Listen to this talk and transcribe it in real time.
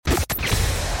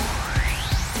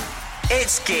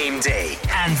It's game day,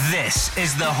 and this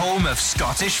is the home of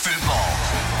Scottish football.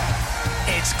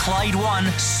 It's Clyde One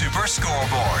Super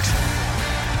Scoreboard.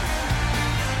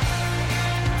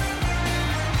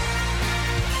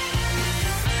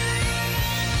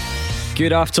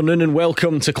 Good afternoon and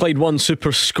welcome to Clyde One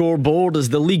Super Scoreboard as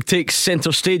the league takes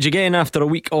centre stage again after a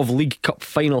week of League Cup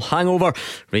final hangover.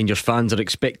 Rangers fans are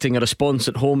expecting a response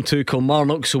at home to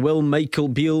Kilmarnock, so will Michael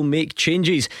Beale make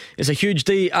changes? It's a huge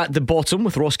day at the bottom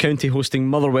with Ross County hosting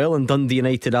Motherwell and Dundee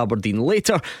United Aberdeen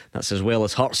later. That's as well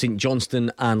as Hearts St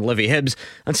Johnstone and Livy Hibs.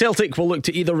 And Celtic will look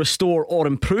to either restore or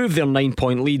improve their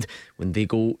 9-point lead when they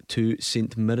go to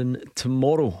St Mirren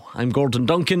tomorrow. I'm Gordon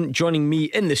Duncan. Joining me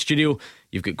in the studio,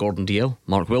 you've got Gordon DL,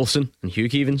 Mark Wilson and Hugh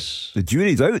Keevins. The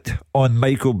jury's out on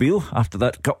Michael Beale after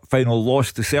that cup final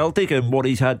loss to Celtic and what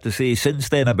he's had to say since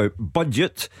then about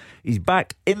budget. He's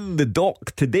back in the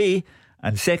dock today,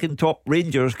 and second top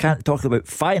Rangers can't talk about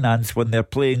finance when they're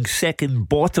playing second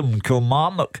bottom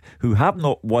Kilmarnock, who have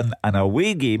not won an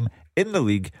away game in the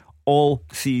league all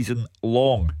season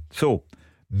long. So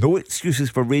no excuses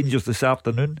for Rangers this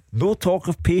afternoon. No talk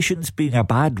of patience being a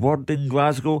bad word in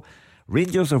Glasgow.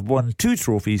 Rangers have won 2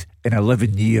 trophies in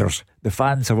 11 years. The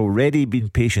fans have already been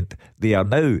patient. They are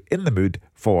now in the mood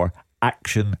for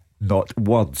action, not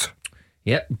words.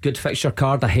 Yep, good fixture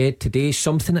card ahead today.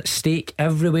 Something at stake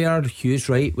everywhere. Hugh's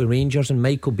right with Rangers and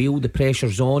Michael Beale. The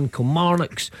pressure's on.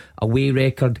 Kilmarnock's away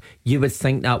record, you would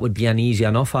think that would be an easy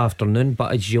enough afternoon,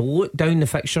 but as you look down the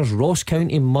fixtures, Ross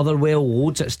County, Motherwell,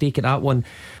 loads at stake at that one.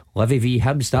 Livy v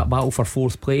Hibs, that battle for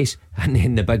 4th place, and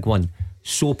then the big one,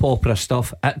 soap opera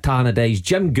stuff at Tannadice.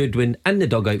 Jim Goodwin in the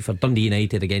dugout for Dundee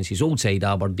United against his old side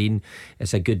Aberdeen.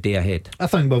 It's a good day ahead. I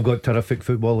think we've got terrific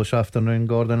football this afternoon,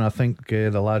 Gordon. I think the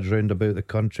lads round about the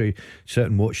country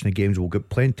sitting watching the games will get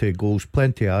plenty of goals,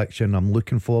 plenty of action. I'm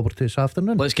looking forward to this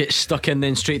afternoon. Let's get stuck in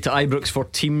then straight to Ibrox for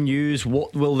team news.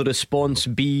 What will the response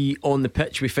be on the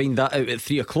pitch? We find that out at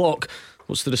 3 o'clock.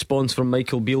 What's the response from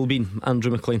Michael Beale been?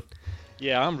 Andrew McLean.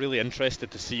 Yeah, I'm really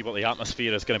interested to see what the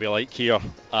atmosphere is going to be like here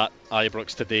at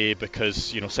Ibrox today,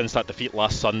 because, you know, since that defeat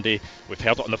last Sunday, we've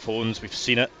heard it on the phones, we've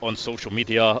seen it on social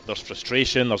media. There's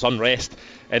frustration, there's unrest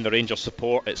in the Rangers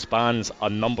support. It spans a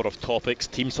number of topics: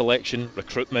 team selection,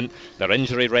 recruitment, their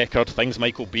injury record, things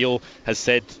Michael Beale has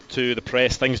said to the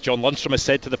press, things John Lundstram has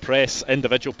said to the press,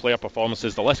 individual player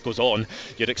performances, the list goes on.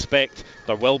 You'd expect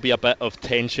there will be a bit of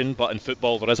tension, but in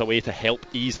football there is a way to help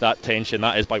ease that tension.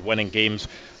 That is by winning games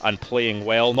and playing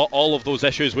well. Not all of those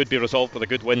issues would be resolved with a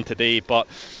good win today, but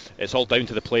it's all down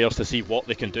to the players to see what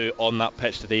they can do on that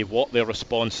pitch today, what their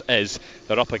response is.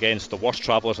 They're up against the worst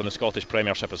travellers in the Scottish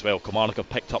Premiership as well. Kilmarnock have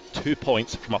picked up 2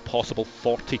 points from a possible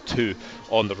 42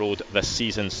 on the road this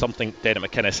season, something Derek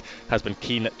McInnes has been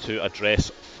keen to address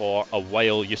for a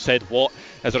while. You said, what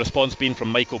has the response been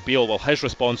from Michael Beale? Well, his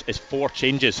response is 4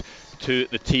 changes to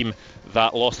the team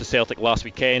that lost to Celtic last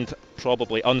weekend.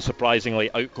 Probably unsurprisingly,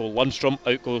 out goes Lundstram,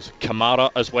 out goes Kamara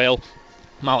as well.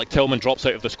 Malik Tillman drops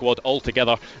out of the squad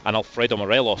altogether, and Alfredo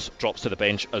Morelos drops to the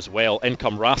bench as well. In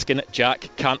come Raskin,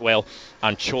 Jack, Cantwell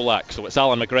and Cholak. So it's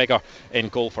Alan McGregor in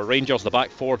goal for Rangers. The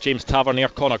back 4, James Tavernier,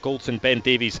 Connor Goldson, Ben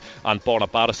Davies and Borna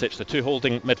Barisic. The 2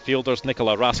 holding midfielders,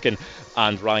 Nicola Raskin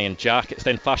and Ryan Jack. It's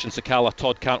then Fashion Sakala,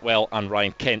 Todd Cantwell and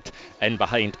Ryan Kent in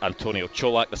behind Antonio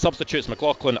Cholak. The substitutes: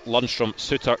 McLaughlin, Lundstram,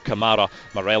 Suter, Kamara,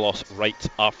 Morelos, Wright,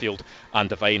 Arfield and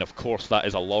Devine. Of course, that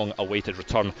is a long awaited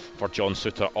return for John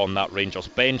Suter on that Rangers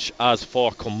bench. As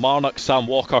for Kilmarnock, Sam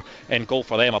Walker in goal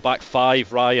for them. A back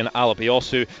 5, Ryan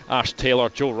Alabiosu, Ash Taylor,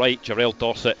 Joe Wright, Jarell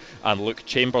Dorset and Luke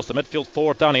Chambers. The midfield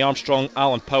 4, Danny Armstrong,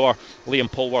 Alan Power, Liam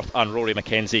Polworth and Rory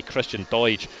McKenzie. Christian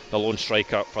Doidge, the lone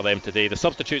striker for them today. The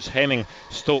substitutes: Hemming,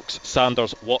 Stokes,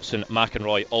 Sanders, Watson,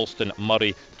 McEnroy, Alston,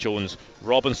 Murray, Jones,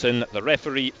 Robinson. The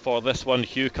referee for this one,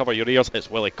 Hugh, cover your ears, it's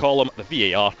Willie Collum.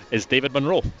 The VAR is David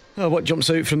Munro. What jumps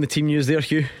out from the team news there,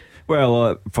 Hugh?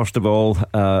 Well, first of all,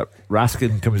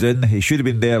 Raskin comes in. He should have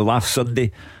been there last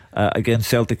Sunday against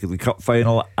Celtic in the cup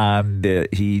final, and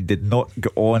he did not go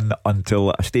on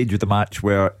until a stage of the match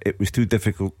where it was too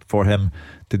difficult for him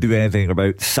to do anything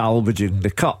about salvaging the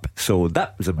cup. So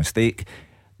that was a mistake.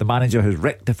 The manager has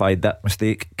rectified that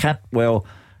mistake. Cantwell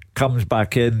comes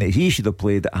back in. He should have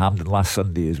played at Hampden last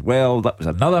Sunday as well. That was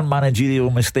another managerial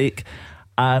mistake.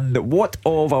 And what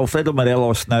of Alfredo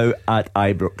Morelos now at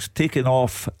Ibrox? Taken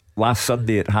off last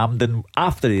Sunday at Hampden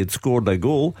after he had scored a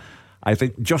goal. I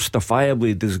think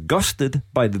justifiably disgusted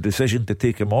by the decision to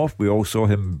take him off. We all saw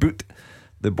him boot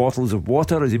the bottles of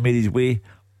water as he made his way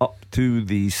up to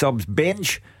the subs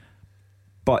bench.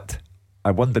 But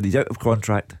I wonder, he's out of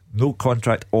contract. No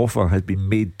contract offer has been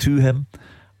made to him,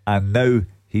 and now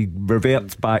he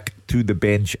reverts back to the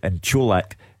bench, and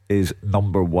Cholak is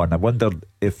number one. I wonder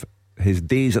if his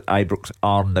days at Ibrox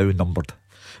are now numbered.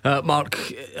 Mark,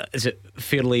 is it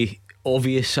fairly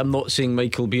obvious? I'm not saying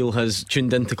Michael Beale has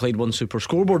tuned into Clyde One Super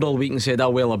Scoreboard all week and said,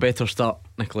 well, I better start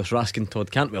Nicholas Raskin,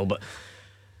 Todd Cantwell, but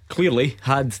clearly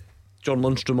had John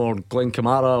Lundstrom or Glenn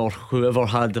Kamara or whoever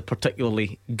had a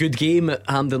particularly good game at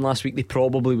Hampden last week, they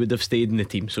probably would have stayed in the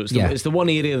team. So it's the one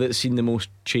area that's seen the most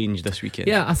change this weekend.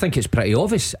 Yeah, I think it's pretty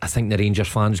obvious. I think the Rangers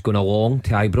fans going along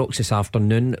to Ibrox this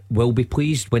afternoon will be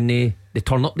pleased when they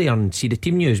turn up there and see the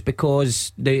team news,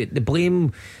 because the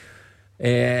blame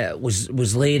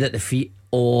was laid at the feet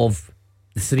of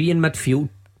the three in midfield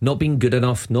not being good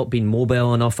enough, not being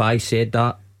mobile enough. I said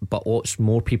that, but lots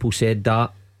more people said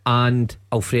that. And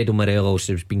Alfredo Morelos.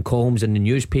 There's been columns in the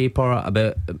newspaper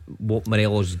about what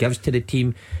Morelos gives to the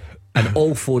team, and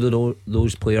all four of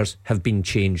those players have been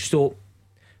changed. So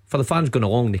for the fans going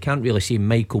along, they can't really say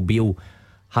Michael Beale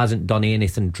hasn't done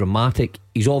anything dramatic.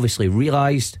 He's obviously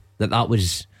realised that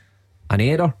was an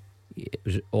error.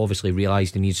 He's obviously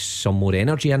realised he needs some more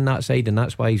energy in that side, and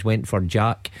that's why he's went for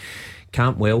Jack,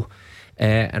 Cantwell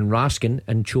and Raskin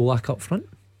and Cholak up front.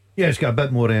 Yeah, he's got a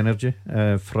bit more energy,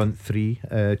 front three.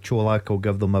 Cholak will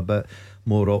give them a bit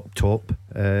more up top.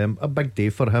 A big day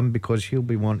for him, because he'll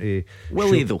be wanting to.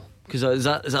 Will he though? Because is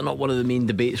that not one of the main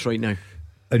debates right now?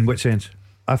 In what sense?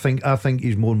 I think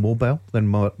he's more mobile than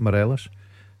Morelos.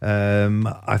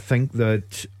 I think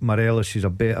that Morelos is a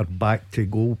better back to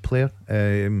goal player.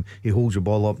 He holds the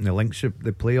ball up and he links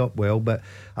the play up well, but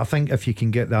I think if you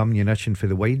can get the ammunition for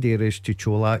the wide areas to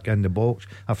Cholak in the box,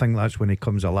 I think that's when he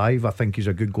comes alive. I think he's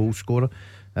a good goal scorer.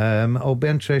 It'll be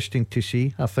interesting to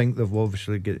see. I think they've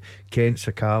obviously got Kent,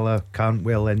 Sakala,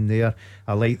 Cantwell in there.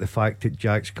 I like the fact that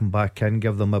Jack's come back in,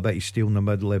 give them a bit of steel in the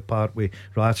middle of the park with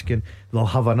Raskin. They'll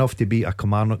have enough to beat a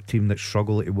Kilmarnock team that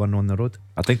struggle to win on the road.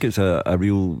 I think it's a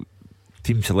real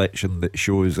team selection that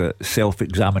shows a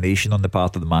self-examination on the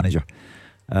part of the manager.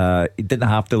 He didn't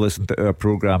have to listen to our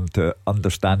programme to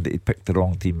understand that he'd picked the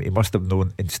wrong team. He must have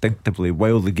known instinctively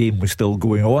while the game was still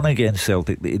going on against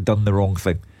Celtic that he'd done the wrong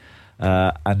thing.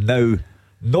 And now,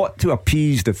 not to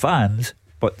appease the fans,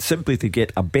 but simply to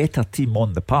get a better team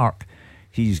on the park,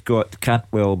 he's got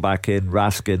Cantwell back in,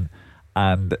 Raskin,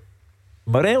 and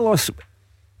Morelos,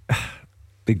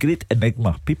 the great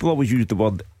enigma. People always use the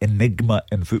word enigma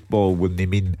in football when they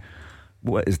mean,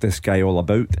 what is this guy all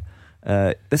about?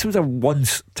 This was a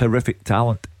once terrific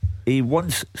talent, a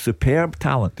once superb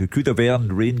talent who could have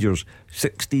earned Rangers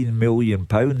 £16 million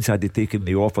had he taken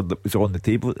the offer that was on the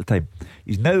table at the time.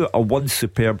 He's now a once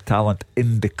superb talent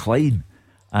in decline,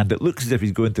 and it looks as if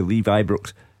he's going to leave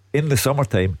Ibrox in the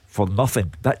summertime for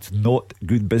nothing. That's not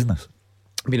good business.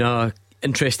 Been a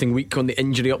interesting week on the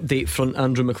injury update front,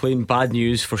 Andrew McLean. Bad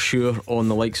news for sure on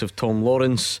the likes of Tom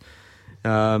Lawrence,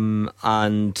 and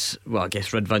well, I guess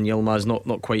Ridvan Yilmaz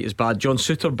not quite as bad. John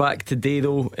Souttar back today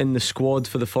though in the squad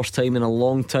for the first time in a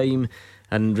long time,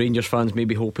 and Rangers fans may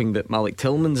be hoping that Malik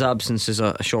Tillman's absence is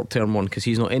a short term one, because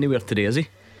he's not anywhere today, is he?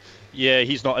 Yeah,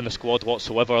 he's not in the squad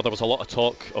whatsoever. There was a lot of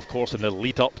talk, of course, in the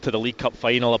lead up to the League Cup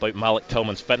final about Malik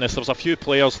Tillman's fitness. There was a few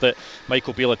players that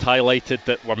Michael Beale had highlighted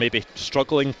that were maybe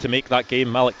struggling to make that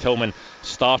game. Malik Tillman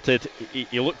started.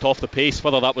 He looked off the pace.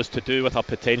 Whether that was to do with a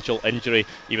potential injury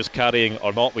he was carrying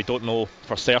or not, we don't know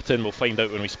for certain. We'll find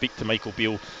out when we speak to Michael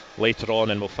Beale later on,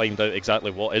 and we'll find out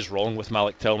exactly what is wrong with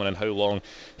Malik Tillman and how long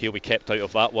he'll be kept out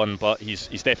of that one. But he's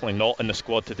definitely not in the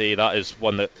squad today. That is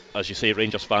one that, as you say,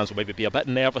 Rangers fans will maybe be a bit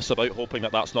nervous about, hoping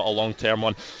that that's not a long term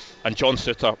one. And John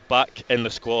Souttar back in the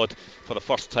squad for the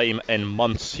first time in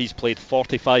months. He's played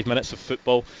 45 minutes of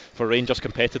football for Rangers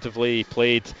competitively. He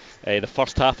played the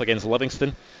first half against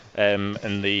Livingston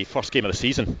in the first game of the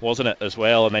season, wasn't it, as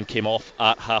well, and then came off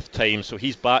at half time. So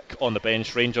he's back on the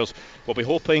bench. Rangers will be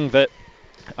hoping that,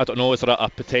 I don't know, is there a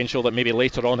potential that maybe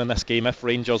later on in this game, if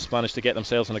Rangers manage to get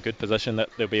themselves in a good position, that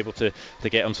they'll be able to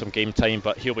get him some game time.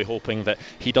 But he'll be hoping that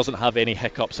he doesn't have any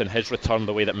hiccups in his return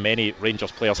the way that many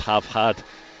Rangers players have had.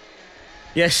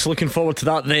 Yes, looking forward to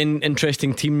that then.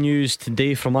 Interesting team news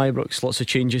today from Ibrox. Lots of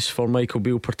changes for Michael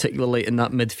Beale, particularly in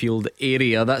that midfield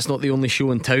area. That's not the only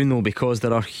show in town though, because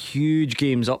there are huge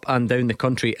games up and down the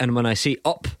country. And when I say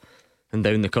up and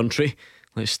down the country,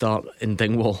 let's start in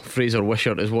Dingwall. Fraser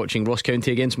Wishart is watching Ross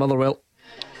County against Motherwell.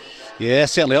 Yeah,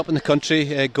 certainly up in the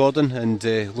country, Gordon, and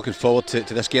looking forward to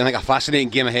this game. I think a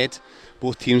fascinating game ahead.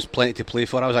 Both teams plenty to play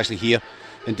for. I was actually here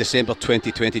in December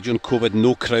 2020 during COVID,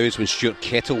 no crowds, when Stuart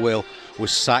Kettlewell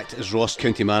was sacked as Ross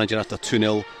County manager after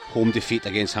 2-0 home defeat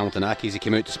against Hamilton Accies. He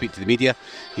came out to speak to the media,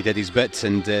 he did his bit,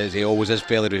 and as he always is,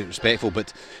 fairly respectful,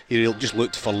 but he just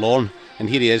looked forlorn. And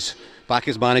here he is, back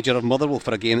as manager of Motherwell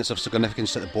for a game that's of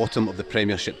significance at the bottom of the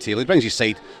Premiership table. He brings his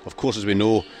side, of course, as we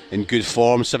know, in good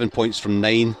form, 7 points from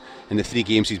 9 in the 3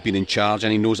 games he's been in charge,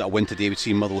 and he knows that a win today would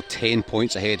see Motherwell 10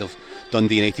 points ahead of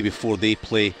Dundee United before they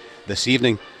play this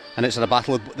evening. And it's in a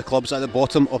battle of the clubs at the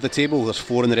bottom of the table. There's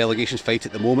 4 in the relegation fight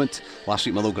at the moment. Last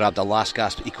week Motherwell grabbed a last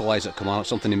gasp equaliser at Kilmarnock,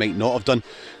 something they might not have done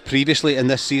previously in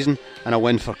this season, and a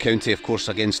win for County, of course,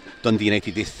 against Dundee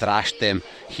United. They thrashed them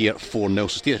here 4-0.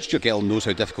 So Stuart Gettle knows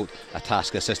how difficult a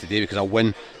task this is today, because a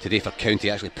win today for County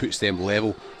actually puts them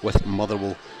level with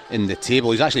Motherwell in the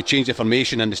table. He's actually changed the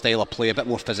formation and the style of play, a bit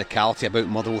more physicality about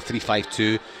Motherwell,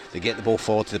 3-5-2. They get the ball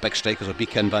forward to the big strikers of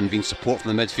Beacon, Van Veen, support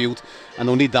from the midfield, and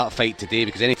they'll need that fight today,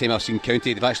 because any time I've seen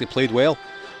County, they've actually played well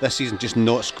this season, just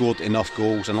not scored enough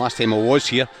goals. And last time I was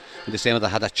here in December, I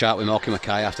had a chat with Malcolm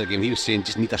Mackay after the game. He was saying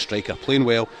just need a striker, playing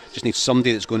well, just need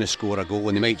somebody that's going to score a goal,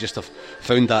 and they might just have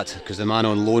found that, because the man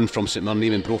on loan from St Mirren,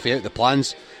 Eamon Brophy, out the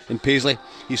plans in Paisley,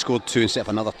 he scored 2 instead of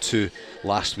another 2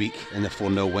 last week in the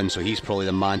 4-0 win, so he's probably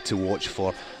the man to watch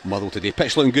for Motherwell today.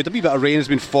 Pitch looking good, a wee bit of rain has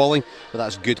been falling, but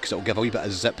that's good because it'll give a wee bit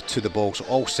of zip to the ball, so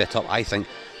all set up, I think,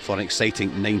 for an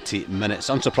exciting 90 minutes.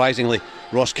 Unsurprisingly,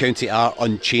 Ross County are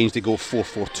unchanged. They go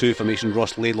 4-4-2 formation.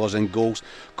 Ross Laidlaw's in goals,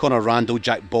 Conor Randall,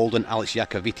 Jack Baldwin, Alex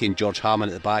Iacoviti and George Harman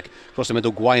at the back. Across the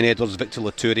middle, Gwyn Edwards, Victor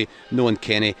Laturi, Nolan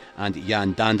Kenny and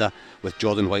Jan Danda, with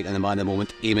Jordan White and the man of the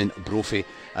moment, Eamon Brophy,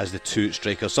 as the 2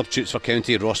 strikers. Substitutes for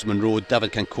County: Ross Monroe,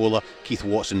 David Cancola, Keith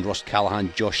Watson, Ross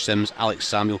Callaghan, Josh Sims, Alex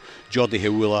Samuel, Jordi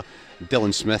Hewula,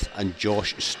 Dylan Smith and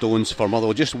Josh Stones for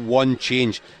Motherwell. Just one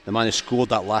change. The man who scored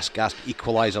that last gasp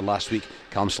equaliser last week,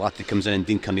 Callum Slattery, comes in and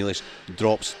Dean Cornelius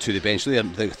drops to the bench. So they're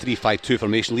the 3-5-2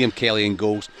 formation. Liam Kelly in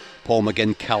goals, Paul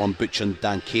McGinn, Callum Butcher and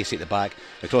Dan Casey at the back.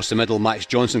 Across the middle, Max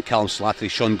Johnson, Callum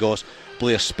Slattery, Sean Goss,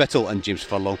 Blair Spittle and James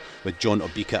Furlong, with John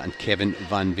Obika and Kevin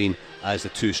Van Veen as the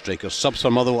 2 strikers. Subs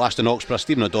for Motherwell: Ashton Oxborough,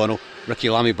 Stephen O'Donnell, Ricky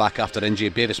Lamy back after injury,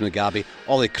 Bevis Mugabe,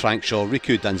 Ollie Crankshaw,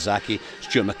 Riku Danzaki,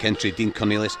 Stuart McKinstry, Dean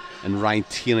Cornelius and Ryan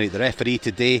Tierney. The referee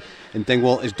today in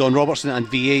Dingwall is Don Robertson, and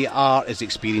VAR is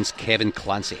experienced Kevin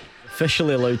Clancy.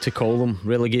 Officially allowed to call them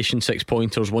relegation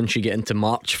 6-pointers once you get into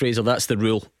March, Fraser. That's the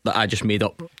rule that I just made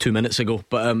up 2 minutes ago,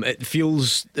 but it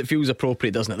feels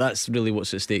appropriate, doesn't it? That's really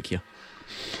what's at stake here.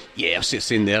 Yeah, I was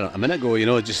saying there a minute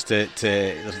ago, just there's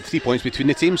 3 points between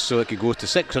the teams, so it could go to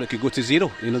 6 or it could go to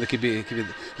 0. They could be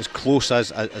as close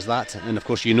as that. And of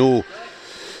course,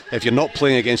 if you're not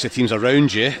playing against the teams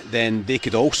around you, then they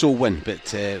could also win. But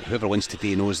whoever wins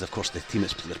today knows, of course, the team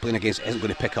that's they're playing against isn't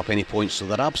going to pick up any points, so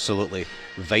they're absolutely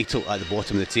vital at the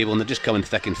bottom of the table, and they're just coming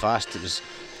thick and fast. It was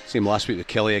the same last week with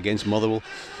Kelly against Motherwell.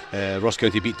 Ross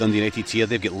County beat Dundee United here.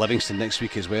 They've got Livingston next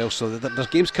week as well, so there's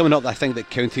games coming up that I think that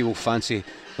County will fancy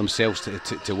themselves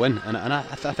to win, and I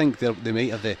think they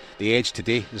might have the edge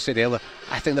today. As I said earlier,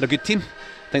 I think they're a good team.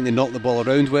 I think they knock the ball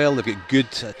around well. They've got good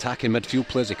attacking midfield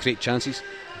players. They create chances.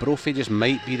 Brophy just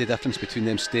might be the difference between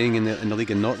them staying in the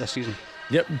league and not this season.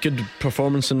 Yep, good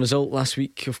performance and result last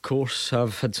week, of course.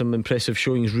 I've had some impressive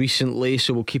showings recently,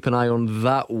 so we'll keep an eye on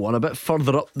that one. A bit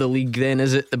further up the league then,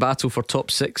 is it the battle for top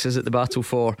 6? Is it the battle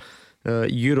for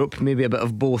Europe? Maybe a bit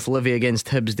of both. Livy against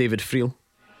Hibs, David Friel.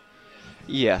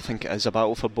 Yeah, I think it is a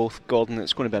battle for both, Gordon.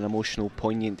 It's going to be an emotional,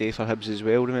 poignant day for Hibs as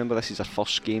well. Remember, this is their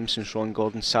first game since Ron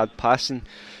Gordon's sad passing.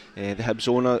 The Hibs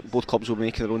owner, both clubs will be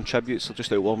making their own tributes. They're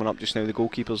just out warming up just now, the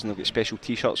goalkeepers, and they've got special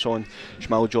t-shirts on.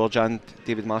 Jamal George and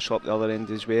David Marshall up the other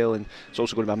end as well. And it's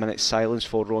also going to be a minute's silence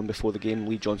for Ron before the game.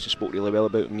 Lee Johnson spoke really well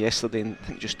about him yesterday, and I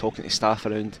think just talking to staff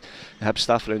around, the Hibs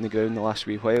staff around the ground the last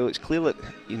wee while, it's clear that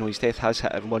his death has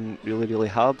hit everyone really, really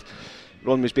hard.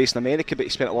 Ron was based in America, but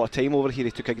he spent a lot of time over here.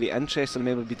 He took a great interest. I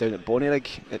remember being down at Bonnyrigg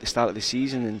at the start of the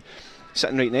season and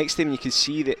sitting right next to him, you could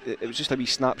see that it was just a wee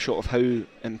snapshot of how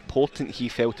important he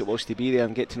felt it was to be there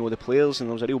and get to know the players, and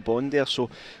there was a real bond there.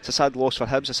 So it's a sad loss for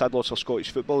Hibs, a sad loss for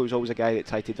Scottish football. He was always a guy that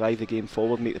tried to drive the game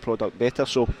forward, make the product better.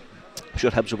 So I'm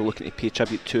sure Hibs will be looking to pay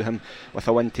tribute to him with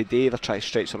a win today. They're trying to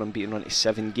stretch their unbeaten run to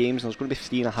 7 games, and there's going to be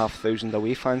 3,500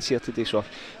 away fans here today, so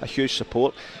a huge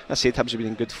support. As I said, Hibs have been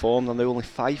in good form. They're now only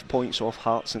 5 points off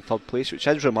Hearts in 3rd place, which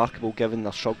is remarkable given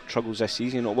their struggles this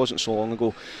season. It wasn't so long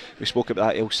ago we spoke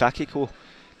about that El Sakiko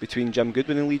between Jim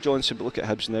Goodwin and Lee Johnson, but look at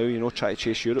Hibs now, try to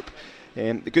chase Europe.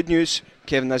 The good news,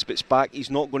 Kevin Nisbet's back. He's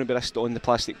not going to be risked on the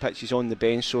plastic pitch. He's on the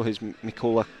bench, so is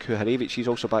Mikola Kuharevich. He's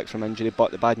also back from injury,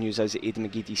 but the bad news is that Aidan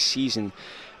McGeady's season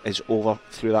is over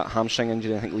through that hamstring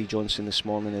injury. I think Lee Johnson this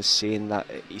morning is saying that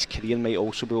his career might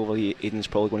also be over. Aidan's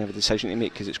probably going to have a decision to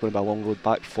make because it's going to be a long road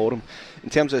back for him.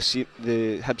 In terms of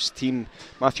the Hibs team,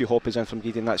 Matthew Hoppe is in from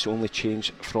Gideon. That's the only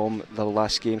change from the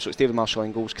last game. So it's David Marshall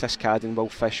in goals, Chris Cadden, Will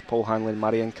Fish, Paul Hanlon,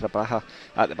 Marian Krabaha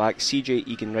at the back. CJ,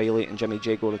 Egan Riley and Jimmy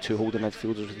Jegor, the 2 holding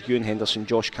midfielders with Ewan Henderson,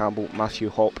 Josh Campbell, Matthew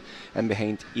Hopp in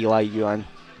behind Eli Yuan.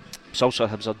 Also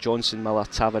Hibs are Johnson, Miller,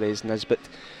 Tavares, Nisbet,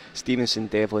 Stevenson,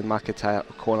 Devlin, McIntyre,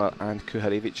 O'Connor and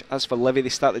Kuharevich. As for Livy, they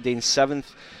start the day in 7th.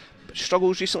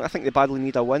 Struggles recently. I think they badly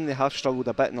need a win. They have struggled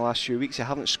a bit in the last few weeks. They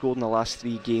haven't scored in the last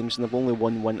 3 games and they've only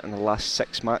won 1 in the last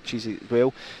 6 matches as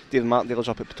well. David Martindale's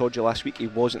up at Pittodrie last week. He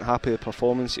wasn't happy with the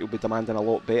performance. He'll be demanding a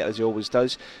lot better as he always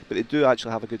does, but they do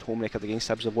actually have a good home record against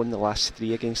Hibs. They've won the last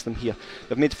 3 against them here.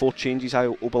 They've made 4 changes.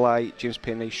 Ayo Obalai, James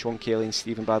Penrice, Sean Kelly and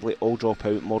Stephen Bradley all drop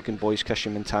out. Morgan Boyce,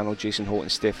 Christian Montano, Jason Holt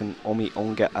and Stefan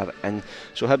Omi-Onga are in.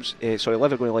 So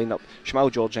Livy are going to line up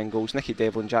Shamal George in goals, Nicky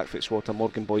Devlin, Jack Fitzwater,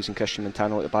 Morgan Boyce and Christian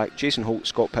Montano at the back, Jason Holt,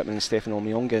 Scott Pittman and Stefan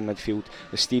Omi-Onga in midfield,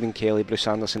 with Stephen Kelly, Bruce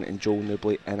Anderson and Joel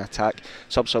Newbley in attack.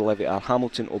 Subs for Livy are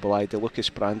Hamilton, Obalai,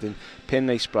 DeLucas, Brandon,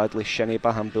 Penrice, Bradley, Shinnie,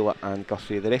 Bahambula and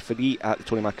Guthrie. The referee at the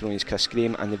Tony Macaroni is Chris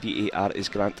Graham and the VAR is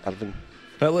Grant Irvin.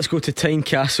 Right, let's go to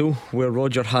Tynecastle, where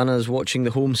Roger Hanna is watching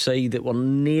the home side that were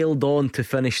nailed on to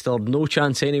finish third. No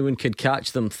chance anyone could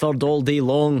catch them. Third all day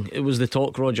long. It was the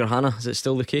talk, Roger Hanna. Is it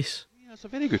still the case? That's a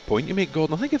very good point you make,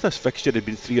 Gordon. I think if this fixture had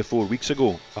been 3 or 4 weeks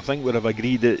ago, I think we'd have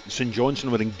agreed that St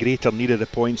Johnstone were in greater need of the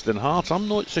points than Hearts. I'm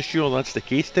not so sure that's the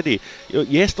case today.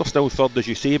 Yes, they're still third as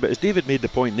you say, but as David made the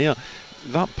point there,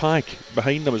 that pack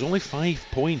behind them is only 5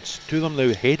 points. 2 of them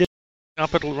now headed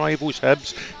capital rivals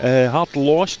Hibs. Hearts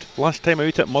lost last time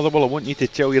out at Motherwell. I want you to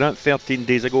tell you that 13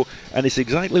 days ago, and it's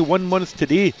exactly 1 month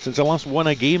today since the last won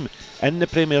a game in the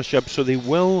Premiership, so they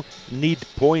will need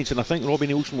points, and I think Robbie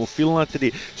Neilson will feel that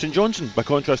today. St Johnstone, by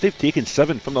contrast, they've taken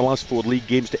 7 from the last 4 league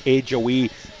games to edge away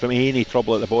from any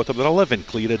trouble at the bottom. They're 11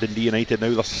 clear of Dundee United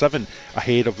now. They're 7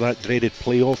 ahead of that dreaded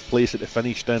playoff place that they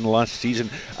finished in last season,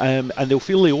 and they'll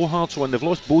feel the Hearts one. They've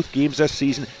lost both games this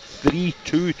season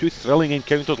 3-2, 2 thrilling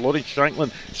encounters. Lawrence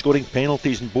Shanklin scoring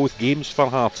penalties in both games for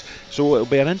Hearts. So it'll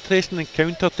be an interesting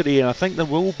encounter today, and I think there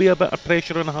will be a bit of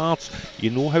pressure on Hearts.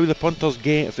 You know how the punters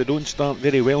get if they don't start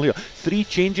very well here. 3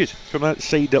 changes from that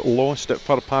side that lost at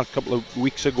Fir Park a couple of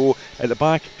weeks ago. At the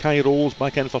back, Kai Rolls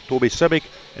back in for Toby Sibbick.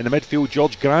 In the midfield,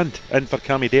 George Grant in for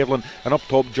Cammy Devlin, and up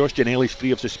top, Josh Ginnelly's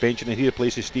free of suspension, and he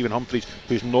replaces Stephen Humphreys,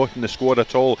 who's not in the squad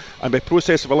at all. And by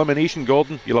process of elimination,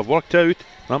 Gordon, you'll have worked out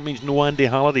that means no Andy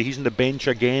Halliday. He's on the bench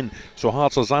again. So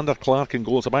Hearts are Xander Clark in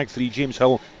goals. The back 3, James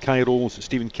Hill, Kai Rolls,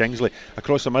 Stephen Kingsley.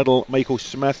 Across the middle, Michael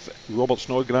Smith, Robert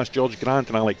Snodgrass, George Grant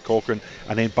and Alec Cochrane,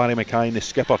 and then Barry Mackay, the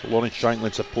skipper, Lawrence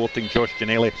Shanklin supporting Josh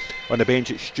Ginnelly. On the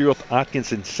bench, it's Stuart,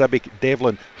 Atkinson, Sibbick,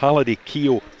 Devlin, Halliday,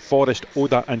 Keogh, Forrest,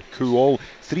 Oda and Kuol.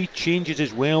 3 changes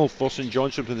as well for St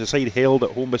Johnstone from the side held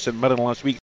at home by St Mirren last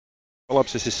week.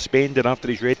 Phillips is suspended after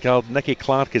his red card. Nicky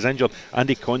Clark is injured.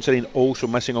 Andy Considine also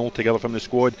missing altogether from the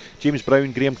squad. James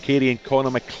Brown, Graham Carey and Conor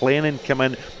McLennan come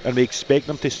in, and we expect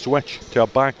them to switch to a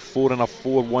back 4 and a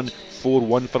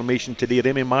 4-1-4-1 formation today.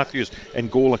 Remy Matthews in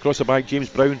goal. Across the back, James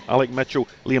Brown, Alec Mitchell,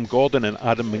 Liam Gordon and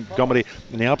Adam Montgomery.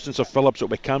 In the absence of Phillips, it'll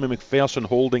be Cammy McPherson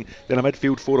holding. Then a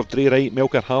midfield 4 of Dre Wright,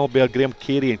 Melker Hallberg, Graham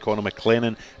Carey and Conor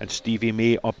McLennan, and Stevie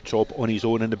May up top on his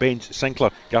own. In the bench,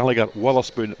 Sinclair, Gallagher,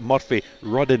 Witherspoon, Murphy,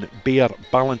 Rudden, Baer,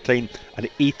 Ballantyne and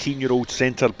 18-year-old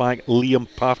centre-back Liam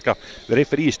Parker. The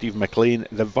referee is Stephen McLean.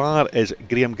 The VAR is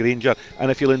Graham Granger. And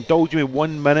if you'll indulge me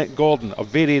 1 minute, Gordon, a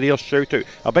very rare shout out.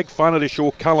 A big fan of the show,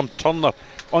 Callum Turner,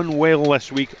 unwell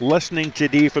this week, listening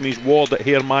today from his ward at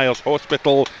Hare Myers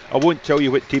Hospital. I won't tell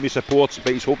you what team he supports,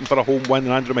 but he's hoping for a home win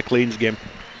in Andrew McLean's game.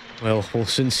 Well, we'll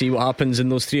soon see what happens in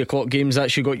those 3 o'clock games.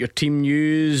 That's you got your team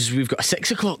news. We've got a 6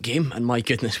 o'clock game, and my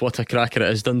goodness, what a cracker it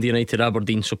is. Dundee United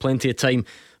Aberdeen. So plenty of time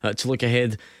to look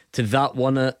ahead to that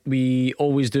one. We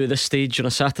always do at this stage on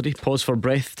a Saturday. Pause for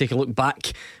breath, take a look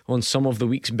back on some of the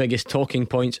week's biggest talking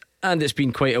points, and it's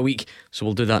been quite a week, so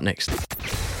we'll do that next.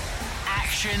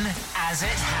 Action as it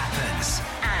happens,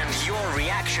 and your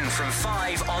reaction from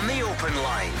 5 on the open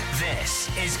line. This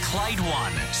is Clyde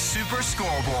One Super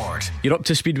Scoreboard. You're up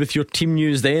to speed with your team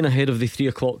news then ahead of the 3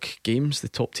 o'clock games. The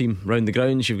top team round the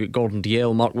grounds. You've got Gordon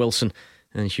Dalziel, Mark Wilson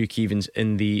and Hugh Keevins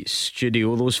in the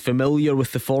studio. Those familiar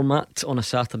with the format on a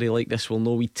Saturday like this will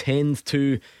know we tend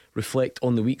to reflect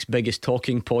on the week's biggest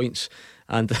talking points,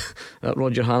 and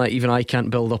Roger Hanna, even I can't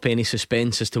build up any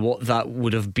suspense as to what that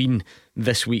would have been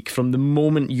this week. From the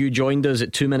moment you joined us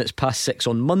at 6:02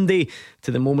 on Monday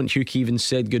to the moment Hugh Keevins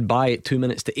said goodbye at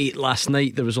 8:02 last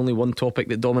night, there was only one topic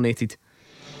that dominated.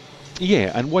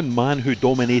 Yeah, and one man who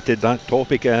dominated that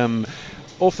topic.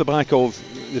 Off the back of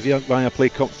the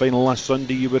Viaplay Cup final last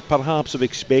Sunday, you would perhaps have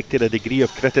expected a degree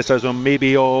of criticism,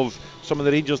 maybe of some of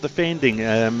the Rangers defending,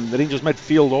 the Rangers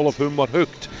midfield, all of whom were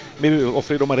hooked. Maybe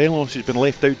Alfredo Morelos has been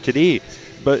left out today.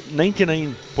 but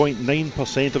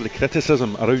 99.9% of the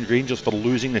criticism around Rangers for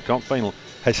losing the cup final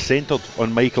has centred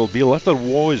on Michael Beale. If there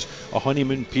was a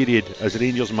honeymoon period as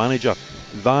Rangers manager,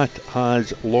 that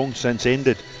has long since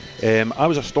ended. I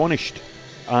was astonished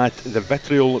at the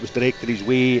vitriol that was directed his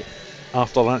way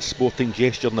after that sporting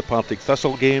gesture in the Partick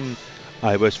Thistle game.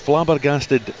 I was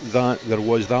flabbergasted that there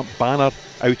was that banner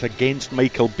out against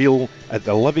Michael Beale at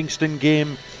the Livingston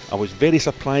game. I was very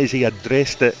surprised he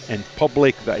addressed it in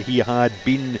public, that he had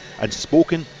been and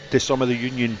spoken to some of the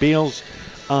Union Bears,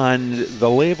 and the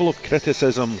level of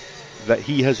criticism that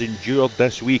he has endured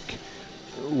this week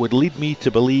would lead me to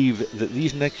believe that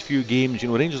these next few games,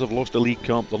 Rangers have lost the League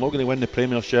Cup, they're not going to win the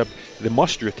Premiership, they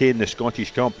must retain the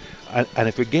Scottish Cup, and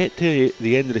if we get to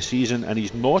the end of the season and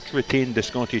he's not retained the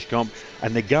Scottish Cup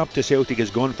and the gap to Celtic has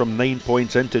gone from 9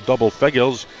 points into double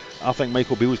figures, I think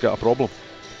Michael Beale's got a problem.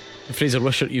 Fraser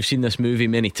Wishart, you've seen this movie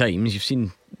many times. You've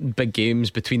seen big games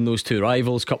between those two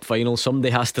rivals, cup finals.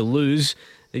 Somebody has to lose.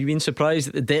 Have you been surprised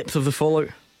at the depth of the fallout?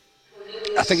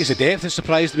 I think it's the depth that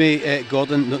surprised me,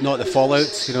 Gordon, not the fallout.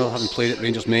 Having played at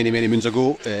Rangers many moons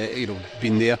ago,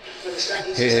 been there,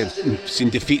 seen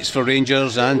defeats for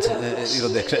Rangers and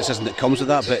the criticism that comes with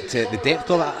that. But the depth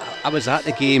of it, I was at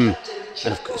the game,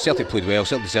 and Celtic played well.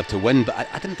 Celtic deserved to win, but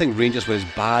I didn't think Rangers were as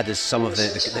bad as some of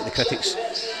the critics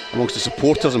amongst the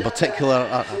supporters in particular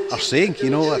are saying.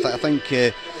 I think,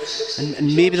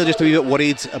 and maybe they're just a wee bit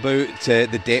worried about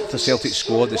the depth of Celtic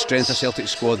squad, the strength of Celtic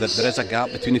squad. That there is a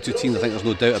gap between the two teams. I think there's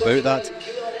no doubt about that.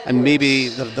 And maybe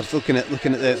they're looking at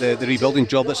the rebuilding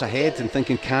job that's ahead and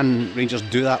thinking, can Rangers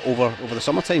do that over the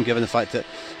summertime, given the fact that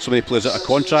so many players out of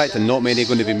contract and not many are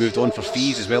going to be moved on for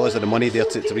fees, as well as the money there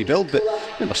to rebuild. But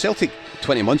remember, Celtic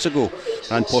 20 months ago,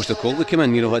 and Postecoglou came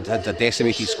in, had a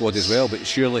decimated squad as well, but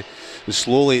surely and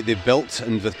slowly they built,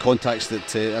 and with contacts that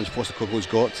Postecoglou's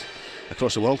got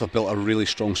across the world, have built a really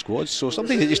strong squad. So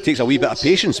something that just takes a wee bit of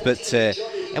patience, but it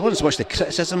wasn't so much the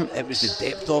criticism, it was the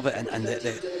depth of it and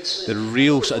the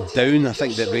real sort of down I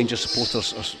think that Rangers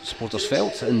supporters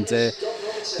felt, and they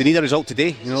need a result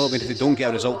today. If they don't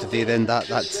get a result today, then that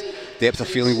depth of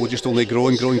feeling will just only grow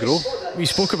and grow and grow. We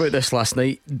spoke about this last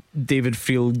night. David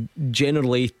Friel,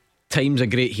 generally time's a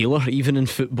great healer, even in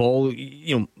football.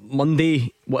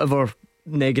 Monday, whatever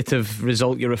negative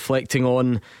result you're reflecting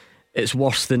on, it's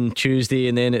worse than Tuesday,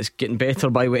 and then it's getting better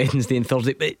by Wednesday and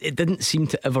Thursday. But it didn't seem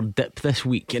to ever dip this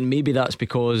week, and maybe that's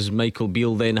because Michael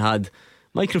Beale then had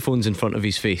microphones in front of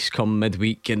his face come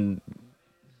midweek and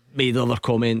made other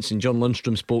comments, and John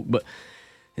Lundstrom spoke, but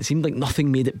it seemed like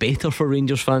nothing made it better for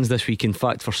Rangers fans this week. In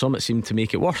fact, for some it seemed to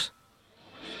make it worse.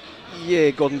 Yeah,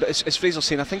 Gordon, but as Fraser's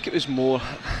saying, I think it was more,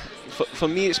 for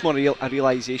me it's more a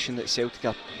realisation that Celtic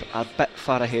are a bit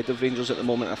far ahead of Rangers at the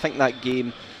moment. I think that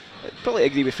game, probably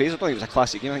agree with Fraser, I think it was a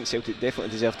classic game. I think Celtic definitely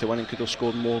deserved to win and could have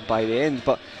scored more by the end,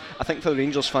 but I think for the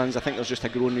Rangers fans, I think there's just a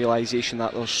growing realisation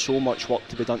that there's so much work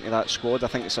to be done to that squad. I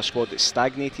think it's a squad that's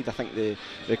stagnated. I think the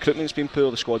recruitment's been poor,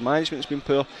 the squad management's been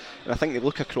poor, and I think they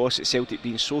look across at Celtic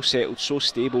being so settled, so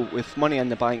stable, with money in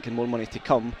the bank and more money to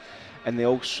come, and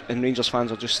Rangers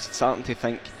fans are just starting to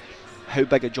think, how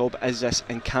big a job is this,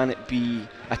 and can it be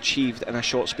achieved in a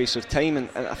short space of time? And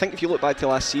I think if you look back to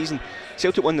last season,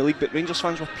 Celtic won the league, but Rangers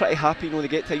fans were pretty happy. They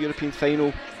get to a European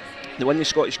final, they win the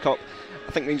Scottish Cup.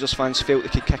 I think Rangers fans felt they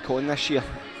could kick on this year.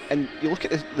 And you look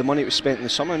at the money that was spent in the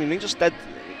summer. I mean, Rangers did,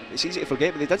 it's easy to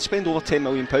forget, but they did spend over £10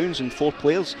 million on 4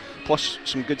 players plus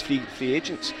some good free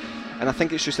agents. And I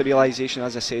think it's just a realisation,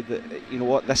 as I said,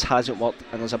 that this hasn't worked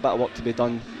and there's a bit of work to be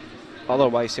done.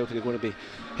 Otherwise Celtic are going to be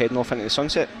heading off into the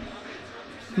sunset.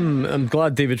 I'm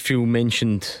glad David Friel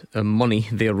mentioned money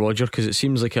there, Roger, because it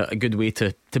seems like a good way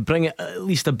to bring it at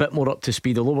least a bit more up to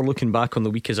speed. Although we're looking back on the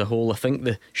week as a whole, I think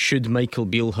the should Michael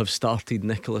Beale have started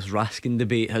Nicholas Raskin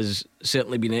debate has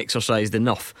certainly been exercised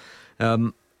enough.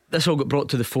 This all got brought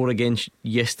to the fore again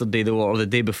yesterday though, or the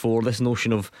day before, this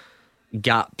notion of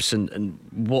gaps and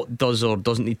what does or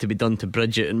doesn't need to be done to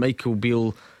bridge it, and Michael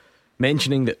Beale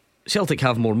mentioning that Celtic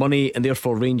have more money and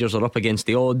therefore Rangers are up against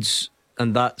the odds,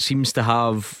 and that seems to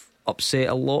have upset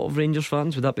a lot of Rangers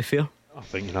fans. Would that be fair? I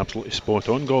think you're absolutely spot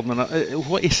on, Gordon, and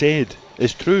what he said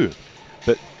is true,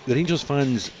 but the Rangers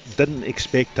fans didn't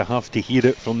expect to have to hear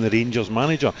it from the Rangers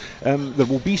manager. There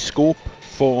will be scope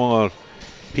for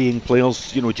paying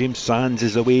players. James Sands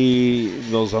is away,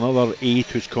 there's another 8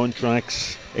 whose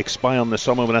contracts expire in the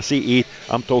summer. When I say 8,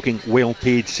 I'm talking well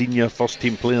paid senior first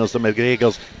team players, the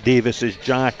McGregors, Davises,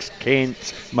 Jacks,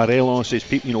 Kents, Moreloses,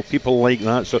 people like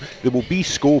that. So there will be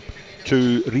scope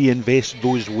to reinvest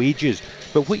those wages,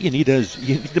 but what you need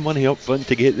the money up front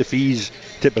to get the fees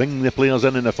to bring the players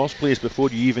in the first place before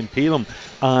you even pay them.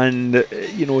 And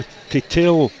to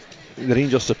tell the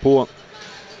Rangers support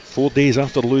 4 days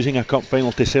after losing a cup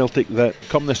final to Celtic, that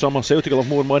come the summer Celtic will have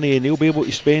more money and they'll be able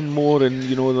to spend more, and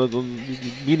you know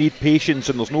we need patience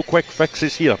and there's no quick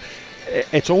fixes here.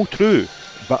 It's all true,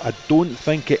 but I don't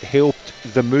think it helped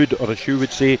the mood, or as you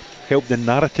would say, helped the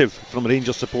narrative from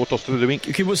Rangers supporters through the week.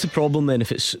 Okay, what's the problem then?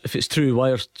 If it's true,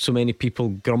 why are so many people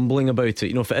grumbling about it?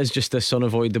 You know, if it is just this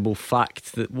unavoidable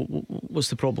fact, that what's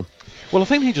the problem? Well, I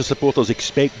think Rangers supporters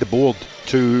expect the board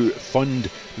to fund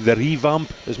the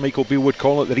revamp, as Michael Beale would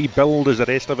call it, the rebuild, as the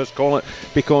rest of us call it,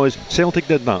 because Celtic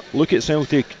did that. Look at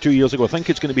Celtic 2 years ago. I think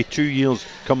it's going to be 2 years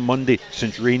come Monday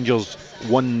since Rangers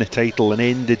won the title and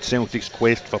ended Celtic's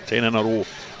quest for 10 in a row.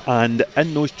 And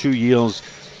in those 2 years,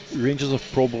 Rangers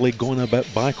have probably gone a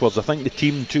bit backwards. I think the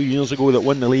team 2 years ago that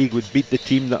won the league would beat the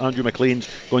team that Andrew McLean's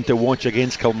going to watch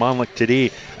against Kilmarnock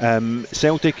today.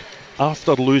 Celtic,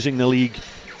 after losing the league,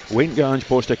 went to Ange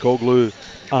Postecoglou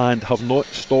and have not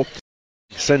stopped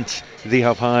since. They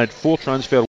have had 4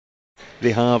 transfer.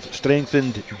 They have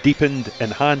strengthened, deepened,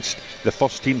 enhanced the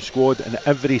first team squad in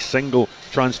every single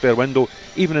transfer window.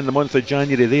 Even in the month of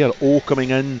January, they are all coming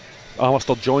in.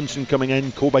 Alistair Johnson coming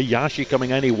in, Kobayashi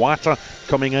coming in, Iwata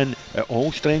coming in. It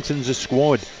all strengthens the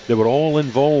squad. They were all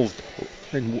involved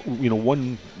in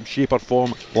one shape or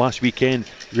form last weekend.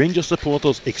 Rangers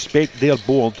supporters expect their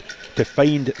board to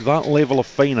find that level of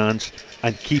finance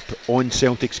and keep on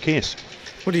Celtic's case.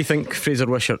 What do you think, Fraser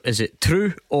Wishart? Is it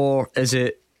true or is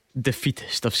it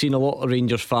defeatist? I've seen a lot of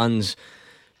Rangers fans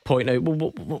point out,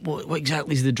 well, what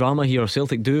exactly is the drama here?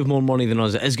 Celtic do have more money than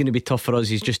us. It is going to be tough for us.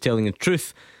 He's just telling the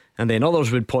truth. And then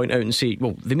others would point out and say,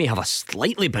 well, they may have a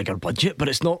slightly bigger budget, but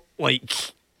it's not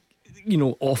like,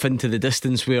 off into the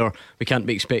distance where we can't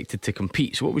be expected to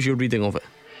compete. So what was your reading of it?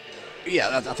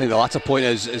 Yeah, I think the latter point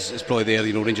is probably there.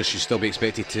 Rangers should still be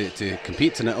expected to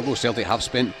compete, and although Celtic have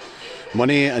spent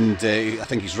money, and I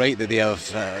think he's right that they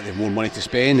have more money to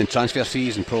spend, and transfer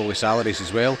fees and probably salaries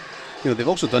as well. They've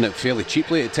also done it fairly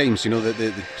cheaply at times. The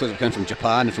players have come from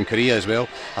Japan and from Korea as well.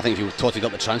 I think if you totted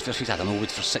up the transfer fees, I don't know,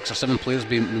 would for 6 or 7 players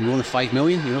be more than 5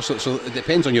 million? So it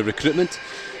depends on your recruitment,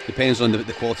 depends on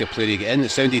the quality of player you get in. It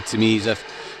sounded to me as if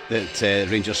that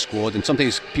Rangers squad, and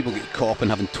sometimes people get caught up in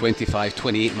having 25,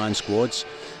 28 man squads.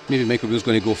 Maybe Michael Beale's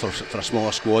going to go for a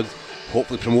smaller squad,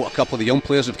 hopefully promote a couple of the young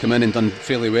players who've come in and done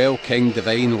fairly well. King,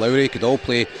 Devine, Lowry could all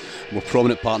play a more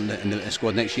prominent part in the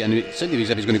squad next year, and it sounds as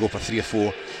if he's going to go for 3 or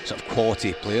 4 sort of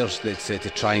quality players to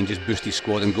try and just boost his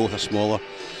squad and go with a smaller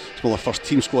first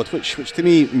team squad, which to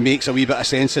me makes a wee bit of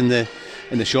sense in the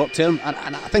short term, and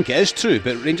I think it is true.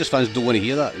 But Rangers fans don't want to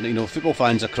hear that. Football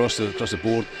fans across the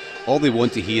board, all they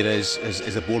want to hear is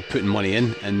the board putting money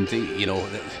in, and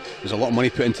there's a lot of money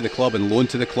put into the club and loaned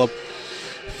to the club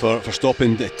for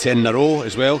stopping 10 in a row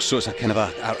as well. So it's a kind of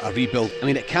a rebuild. I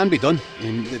mean, it can be done.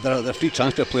 There are free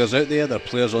transfer players out there. There are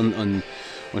players on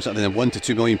something in the £1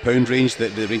 to £2 million range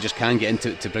that the Rangers can get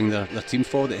into to bring their team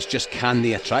forward. It's just, can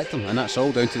they attract them? And that's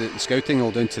all down to the scouting,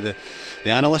 all down to the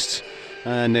analysts,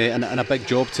 and a big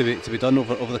job to be done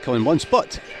over the coming months.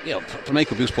 But from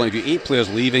Michael Beale's point of view, 8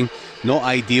 players leaving, not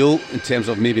ideal in terms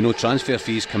of maybe no transfer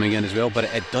fees coming in as well, but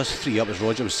it does free up, as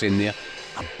Roger was saying there,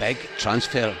 a big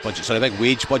transfer budget, a big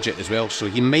wage budget as well. So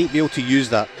he might be able to use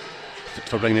that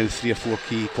for bringing in 3 or 4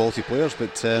 key quality players.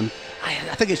 But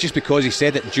I think it's just because he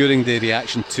said it during the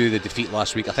reaction to the defeat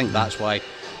last week. I think that's why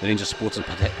the Rangers supporters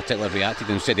particularly reacted.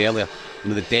 And said earlier,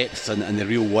 the depth and the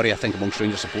real worry, I think, amongst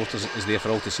Rangers supporters is there for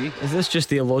all to see. Is this just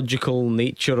the illogical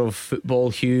nature of football,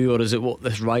 Hugh, or is it what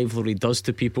this rivalry does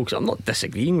to people? Because I'm not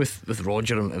disagreeing with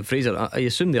Roger and Fraser. I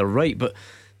assume they're right, but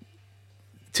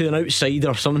to an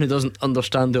outsider, someone who doesn't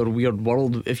understand our weird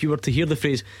world, if you were to hear the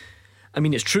phrase, I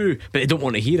mean, it's true, but they don't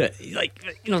want to hear it.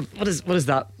 What is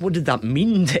that? What did that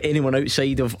mean to anyone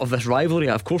outside of this rivalry?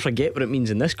 Of course, I get what it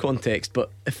means in this context,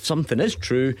 but if something is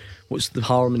true, what's the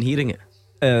harm in hearing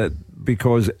it?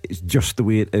 Because it's just the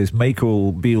way it is.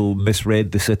 Michael Beale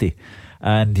misread the city,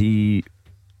 and he,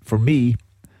 for me,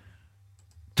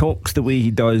 talks the way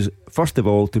he does, first of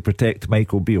all, to protect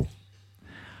Michael Beale.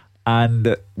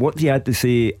 And what he had to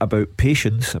say about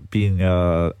patience being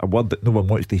a word that no one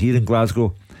wants to hear in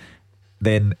Glasgow,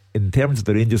 then in terms of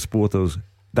the Rangers supporters,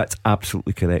 that's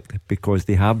absolutely correct, because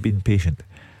they have been patient.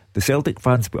 The Celtic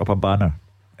fans put up a banner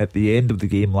at the end of the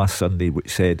game last Sunday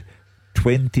which said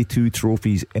 22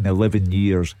 trophies in 11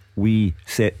 years, we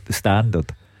set the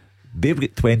standard. They've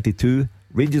got 22,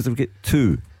 Rangers have got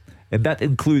 2, and that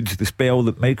includes the spell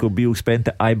that Michael Beale spent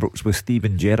at Ibrox with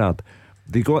Steven Gerrard.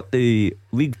 They got the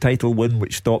league title win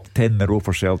which stopped 10 in a row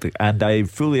for Celtic, and I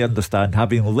fully understand,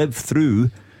 having lived through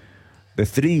the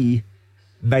 3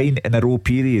 9 in a row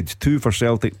periods, 2 for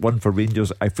Celtic, 1 for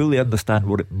Rangers, I fully understand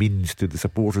what it means to the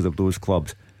supporters of those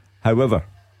clubs. However,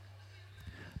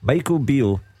 Michael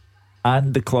Beale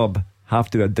and the club have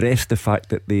to address the fact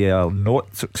that they are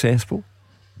not successful.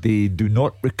 They do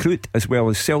not recruit as well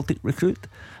as Celtic recruit.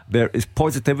 There is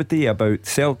positivity about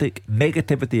Celtic,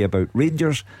 negativity about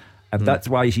Rangers, and that's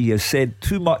why he has said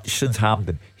too much since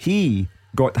Hampden. He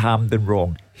got Hampden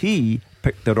wrong. He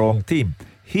picked the wrong team.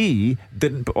 He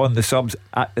didn't put on the subs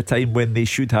at the time when they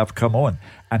should have come on.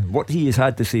 And what he has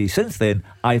had to say since then,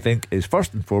 I think, is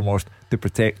first and foremost to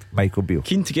protect Michael Beale.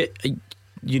 Keen to get a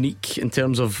unique, in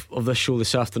terms of this show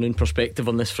this afternoon, perspective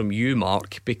on this from you,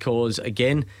 Mark, because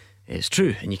again, it's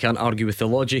true and you can't argue with the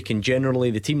logic, and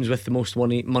generally the teams with the most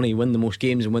money win the most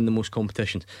games and win the most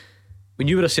competitions. When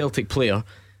you were a Celtic player, were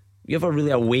you ever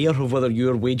really aware of whether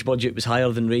your wage budget was higher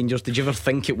than Rangers? Did you ever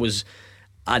think it was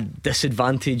a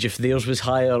disadvantage if theirs was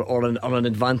higher, or an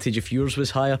advantage if yours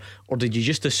was higher? Or did you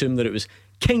just assume that it was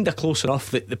kind of close enough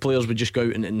that the players would just go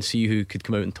out and see who could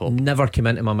come out on top? Never came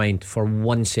into my mind for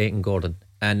 1 second, Gordon.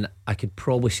 And I could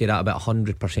probably say that about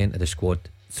 100% of the squad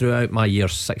throughout my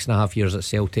years, 6.5 years at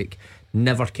Celtic.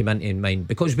 Never came into mind,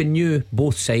 because we knew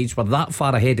both sides were that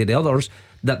far ahead of the others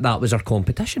that was our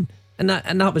competition. And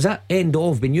that was it, end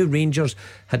of. We knew Rangers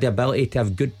had the ability to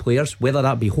have good players, whether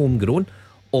that be homegrown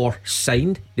or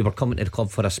signed. They were coming to the club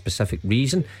for a specific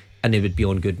reason, and they would be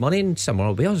on good money, and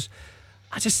similar with us.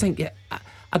 I just think,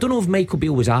 I don't know if Michael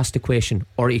Beale was asked the question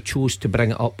or he chose to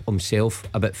bring it up himself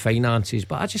about finances,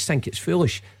 but I just think it's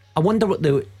foolish. I wonder what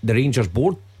the Rangers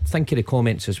board think of the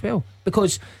comments as well,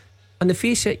 because on the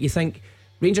face of it, you think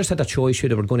Rangers had a choice who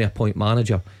they were going to appoint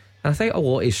manager, and I think a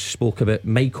lot is spoke about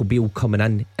Michael Beale coming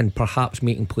in and perhaps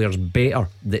making players better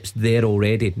that's there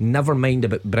already, never mind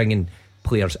about bringing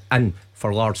players in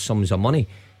for large sums of money.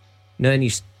 Now in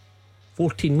his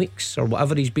 14 weeks or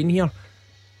whatever he's been here,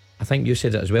 I think you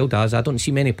said it as well, Daz, I don't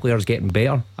see many players getting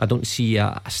better. I don't see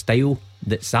a style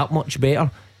that's that much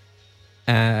better.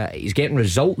 He's getting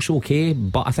results okay,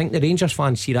 but I think the Rangers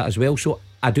fans see that as well. So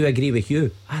I do agree with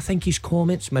you. I think his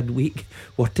comments midweek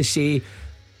were to say,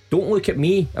 don't look at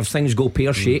me if things go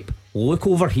pear-shaped. Look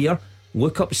over here,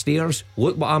 look upstairs,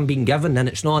 look what I'm being given, and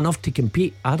it's not enough to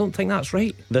compete. I don't think that's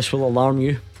right. This will alarm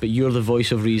you, but you're the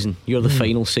voice of reason. You're the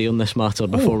final say on this matter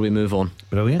before we move on.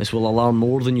 Brilliant. This will alarm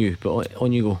more than you, but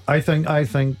on you go. I think I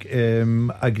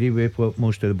agree with what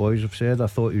most of the boys have said. I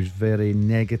thought he was very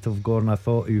negative, Gordon. I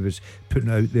thought he was putting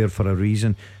it out there for a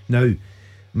reason. Now,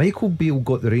 Michael Beale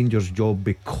got the Rangers job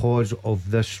because of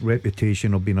this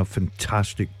reputation of being a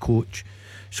fantastic coach.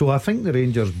 So I think the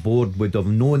Rangers board would have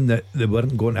known that they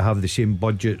weren't going to have the same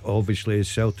budget, obviously, as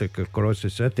Celtic across the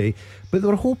city, but they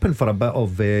were hoping for a bit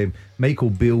of Michael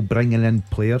Beale bringing in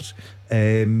players,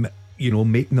 making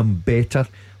them better,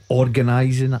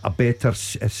 organising a better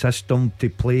system to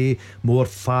play more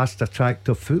fast,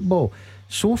 attractive football.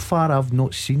 So far I've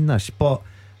not seen this, but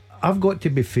I've got to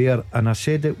be fair, and I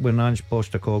said it when Ange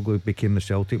Postecoglou became the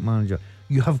Celtic manager.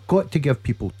 You have got to give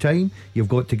people time. You've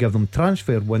got to give them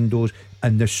transfer windows,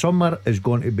 and the summer is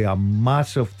going to be a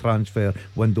massive transfer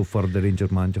window for the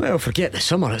Rangers manager. Well, forget the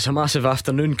summer, it's a massive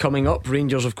afternoon coming up.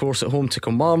 Rangers, of course, at home to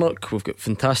Kilmarnock. We've got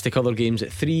fantastic other games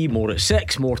at 3, more at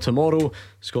 6, more tomorrow.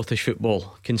 Scottish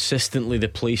football, consistently the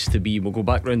place to be. We'll go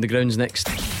back round the grounds next.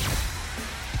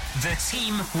 The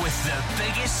team with the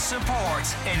biggest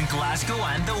support in Glasgow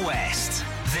and the West.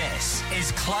 This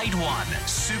is Clyde One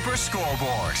Super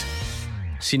Scoreboard.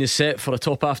 Scene is set for a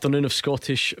top afternoon of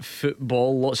Scottish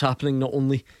football. Lots happening not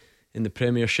only in the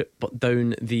Premiership but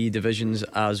down the divisions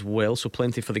as well. So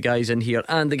plenty for the guys in here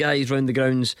and the guys round the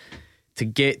grounds to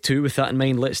get to. With that in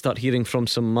mind, let's start hearing from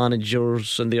some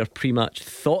managers and their pre-match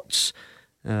thoughts.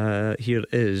 Here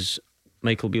is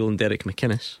Michael Beale and Derek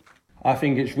McInnes. I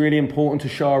think it's really important to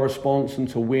show a response and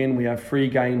to win. We have 3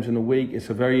 games in a week.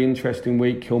 It's a very interesting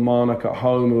week. Kilmarnock at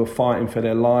home, who are fighting for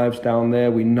their lives down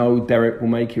there. We know Derek will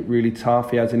make it really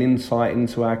tough. He has an insight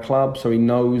into our club, so he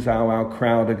knows how our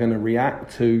crowd are going to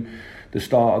react to the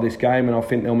start of this game, and I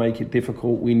think they'll make it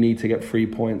difficult. We need to get 3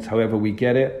 points however we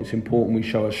get it. It's important we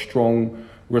show a strong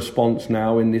response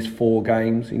now in this 4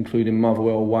 games, including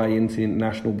Motherwell away into the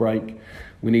international break.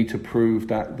 We need to prove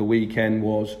that the weekend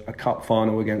was a cup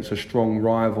final against a strong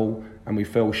rival and we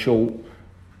fell short,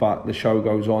 but the show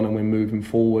goes on and we're moving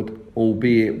forward,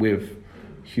 albeit with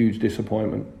huge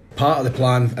disappointment. Part of the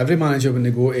plan, every manager when they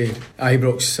go to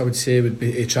Ibrox, I would say, would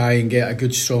be to try and get a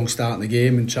good strong start in the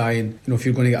game and try and, if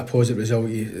you're going to get a positive result,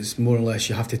 it's more or less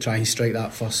you have to try and strike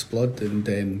that first blood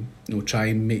and try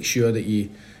and make sure that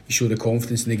you show the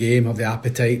confidence in the game, have the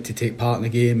appetite to take part in the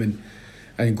game and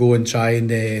go and try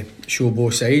and show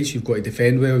both sides. You've got to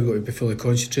defend well, you've got to be fully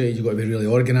concentrated, you've got to be really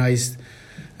organised,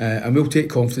 and we'll take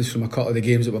confidence from a couple of the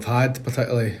games that we've had,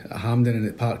 particularly at Hampden and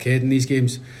at Parkhead in these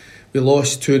games. we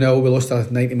lost 2-0. We lost a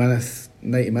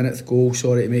 90-minute goal,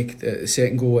 to make the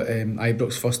second goal at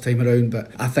Ibrox first time around.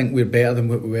 But I think we're better than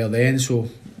what we were then, so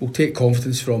we'll take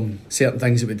confidence from certain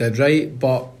things that we did right.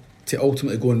 But to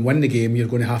ultimately go and win the game, you're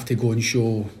going to have to go and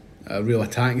show a real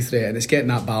attacking threat, and it's getting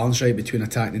that balance right between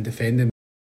attacking and defending.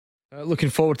 Looking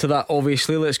forward to that,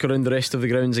 obviously. Let's go around the rest of the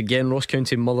grounds again. Ross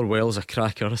County Motherwell's a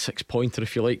cracker, a 6-pointer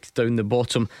if you like, down the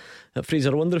bottom.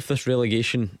 Fraser, I wonder if this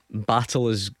relegation battle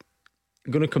is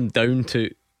going to come down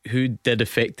to who did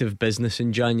effective business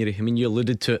in January. I mean, you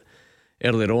alluded to it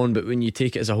earlier on, but when you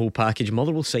take it as a whole package,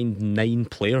 Motherwell signed 9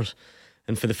 players,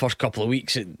 and for the first couple of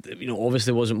weeks it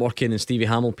obviously wasn't working, and Stevie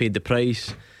Hamill paid the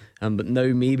price. But now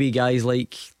maybe guys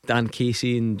like Dan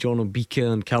Casey and John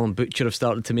Obika and Callum Butcher have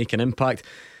started to make an impact.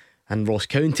 And Ross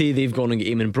County, they've gone and got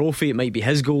Eamon Brophy. It might be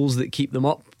his goals that keep them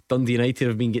up. Dundee United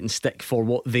have been getting stick for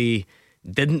what they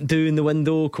didn't do in the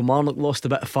window. Kilmarnock lost a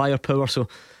bit of firepower. So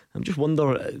I'm just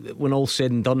wonder, when all's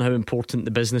said and done, how important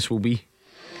the business will be.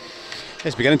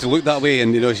 It's beginning to look that way,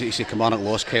 and you see Kilmarnock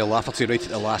lost Kyle Lafferty right at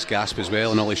the last gasp as well,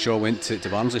 and Ollie Shaw went to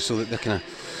Barnsley, so that they're kind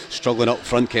of struggling up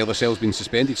front. Kyle Lascelles been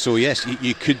suspended, so yes,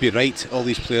 you could be right. All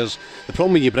these players, the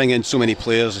problem when you bring in so many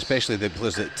players, especially the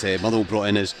players that Motherwell brought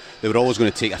in, is they were always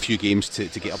going to take a few games to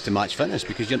get up to match fitness,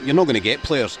 because you're not going to get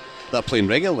players that are playing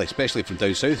regularly, especially from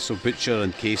down south. So Butcher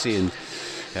and Casey and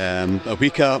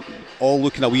Obika all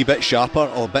looking a wee bit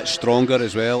sharper, or a bit stronger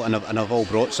as well, and have all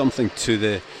brought something to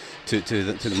the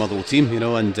Motherwell team,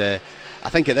 and I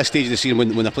think at this stage of the season,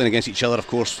 when they're playing against each other, of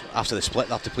course, after the split,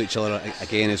 they have to play each other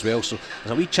again as well. So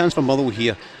there's a wee chance for Motherwell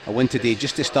here, a win today,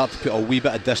 just to start to put a wee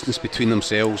bit of distance between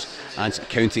themselves and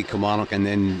County, Kilmarnock, and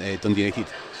then Dundee United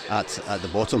at the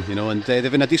bottom, and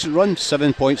they've been a decent run,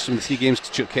 7 points from the 3 games.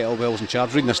 Stuart Kettlewell's in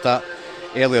charge. Reading a stat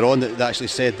earlier on that actually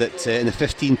said that in the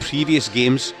 15 previous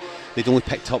games they'd only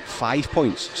picked up 5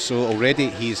 points, so already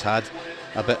he's had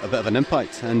a bit of an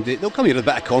impact, and they'll come here with a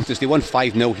bit of confidence. They won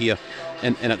 5-0 here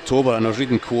in October, and I was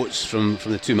reading quotes from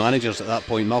the 2 managers at that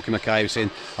point. Malcolm Mackay was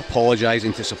saying,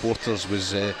 apologising to supporters,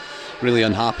 was really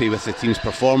unhappy with the team's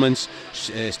performance.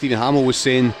 Stephen Hamill was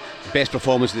saying best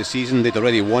performance of the season. They'd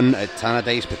already won at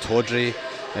Tannadice, Pittodrie,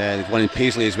 they'd won in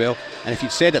Paisley as well, and if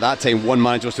you'd said at that time one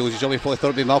manager was to lose his job, you probably thought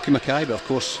it'd be Malcolm Mackay, but of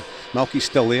course Malky's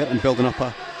still there and building up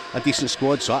a decent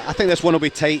squad. So I think this one will be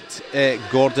tight,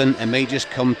 Gordon. It might just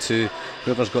come to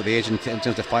whoever's got the edge in terms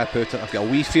of firepower. I've got a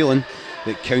wee feeling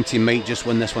that County might just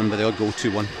win this one by the odd goal,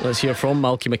 2-1. Let's hear from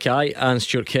Malky Mackay and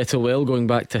Stuart Kettlewell, going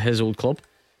back to his old club.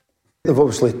 They've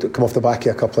obviously come off the back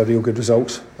of a couple of real good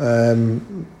results. I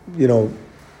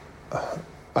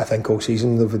think all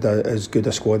season they've had as good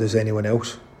a squad as anyone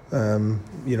else. On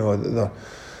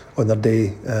their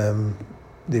day,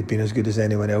 they've been as good as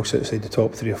anyone else outside the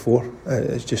top 3 or 4.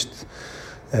 It's just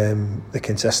the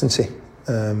consistency,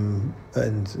 and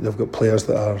they've got players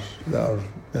that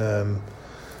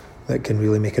can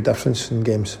really make a difference in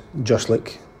games, just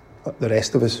like the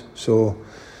rest of us. So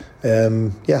we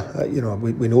know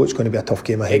it's going to be a tough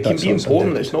game ahead. It can be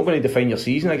important. It's not going to define your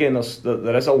season again.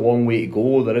 There is a long way to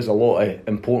go. There is a lot of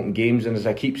important games, and as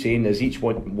I keep saying, as each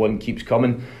one keeps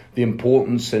coming, the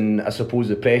importance and I suppose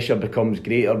the pressure becomes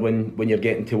greater when you're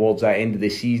getting towards that end of the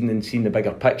season and seeing the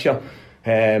bigger picture.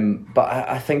 But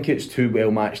I think it's 2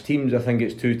 well matched teams. I think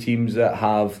it's 2 teams that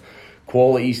have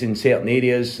qualities in certain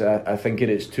areas. I think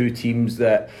it's 2 teams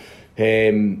that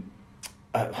are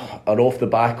off the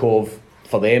back of,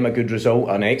 for them, a good result,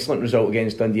 an excellent result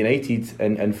against Dundee United,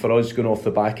 and for us going off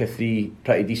the back of 3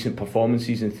 pretty decent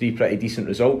performances and 3 pretty decent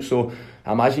results. So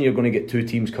I imagine you're going to get 2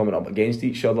 teams coming up against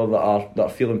each other that are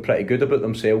feeling pretty good about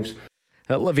themselves.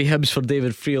 Livy Hibs for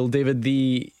David Friel. David,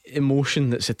 the emotion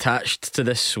that's attached to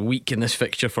this week in this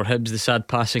fixture for Hibs, the sad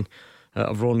passing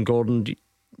of Ron Gordon, do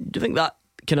you think that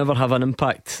can ever have an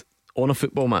impact on a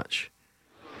football match?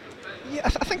 Yeah, I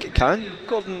think it can.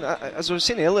 Gordon, as I was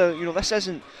saying earlier,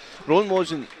 Ron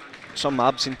wasn't some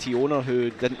absentee owner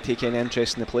who didn't take any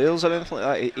interest in the players or anything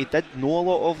like that. He did know a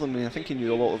lot of them, and I think he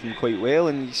knew a lot of them quite well.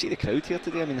 And you see the crowd here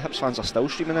today. I mean, the Hibs fans are still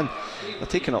streaming in. They're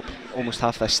taking up almost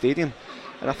half this stadium,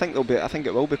 and I think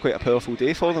it will be quite a powerful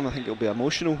day for them. I think it'll be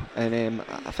emotional, and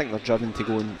I think they're driven to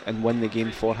go and win the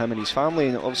game for him and his family.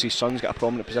 And obviously his son's got a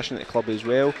prominent position at the club as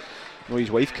well. I know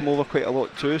his wife came over quite a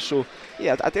lot too, so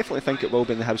yeah, I definitely think it will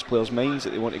be in the Hibs players' minds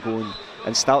that they want to go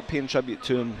and start paying tribute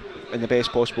to him in the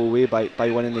best possible way by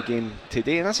winning the game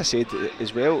today. And as I said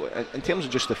as well, in terms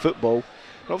of just the football,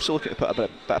 we're also looking to put a bit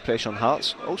of pressure on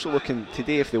Hearts. Also looking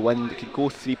today, if they win, they could go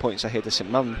 3 points ahead of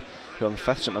St Mirren, who are in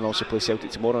 5th. St Mirren also play Celtic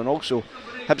tomorrow, and also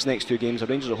Hibs' next 2 games are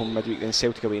Rangers at home midweek, then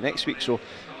Celtic away next week. So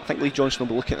I think Lee Johnson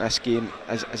will be looking at this game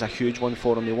as a huge one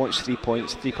for him. He wants 3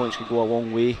 points. 3 points could go a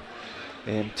long way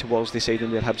towards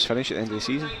deciding where Hibs finish at the end of the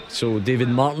season. So David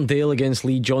Martindale against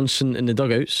Lee Johnson in the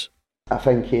dugouts. I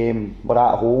think we're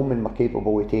at home and we're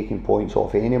capable of taking points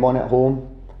off anyone at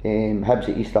home. Hibs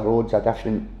at Easter Road's a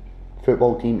different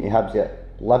football team to Hibs at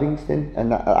Livingston,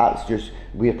 and that's just,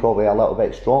 we're probably a little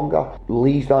bit stronger.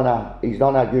 Lee's done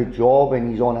a good job,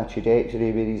 and he's on a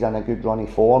trajectory where he's in a good run of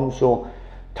form, so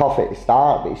tough at the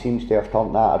start, but he seems to have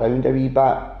turned that around a wee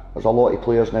bit. There's a lot of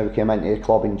players now came into the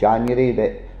club in January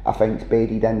that I think's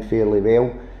bedded in fairly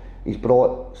well. He's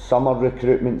brought summer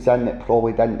recruitments in that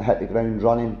probably didn't hit the ground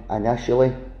running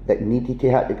initially, that needed to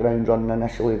hit the ground running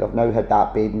initially. They've now had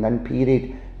that bedding in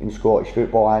period in Scottish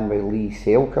football, and with Lee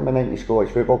Sale coming into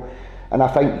Scottish football. And I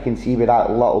think you can see with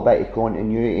that little bit of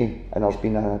continuity, and there's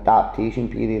been an adaptation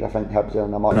period. I think Hibs are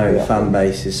in a much better. I know the fan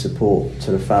base's support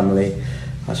to the family.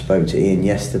 I spoke to Ian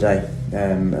yesterday,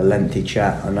 a lengthy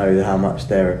chat. I know how much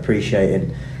they're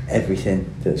appreciating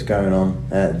everything that's going on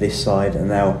this side, and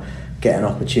they'll get an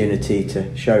opportunity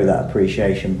to show that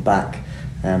appreciation back,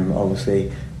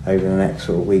 obviously over the next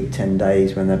sort of week, 10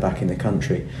 days when they're back in the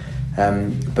country.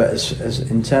 But as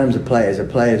in terms of players, a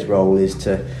player's role is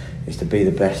to be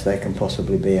the best they can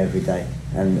possibly be every day,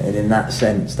 and in that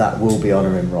sense that will be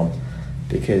honouring Ron,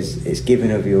 because it's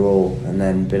giving of your all and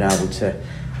then being able to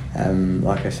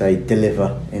like I say,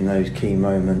 deliver in those key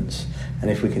moments,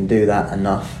 and if we can do that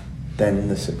enough, then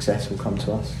the success will come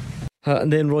to us.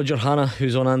 And then Roger Hannah,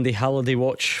 who's on Andy Halliday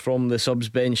watch from the subs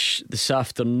bench this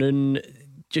afternoon.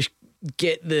 Just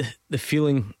get the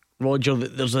feeling, Roger,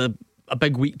 that there's a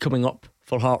big week coming up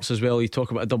for Hearts as well. You talk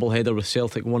about a double header with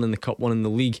Celtic, one in the Cup, one in the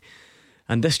League,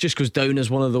 and this just goes down as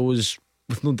one of those,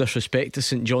 with no disrespect to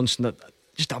St Johnstone, that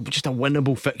just a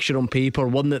winnable fixture on paper,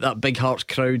 one that big Hearts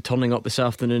crowd turning up this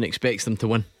afternoon expects them to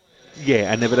win.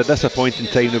 Yeah, and they were a disappointing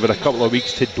time. There were a couple of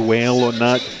weeks to dwell on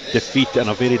that defeat and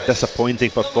a very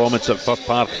disappointing performance at Fir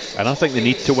Park, and I think they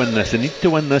need to win this. They need to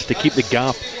win this to keep the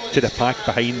gap to the pack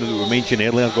behind them that we mentioned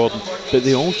earlier, Gordon. But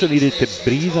they also needed to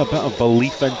breathe a bit of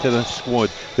belief into this squad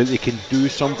that they can do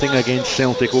something against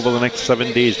Celtic over the next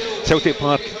 7 days. Celtic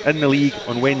Park in the league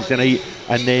on Wednesday night,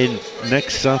 and then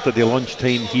next Saturday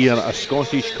lunchtime here, a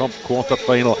Scottish Cup quarter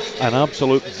final, an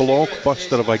absolute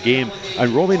blockbuster of a game.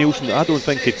 And Robbie Neilson, I don't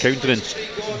think could countenance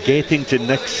getting to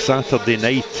next Saturday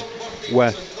night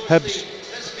with Hibs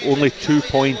only 2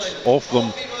 points off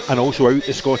them and also out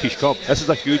the Scottish Cup. This is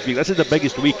a huge week. This is the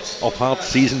biggest week of Hearts'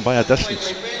 season by a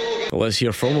distance. Well, let's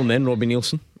hear from him then, Robbie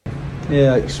Neilson.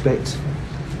 Yeah, I expect,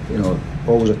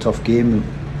 always a tough game.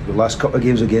 The last couple of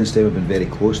games against them have been very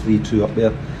close, 3-2 up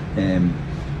there.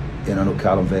 I know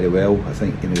Callum very well. I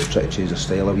think they'll try to change their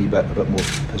style a wee bit, a bit more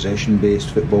possession based,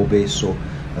 football based. So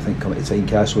I think coming to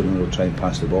Tynecastle, they'll try and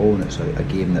pass the ball, and it's a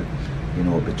game that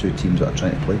the two teams that are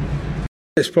trying to play.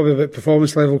 It's probably about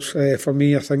performance levels for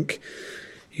me. I think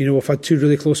we've had two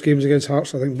really close games against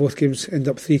Hearts. I think both games end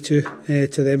up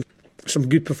 3-2 to them. Some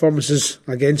good performances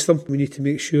against them. We need to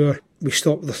make sure we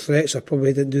stop the threats. I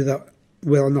probably didn't do that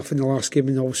well enough in the last game,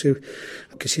 and obviously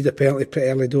I conceded a penalty pretty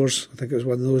early doors. I think it was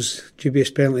one of those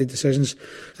dubious penalty decisions.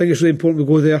 I think it's really important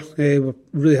we go there. We're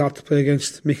really hard to play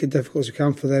against, make it difficult as we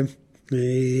can for them.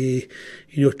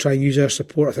 Try and use our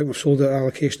support. I think we've sold our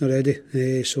allocation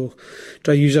already, so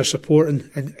try and use our support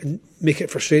and make it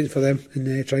frustrating for them,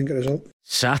 and try and get a result.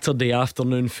 Saturday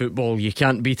afternoon football, you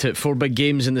can't beat it. 4 big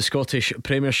games in the Scottish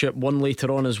Premiership, one later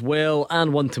on as well,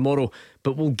 and one tomorrow,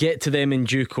 but we'll get to them in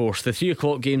due course. The 3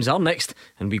 o'clock games are next,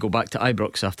 and we go back to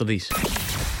Ibrox after these.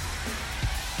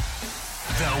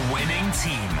 The winning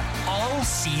team all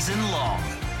season long.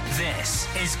 This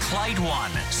is Clyde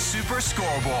One Super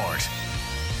Scoreboard.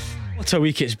 What a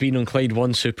week it's been on Clyde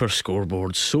One Super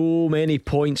Scoreboard. So many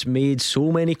points made,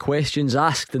 so many questions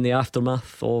asked in the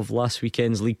aftermath of last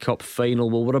weekend's League Cup final.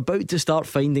 Well, we're about to start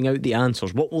finding out the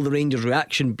answers. What will the Rangers'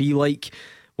 reaction be like?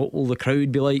 What will the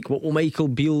crowd be like? What will Michael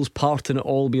Beale's part in it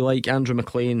all be like? Andrew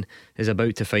McLean is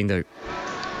about to find out.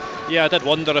 Yeah, I did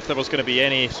wonder if there was going to be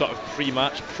any sort of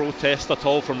pre-match protest at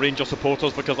all from Rangers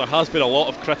supporters, because there has been a lot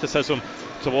of criticism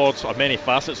towards many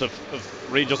facets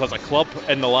of Rangers as a club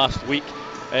in the last week.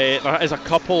 There is a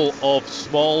couple of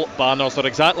small banners. They're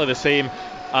exactly the same,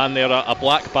 and they're a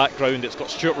black background. It's got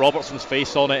Stuart Robertson's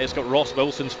face on it, it's got Ross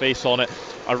Wilson's face on it,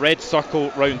 a red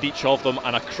circle round each of them,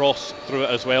 and a cross through it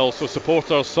as well. So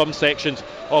supporters, some sections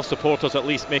of supporters at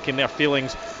least, making their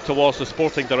feelings towards the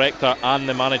sporting director and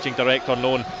the managing director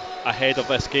known ahead of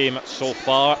this game so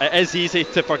far. It is easy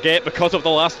to forget because of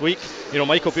the last week.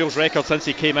 Michael Beale's record since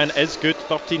he came in is good.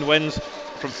 13 wins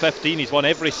from 15. He's won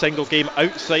every single game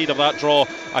outside of that draw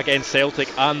against Celtic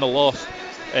and the loss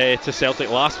to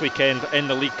Celtic last weekend in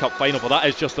the League Cup final. But that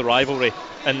is just the rivalry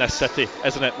in this city,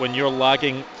 isn't it? When you're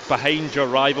lagging behind your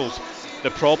rivals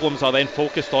the problems are then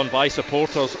focused on by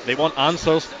supporters. They want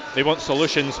answers, they want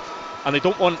solutions, and they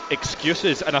don't want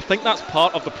excuses. And I think that's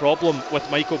part of the problem with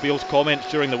Michael Beale's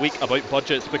comments during the week about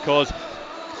budgets, because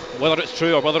whether it's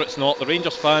true or whether it's not, the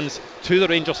Rangers fans,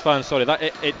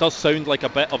 that it does sound like a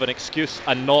bit of an excuse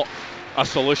and not a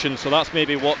solution. So that's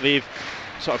maybe what they've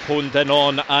sort of honed in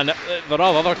on, and there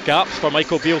are other gaps for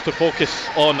Michael Beale to focus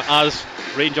on as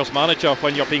Rangers manager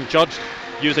when you're being judged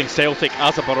using Celtic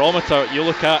as a barometer. You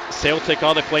look at Celtic,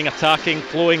 are they playing attacking,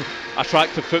 flowing,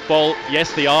 attractive football?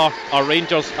 Yes, they are. Are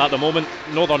Rangers at the moment?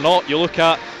 No, they're not. You look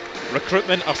at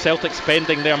recruitment, are Celtic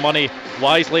spending their money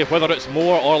wisely, whether it's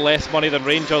more or less money than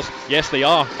Rangers? Yes, they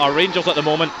are. Are Rangers at the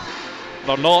moment?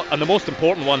 They're not. And the most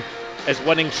important one is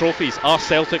winning trophies. Are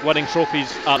Celtic winning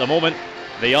trophies at the moment?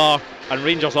 They are, and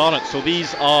Rangers aren't. So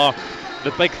these are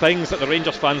the big things that the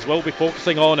Rangers fans will be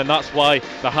focusing on, and that's why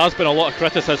there has been a lot of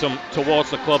criticism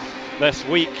towards the club this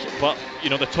week. But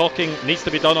the talking needs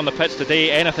to be done on the pitch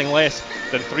today. Anything less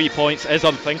than 3 points is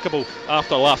unthinkable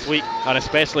after last week, and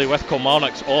especially with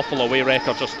Kilmarnock's awful away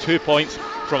record, just 2 points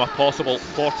from a possible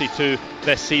 42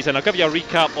 this season. I'll give you a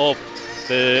recap of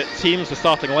the teams, the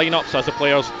starting lineups, as the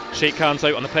players shake hands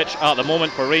out on the pitch at the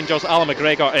moment. For Rangers, Alan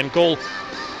McGregor in goal.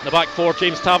 The back four,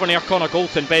 James Tavernier, Connor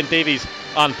Golton, Ben Davies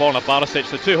and Borna Barisic.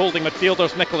 The two holding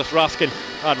midfielders, Nicholas Raskin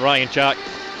and Ryan Jack.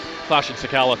 Fashion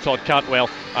Sakala, Todd Cantwell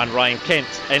and Ryan Kent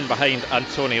in behind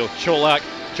Antonio Cholak.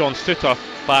 John Stutter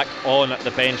back on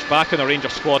the bench, back in the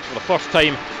Rangers squad for the first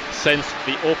time since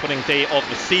the opening day of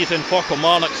the season. For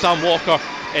Kilmarnock, Sam Walker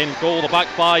in goal. The back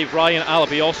five, Ryan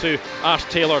Alabiosu, Ash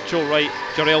Taylor, Joe Wright,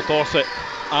 Jarrell Dorset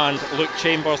and Luke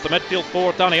Chambers. The midfield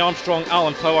four, Danny Armstrong,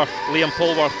 Alan Power, Liam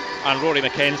Polworth and Rory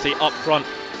McKenzie. Up front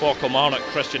for Kilmarnock,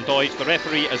 Christian Deutsch. The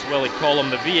referee is Willie Collum.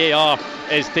 The VAR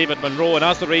is David Monroe. And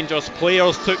as the Rangers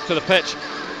players took to the pitch,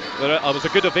 there was a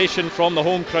good ovation from the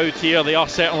home crowd here. They are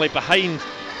certainly behind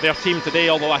their team today,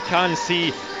 although I can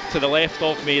see to the left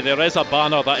of me there is a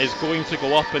banner that is going to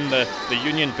go up in the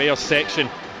Union Bears section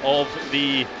of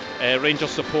the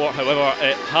Rangers support. However,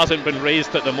 it hasn't been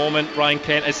raised at the moment. Ryan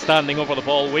Kent is standing over the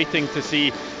ball waiting to see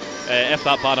if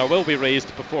that banner will be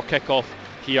raised before kick-off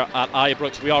here at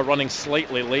Ibrox. We are running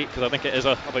slightly late because I think it is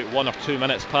about 1 or 2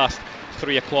 minutes past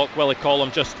 3 o'clock. Willie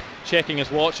Collum just checking his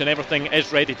watch and everything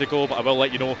is ready to go, but I will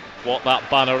let you know what that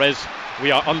banner is. We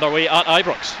are underway at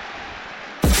Ibrox.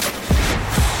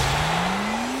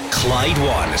 Clyde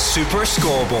One Super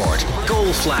Scoreboard.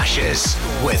 Goal flashes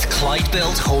with Clyde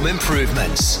Built Home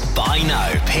Improvements. Buy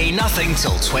now, pay nothing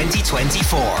till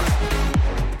 2024.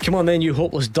 Come on then, you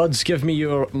hopeless duds, give me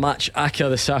your match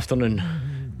ACCA this afternoon.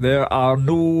 There are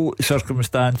no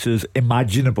circumstances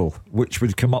imaginable which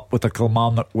would come up with a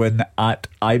Kilmarnock win at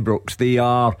Ibrox. They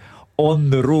are on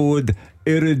the road,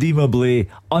 irredeemably,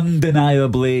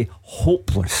 undeniably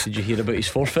hopeless. Did you hear about his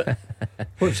forfeit?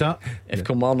 What's that? If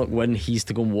Kilmarnock win, he's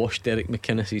to go and wash Derek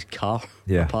McInnes's car,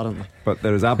 apparently. But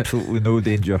there is absolutely no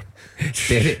danger.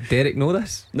 Derek know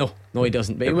this? No, he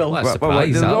doesn't. But he will.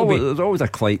 There's always a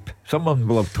clipe. Someone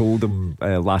will have told him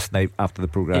last night after the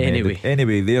programme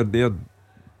Anyway, they're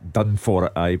done for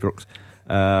at Ibrox.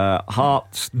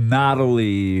 Hearts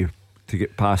narrowly to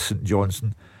get past St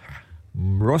Johnstone.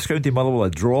 Ross County Motherwell a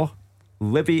draw.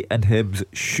 Livy and Hibs,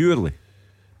 surely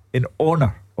in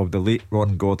honour of the late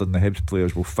Ron Gordon, the Hibs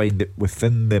players will find it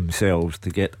within themselves to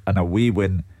get an away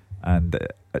win, and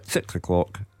at 6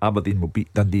 o'clock Aberdeen will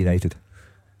beat Dundee United.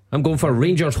 I'm going for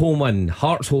Rangers home win,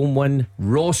 Hearts home win,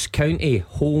 Ross County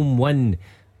home win,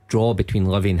 draw between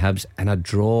Livy and Hibs, and a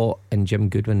draw in Jim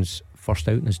Goodwin's first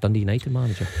outing as Dundee United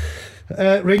manager.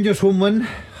 Rangers home win,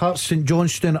 Hearts St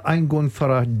Johnstone. I'm going for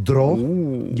a draw.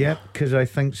 Yep, because I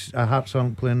think Hearts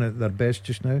aren't playing at their best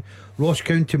just now. Ross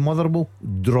County Motherwell,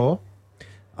 draw.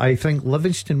 I think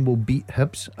Livingston will beat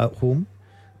Hibs at home,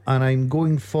 and I'm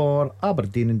going for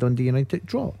Aberdeen and Dundee United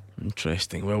draw.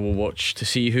 Interesting. Well, we'll watch to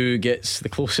see who gets the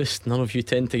closest. None of you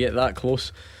tend to get that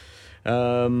close.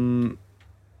 The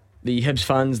Hibs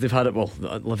fans, they've had it, well,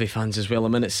 the Livy fans as well, a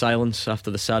minute's silence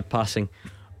after the sad passing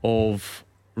of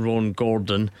Ron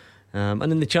Gordon. And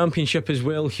in the Championship as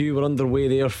well, Hugh, we're underway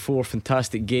there. 4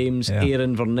 fantastic games. Ayr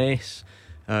Inverness,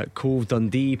 Cove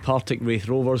Dundee, Partick Wraith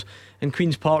Rovers, and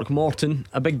Queen's Park Morton.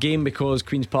 A big game because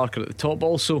Queen's Park are at the top, but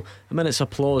also a minute's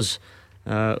applause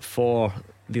for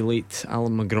the late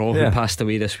Alan McGraw, who passed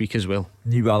away this week as well.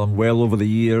 Knew Alan well over the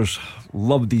years,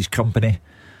 loved his company,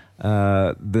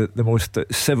 the most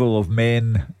civil of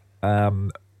men,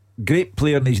 great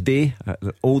player in his day,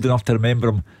 old enough to remember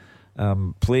him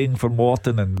playing for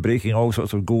Morton and breaking all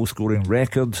sorts of goal scoring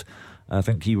records. I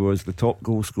think he was the top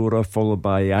goal scorer, followed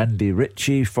by Andy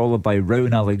Ritchie, followed by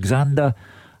Rowan Alexander.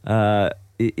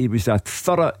 he was a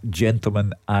thorough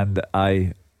gentleman, and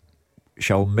I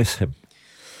shall miss him.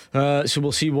 So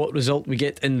we'll see what result we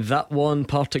get in that one.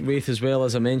 Partick Waith as well,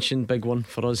 as I mentioned, big one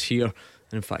for us here.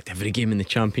 And in fact, every game in the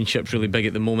Championship's really big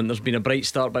at the moment. There's been a bright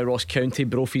start by Ross County.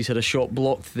 Brophy's had a shot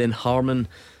blocked, then Harmon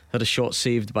had a shot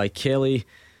saved by Kelly.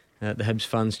 The Hibs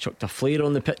fans chucked a flare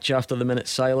on the pitch after the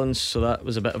minute's silence, so that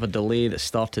was a bit of a delay that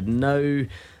started now,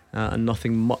 and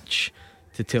nothing much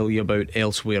to tell you about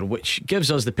elsewhere, which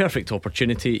gives us the perfect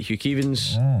opportunity. Hugh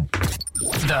Keevins.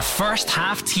 The first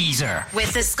half teaser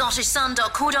with the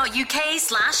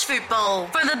scottishsun.co.uk/football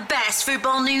for the best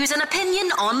football news and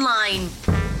opinion online.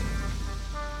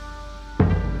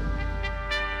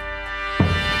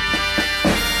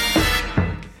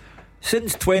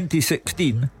 Since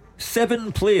 2016,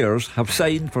 7 players have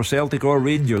signed for Celtic or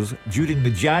Rangers during the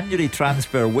January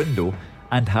transfer window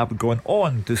and have gone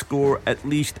on to score at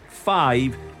least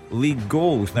 5 league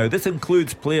goals. Now, this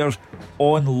includes players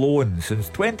on loan. Since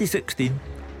 2016,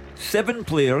 7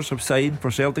 players have signed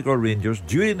for Celtic or Rangers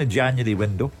during the January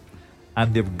window,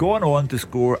 and they've gone on to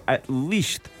score at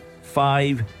least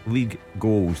 5 league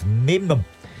goals. Name them.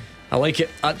 I like it.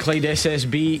 At Clyde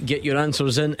SSB, get your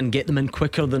answers in and get them in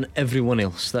quicker than everyone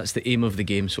else. That's the aim of the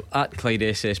game. So at Clyde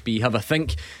SSB, have a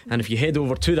think, and if you head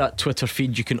over to that Twitter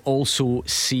feed, you can also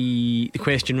see the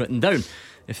question written down,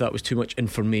 if that was too much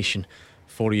information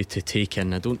for you to take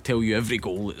in. I don't tell you every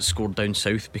goal that's scored down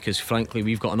south, because frankly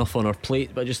we've got enough on our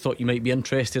plate, but I just thought you might be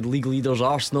interested. League leaders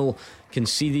Arsenal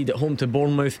conceded at home to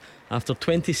Bournemouth after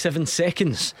 27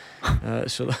 seconds.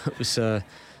 So that was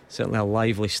certainly a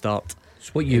lively start.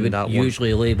 It's what you would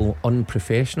usually label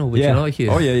unprofessional, would you not,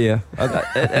 Hugh? Oh yeah.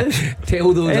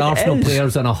 Tell those Arsenal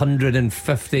players on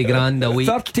 150 grand a week.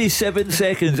 37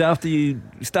 seconds after you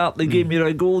start the game, you're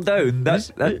a goal down. That's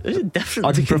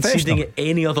different to conceding at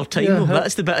any other time.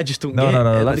 That's the bit I just don't get.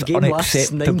 No, that's the game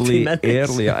unacceptably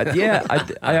early.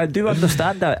 I do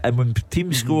understand that. And when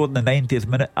teams score in the 90th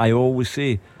minute, I always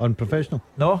say unprofessional.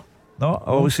 No, I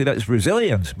always say that's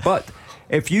resilience. But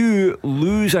if you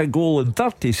lose a goal in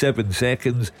 37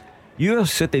 seconds, you're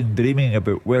sitting dreaming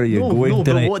about where you're going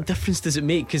tonight. But what difference does it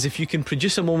make? Because if you can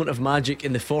produce a moment of magic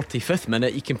in the 45th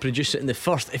minute, you can produce it in the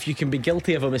first. If you can be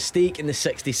guilty of a mistake in the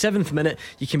 67th minute,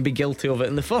 you can be guilty of it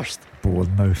in the first.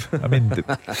 Bournemouth. I mean,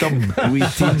 some wee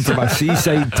teams from a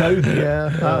seaside town. Yeah,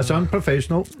 that's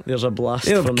unprofessional. There's a blast.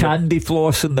 They have candy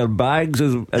floss in their bags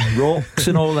and rocks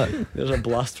and all that. There's a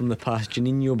blast from the past.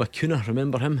 Juninho Bacuna,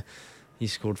 remember him? He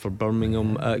scored for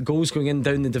Birmingham. Goals going in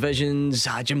down the divisions.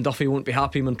 Jim Duffy won't be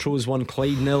happy. Montrose won,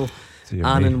 Clyde 0.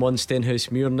 Annan won,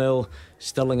 Stenhousemuir 0.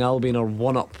 Stirling Albion are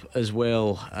 1 up as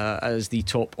well, as the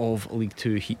top of League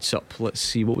 2 heats up. Let's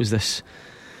see, what was this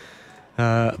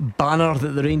banner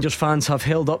that the Rangers fans have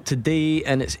held up today,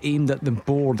 and it's aimed at the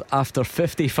board. After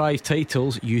 55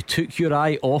 titles, you took your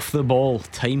eye off the ball.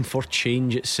 Time for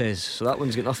change, it says. So that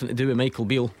one's got nothing to do with Michael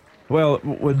Beale. Well,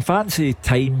 when fans say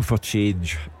time for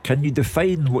change, can you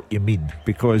define what you mean?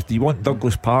 Because do you want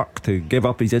Douglas Park to give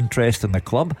up his interest in the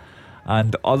club,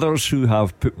 and others who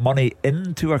have put money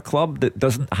into a club that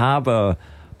doesn't have a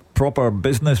proper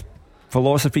business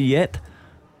philosophy yet?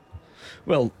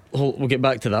 Well, we'll get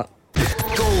back to that.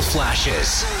 Goal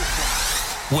flashes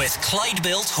with Clyde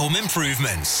Built Home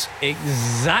Improvements.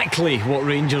 Exactly what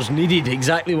Rangers needed,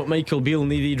 exactly what Michael Beale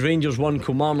needed. Rangers 1,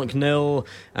 Kilmarnock 0,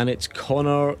 and it's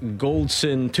Connor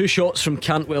Goldson. 2 shots from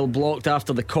Cantwell blocked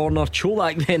after the corner.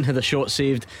 Cholak then had a shot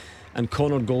saved, and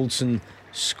Connor Goldson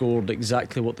scored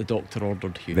exactly what the doctor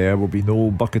ordered. Hugh. There will be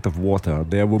no bucket of water.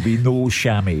 There will be no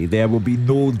chamois. There will be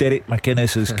no Derek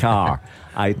McInnes's car.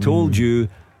 I told you,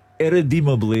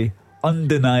 irredeemably,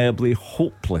 undeniably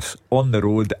hopeless on the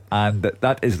road, and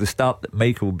that is the start that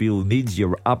Michael Beale needs.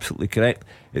 You're absolutely correct.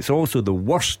 It's also the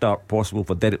worst start possible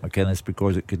for Derek McInnes,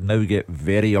 because it could now get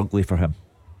very ugly for him.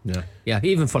 Yeah,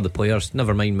 even for the players,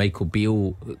 never mind Michael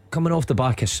Beale. Coming off the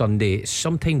back of Sunday, it's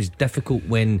sometimes difficult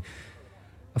when,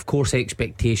 of course,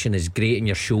 expectation is great on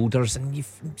your shoulders, and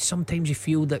sometimes you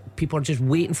feel that people are just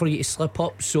waiting for you to slip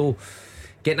up. So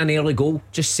getting an early goal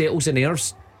just settles the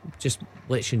nerves, just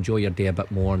lets you enjoy your day a bit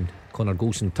more, and Connor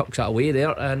Goldson tucks it away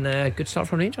there, and good start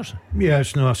for Rangers. Yeah,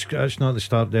 it's not the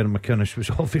start there McInnes was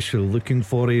obviously looking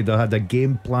for. They had a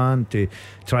game plan to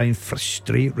try and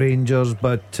frustrate Rangers,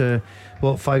 but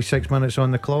 5-6 minutes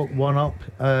on the clock, 1 up.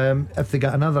 If they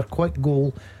get another quick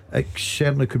goal, it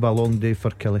certainly could be a long day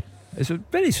for Kelly. It's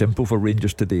very simple for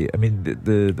Rangers today. I mean,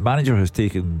 the manager has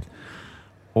taken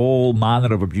all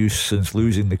manner of abuse since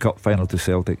losing the cup final to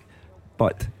Celtic,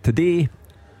 but today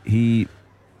he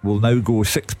will now go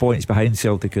 6 points behind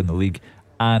Celtic in the league.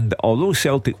 And although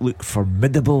Celtic look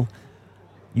formidable,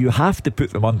 you have to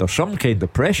put them under some kind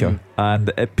of pressure. And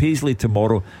at Paisley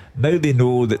tomorrow, now they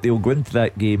know that they'll go into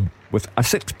that game with a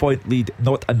 6-point lead,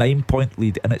 not a 9-point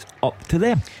lead, and it's up to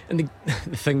them. And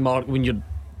the thing, Mark, when you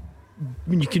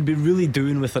can be really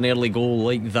doing with an early goal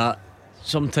like that,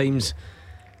 sometimes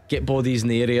get bodies in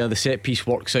the area, the set piece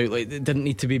works out. Like, it didn't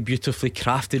need to be beautifully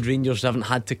crafted. Rangers haven't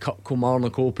had to cut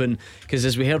Kilmarnock open, because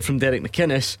as we heard from Derek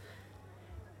McInnes,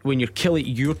 when you're killing,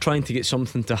 you're trying to get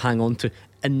something to hang on to,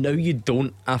 and now you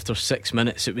don't after 6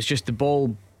 minutes. It was just the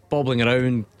ball bobbling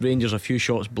around, Rangers a few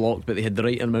shots blocked, but they had the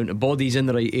right amount of bodies in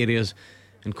the right areas,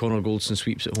 and Connor Goldson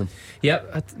sweeps it home.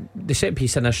 Yeah, the set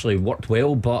piece initially worked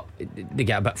well, but they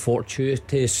get a bit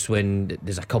fortuitous when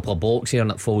there's a couple of blocks here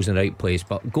and it falls in the right place.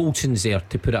 But Goldson's there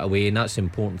to put it away, and that's the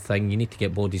important thing. You need to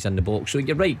get bodies in the box. So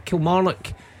you're right,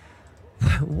 Kilmarnock,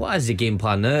 what is the game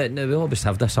plan now? Now we always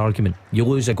have this argument, you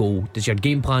lose a goal, does your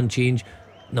game plan change?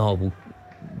 No, we'll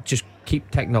just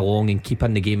keep ticking along and keep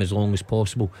in the game as long as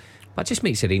possible. But it just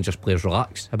makes the Rangers players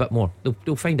relax a bit more.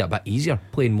 They'll find it a bit easier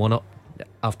playing one up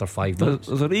after 5 minutes.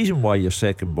 There's a reason why you're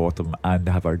second bottom and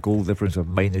have a goal difference of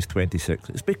minus 26.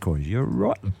 It's because you're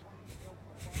rotten.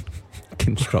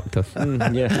 Constructive.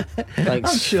 Yeah.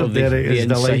 Thanks. I'm sure for Derek the is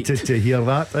insight. delighted to hear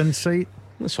that insight.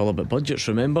 It's all about budgets,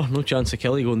 remember. No chance of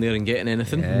Kelly going there and getting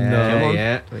anything.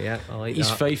 Yeah, I like He's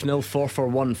that. 5-0,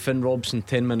 4-1. Finn Robson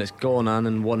 10 minutes gone.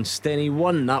 Annan 1, Stenny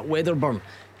 1. That Wedderburn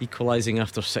equalising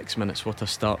after 6 minutes. What a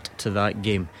start to that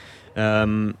game.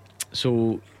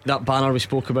 So that banner we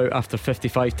spoke about after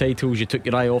 55 titles, you took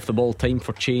your eye off the ball, time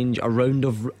for change. A round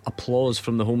of applause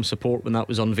from the home support when that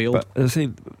was unveiled. But as I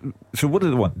say, so what do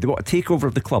they want? They want a takeover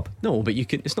of the club? No, but you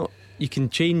can. It's not. You can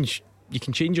change. You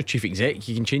can change your chief exec.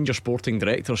 You can change your sporting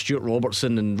director. Stuart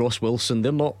Robertson and Ross Wilson.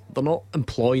 They're not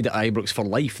employed at Ibrox for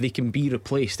life. They can be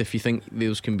replaced if you think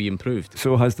those can be improved.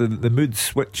 So has the mood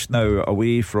switched now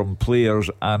away from players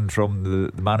and from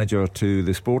the manager to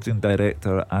the sporting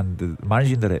director and the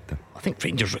managing director? I think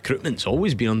Rangers recruitment's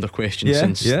always been under question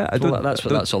since. That's what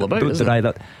that's all about. Don't isn't deny it?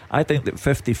 that. I think that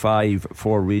 55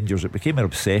 for Rangers, it became an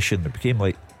obsession. It became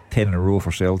like 10 in a row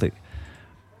for Celtic,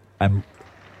 and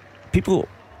people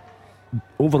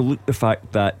overlooked the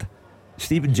fact that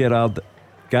Stephen Gerrard,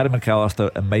 Gary McAllister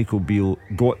and Michael Beale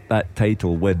got that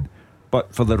title win,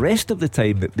 but for the rest of the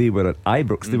time that they were at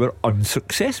Ibrox, they were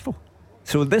unsuccessful.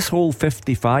 So this whole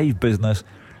 55 business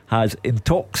has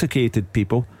intoxicated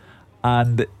people,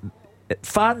 and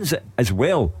fans as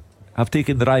well have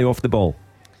taken their eye off the ball.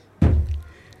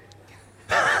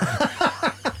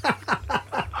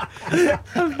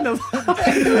 I've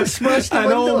never smashed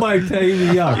in all my time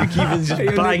here. You're even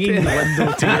just banging the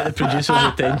window to get the producer's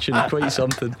attention. Quite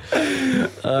something.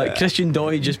 Christian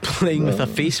Doy just playing with a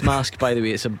face mask, by the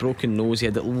way. It's a broken nose. He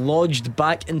had it lodged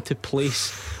back into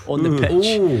place on the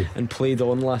pitch and played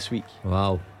on last week.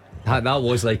 Wow, that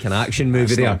was like an action movie.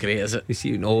 That's there. not great, is it? You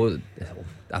see,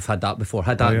 I've had that before.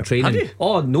 Had that in training. Have you?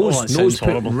 Nose put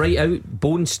horrible. right out,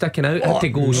 bone sticking out. Had to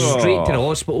go straight to the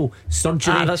hospital.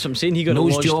 Surgery. That's what I'm saying. He got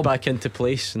nose it lodged job back into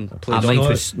place and played mine on.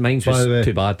 was By the way,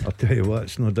 too bad. I'll tell you what,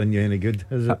 it's not done you any good,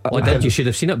 is it? You should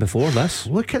have seen it before this.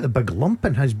 Look at the big lump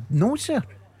in his nose there.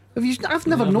 I've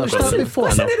never noticed that before.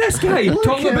 Listen to this guy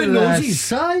talking about the noses.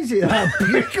 size of that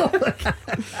bugle.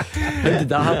 How did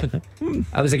that happen?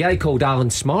 I was a guy called Alan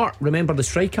Smart. Remember the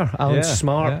striker? Alan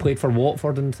Smart yeah. played for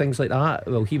Watford and things like that.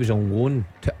 Well, he was on loan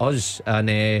to us and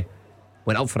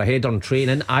went up for a header on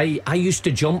training. I used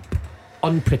to jump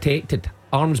unprotected,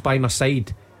 arms by my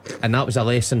side, and that was a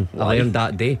lesson I learned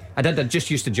that day. I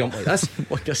just used to jump like this.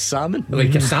 Like a salmon?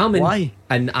 Like a salmon. Why?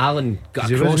 And Alan got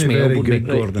He across wasn't me, very elbowed good,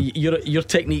 me. Gordon. Your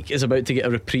technique is about to get a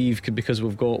reprieve because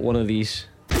we've got one of these.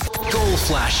 Goal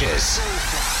flashes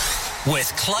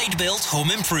with Clyde Built Home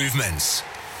Improvements.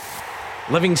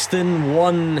 Livingston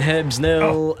 1, Hibs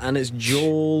 0, and it's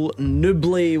Joel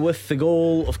Nouble with the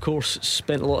goal. Of course,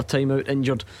 spent a lot of time out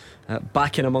injured,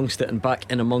 back in amongst it and back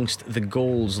in amongst the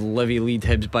goals. Livy lead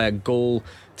Hibs by a goal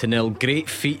to nil. Great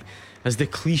feet, as the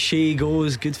cliche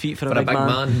goes. Good feet for a big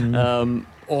man.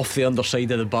 Off the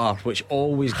underside of the bar, which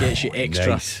always gets you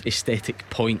extra aesthetic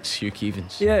points. Hugh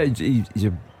Keevins. Yeah, he's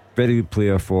a very good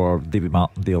player for David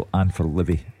Martindale and for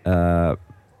Livy.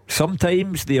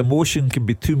 Sometimes the emotion can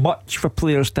be too much for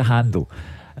players to handle.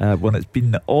 When it's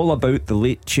been all about the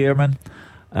late chairman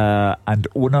and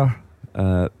owner,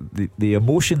 the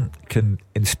emotion can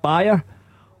inspire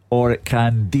or it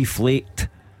can deflate.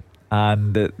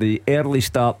 And the early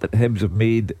start that Hibs have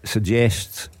made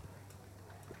suggests,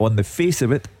 on the face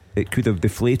of it, it could have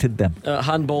deflated them.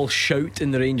 Handball shout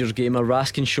in the Rangers game. A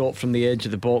Raskin shot from the edge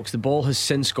of the box. The ball has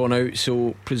since gone out,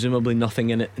 so presumably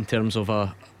nothing in it in terms of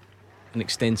a an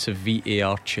extensive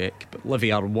VAR check, but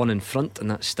Livy are 1 in front, and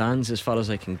that stands as far as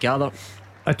I can gather.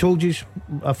 I told you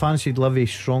I fancied Livy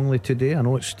strongly today. I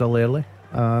know it's still early,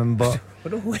 but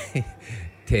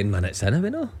 10 minutes in, are we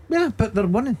not? Yeah, but they're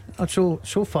winning.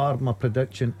 So far my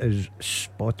prediction is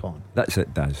spot on. That's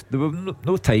it, Daz. There was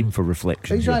no time for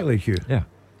reflection. Exactly, Hugh. Yeah.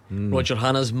 Roger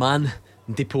Hanna's man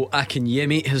Dipo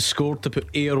Akinyemi has scored to put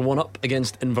Ayr 1 up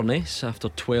against Inverness after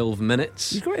 12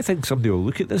 minutes. You've got to think somebody will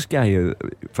look at this guy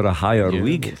for a higher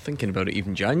league. Thinking about it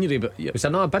even January, but was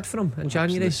there not a bid for him in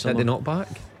January? Did they not back?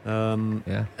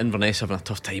 Inverness having a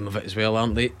tough time of it as well,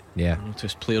 aren't they? Yeah. I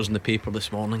noticed players in the paper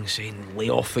this morning saying lay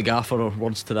off the gaffer, or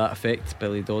words to that effect.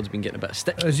 Billy Dodd's been getting a bit of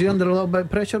stick. Is he under a little bit of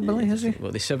pressure, Billy? Is he?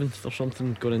 Well, the 7th or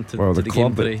something going into the the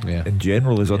club game today. in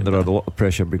general is under a lot of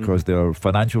pressure because their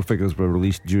financial figures were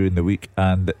released during the week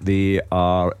and they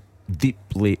are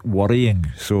deeply worrying.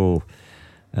 So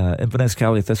Inverness,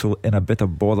 Caley Thistle in a bit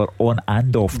of bother on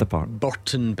and off the park.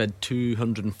 Burton bid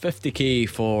 250k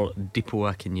for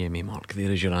Dipo Akinyemi. Mark, there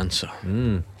is your answer.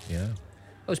 Yeah.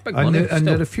 It's big money. And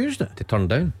they refused it to turn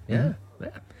down. Yeah.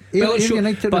 Well,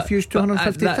 United refused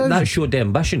 250,000. That showed the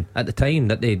ambition at the time,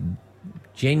 that they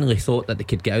genuinely thought that they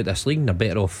could get out of this league and they're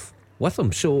better off with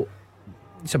them. So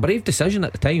it's a brave decision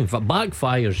at the time. If it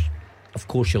backfires, of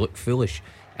course you look foolish,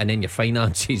 and then your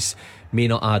finances may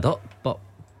not add up. But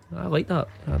I like that.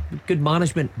 Good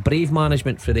management, brave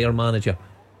management for their manager.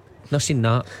 Not seen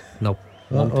that. No.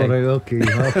 Alright, okay.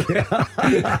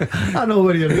 I know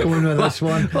where you're going with this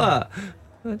one. What?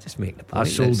 I just make the point. I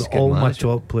sold all my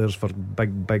top players for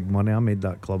big money. I made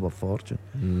that club a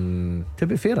fortune. To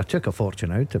be fair, I took a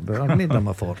fortune out, but I made them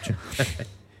a fortune.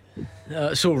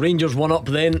 So Rangers 1 up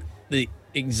then. The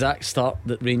exact start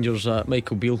that Rangers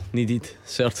Michael Beale needed.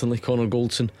 Certainly Connor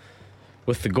Goldson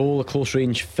with the goal, a close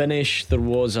range finish. There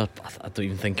was I don't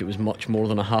even think it was much more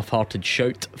than a half-hearted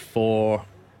shout for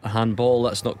a handball.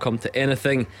 That's not come to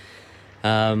anything.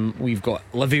 We've got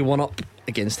Livy 1 up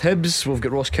against Hibs. We've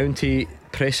got Ross County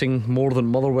pressing more than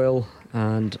Motherwell,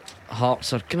 and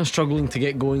Hearts are kind of struggling to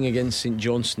get going against St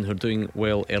Johnstone, who are doing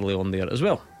well early on there as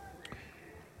well.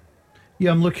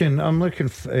 Yeah, I'm looking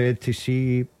to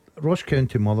see Ross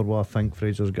County, Motherwell. I think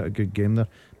Fraser's got a good game there.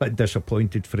 Bit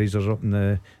disappointed Fraser's up in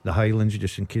the Highlands,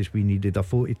 just in case we needed a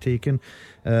 40 taken.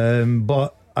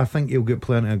 But I think he'll get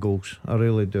plenty of goals. I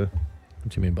really do. What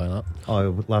do you mean by that?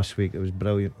 Oh, last week it was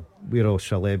brilliant. We're all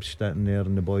celebs sitting there,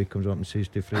 and the boy comes up and says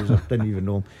to Fraser, didn't even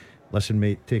know him, listen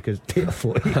mate, take a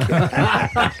 40.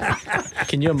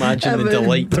 Can you imagine the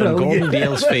delight on Gordon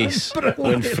Dale's face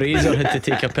when Fraser had to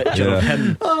take a picture of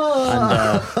him and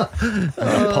a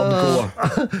pub goer?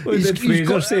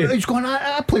 He's going,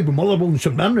 I played with Motherwell and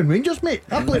St Mirren Rangers, mate.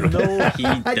 I played with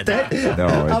I did.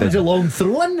 I was a long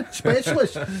throw-in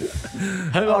specialist.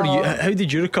 How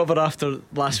did you recover after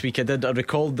last week? I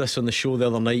recalled this on the show the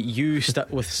other night. You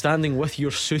standing with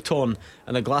your suit on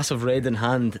and a glass of red in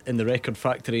hand in the Record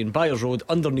Factory in Byers Road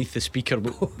underneath the speaker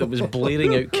that was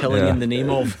blaring out Killing in the name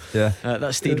of.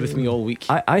 That stayed with me all week.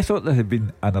 I thought there had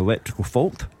been an electrical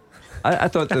fault. I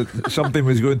thought that something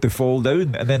was going to fall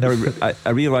down, and then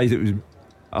I realised it was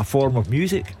a form of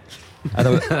music.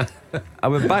 And I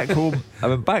went back home. I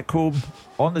went back home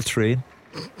on the train,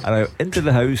 and I into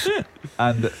the house,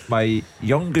 and my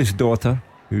youngest daughter,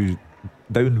 who's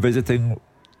down visiting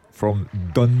from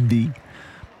Dundee,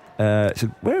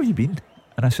 said, "Where have you been?"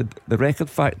 And I said, "The Record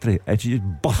Factory," and she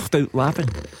just burst out laughing.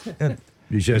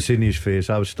 You should have seen his face.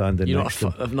 I was standing next to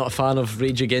him. I'm not a fan of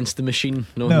Rage Against the Machine.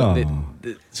 No.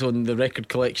 So in the record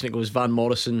collection it goes Van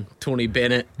Morrison, Tony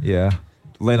Bennett,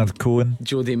 Leonard Cohen,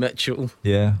 Jodie Mitchell.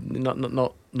 Not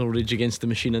no Rage Against the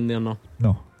Machine in there. No,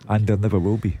 and there never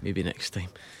will be. Maybe next time.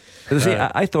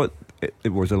 I thought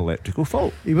it was an electrical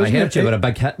fault. I heard you were a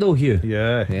big hit though, Hugh.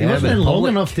 Yeah. He wasn't long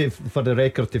enough for the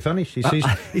record to finish. He says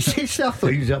I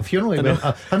thought he was at a funeral. He went,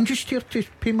 I'm just here to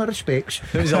pay my respects.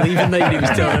 It was a leaving night. He was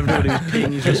telling everybody he was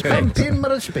paying his respects. I'm paying my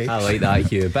respects. I like that,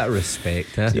 Hugh. A bit of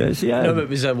respect, huh? Yes, yeah. No, but it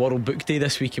was a World Book Day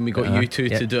this week, and we got you two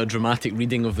to do a dramatic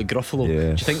reading of the Gruffalo. Do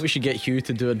you think we should get Hugh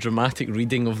to do a dramatic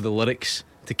reading of the lyrics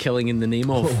to Killing in the Name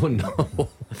of? Oh no.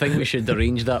 I think we should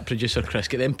arrange that, producer Chris.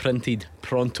 Get them printed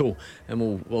pronto, and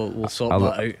we'll sort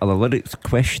that out. Are the lyrics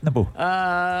questionable?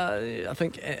 I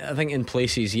think in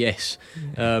places, yes.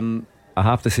 I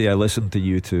have to say, I listened to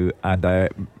you two, and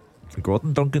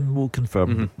Gordon Duncan will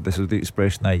confirm this is the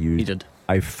expression I used. He did.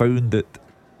 I found it,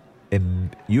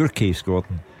 in your case,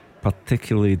 Gordon,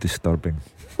 particularly disturbing.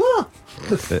 What?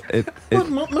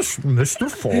 Mr.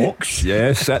 Fox.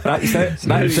 Yes, that's it.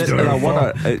 That's it. And I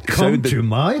wonder, Come to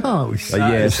my house.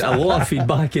 Yes, a lot of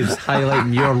feedback is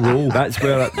highlighting your role. That's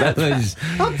where that is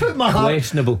I put my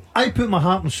questionable. I put my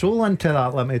heart and soul into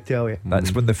that. Let me tell you.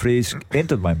 That's when the phrase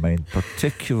entered my mind.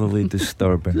 Particularly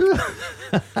disturbing.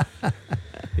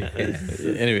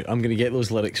 Anyway, I'm going to get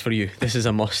those lyrics for you. This is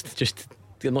a must. Just,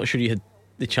 I'm not sure you had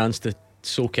the chance to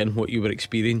soak in what you were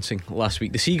experiencing last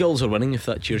week. The Seagulls are winning, if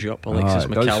that cheers you up. Alexis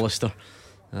McAllister,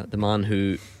 the man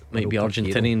who might be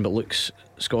Argentinian but looks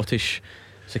Scottish.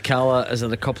 Sakala has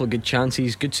had a couple of good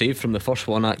chances. Good save from the first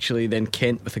one, actually. Then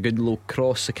Kent with a good low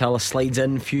cross. Sakala slides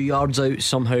in, a few yards out,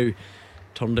 somehow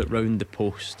turned it round the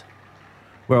post.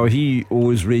 Well, he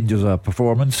owes Rangers a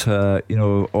performance.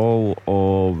 All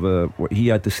of what he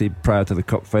had to say prior to the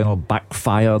cup final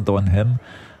backfired on him.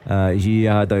 He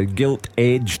had a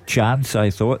gilt-edged chance, I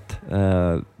thought,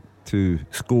 to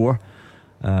score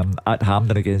at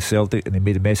Hampden against Celtic, and he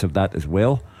made a mess of that as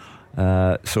well.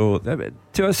 So,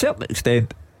 to a certain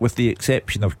extent, with the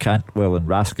exception of Cantwell and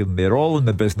Raskin, they're all in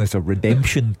the business of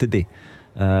redemption today,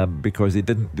 because they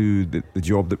didn't do the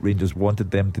job that Rangers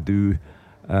wanted them to do,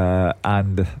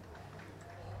 and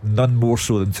none more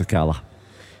so than Sakala.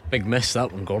 Big miss,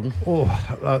 that one, Gordon.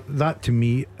 That to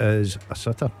me is a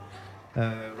sitter.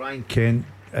 Ryan Kent,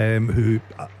 who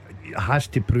has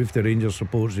to prove to Rangers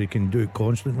supporters he can do it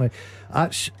constantly.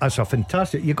 That's a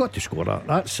fantastic. You got to score that.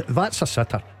 That's a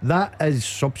sitter. That is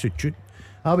substitute.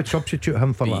 I would substitute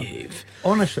him for that.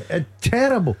 Honestly,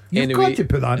 terrible. You've got to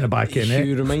put that in the back end.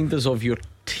 You remind us of your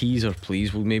teaser,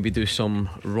 please. We'll maybe do some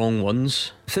wrong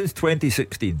ones. Since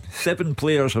 2016, 7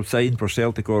 players have signed for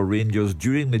Celtic or Rangers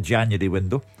during the January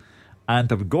window and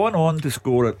have gone on to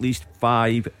score at least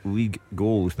 5 league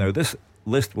goals. Now, this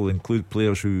list will include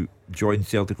players who joined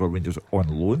Celtic or Rangers on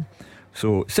loan.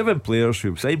 So 7 players who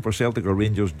have signed for Celtic or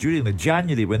Rangers during the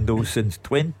January window since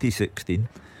 2016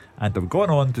 and have gone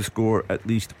on to score at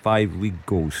least 5 league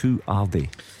goals. Who are they?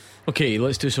 Okay,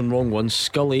 let's do some wrong ones.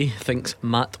 Scully thinks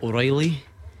Matt O'Reilly.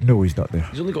 No, he's not there.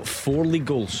 He's only got 4 league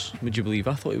goals, would you believe?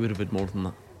 I thought he would have had more than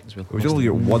that as well. He's only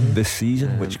got 1 this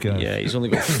season, which can he's only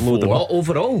got 4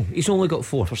 overall. He's only got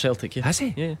 4 for Celtic. Yeah, has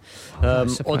he? Yeah.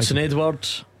 Odsonne Edouard.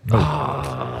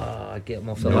 Get him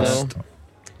off the list.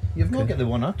 You've not got the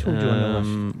one I told you on the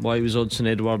list. Why was Odsonne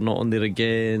Edouard not on there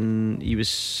again? He was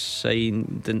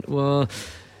signed.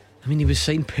 He was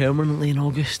signed permanently in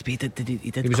August, but he did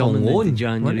was come on in loan,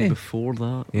 January before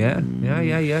that. Yeah. Am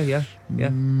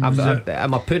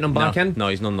I putting him back in? No,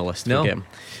 he's not on the list. No. Forget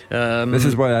him. This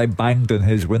is why I banged on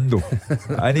his window.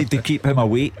 I need to keep him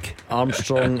awake.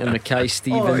 Armstrong and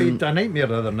Mackay-Steven. He had a nightmare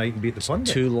the other night and beat the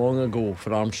pundit. Too long ago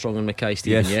for Armstrong and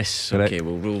Mackay-Steven. Yes. Okay,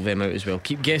 we'll rule them out as well.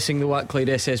 Keep guessing though at Clyde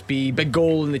SSB. Big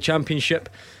goal in the Championship.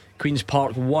 Queen's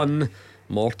Park 1,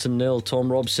 Morton 0.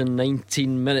 Tom Robson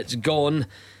 19 minutes gone,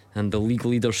 and the league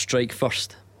leaders strike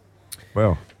first.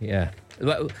 Well, yeah.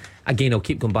 Again, I'll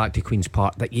keep going back to Queen's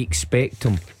Park, that you expect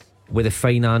him with the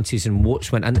finances and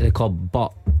what's went into the club,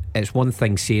 but it's one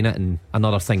thing saying it and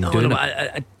another thing doing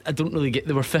it. I don't really get.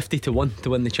 They were 50 to 1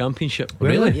 to win the Championship.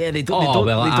 Really? Yeah, they don't.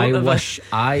 I wish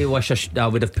I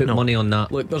would have put money on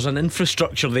that. Look, there's an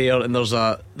infrastructure there, and there's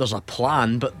a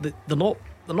plan, but they're not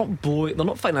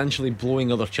financially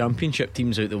blowing other Championship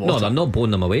teams out the water. No, they're not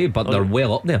blowing them away, but they're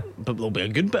well up there. But they'll be a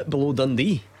good bit below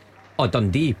Dundee. Oh,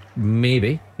 Dundee,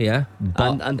 maybe, yeah.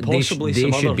 But and possibly they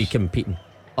some should others. be competing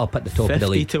up at the top of the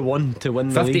league. 50 to 1 to win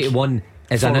the league. 50 to 1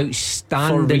 is an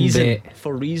outstanding bet.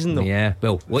 For reason though. Yeah,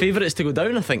 well, favourites to go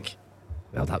down, I think.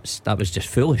 Well, that was just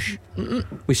foolish.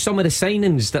 With some of the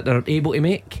signings that they're able to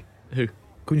make. Who?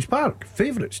 Queen's Park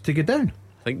favourites to go down.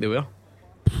 I think they were.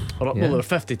 Well, they're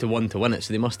 50 to 1 to win it,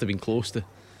 so they must have been close to.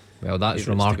 Well, that's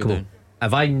remarkable.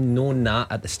 If I'd known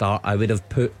that at the start, I would have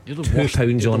put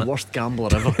 £2 on it. The worst gambler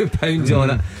ever. £2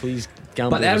 on it. Please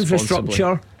gamble. But the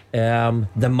infrastructure,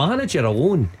 the manager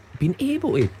alone, been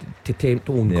able to tempt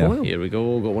Owen Coyle. Here we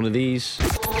go. Got one of these.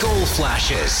 Goal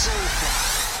flashes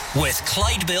with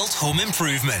Clyde Built Home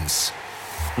Improvements.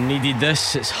 Needed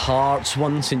this. It's Hearts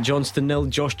 1, St Johnstone 0.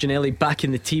 Josh Ginnelly back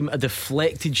in the team. A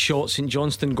deflected shot. St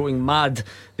Johnstone going mad.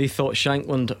 They thought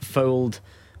Shankland fouled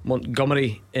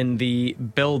Montgomery in the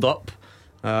build-up.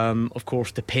 Of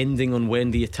course, depending on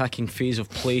when the attacking phase of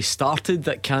play started,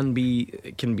 that can be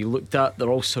looked at. They're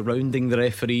all surrounding the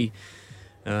referee.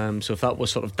 So if that was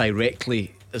sort of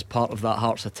directly as part of that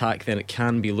Hearts attack, then it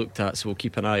can be looked at. So we'll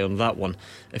keep an eye on that one.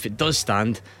 If it does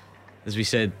stand, as we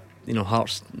said,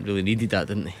 Hearts really needed that,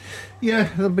 didn't they? Yeah,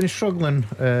 they've been struggling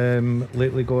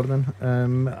lately, Gordon.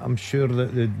 I'm sure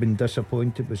that they've been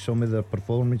disappointed with some of their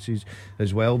performances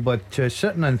as well. But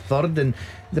sitting in third, and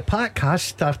the pack has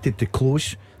started to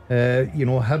close.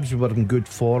 Hibs were in good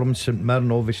form. St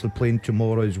Mirren obviously playing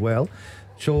tomorrow as well.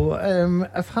 So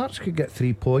if Hearts could get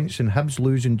 3 points and Hibs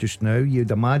losing just now,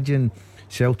 you'd imagine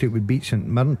Celtic would beat St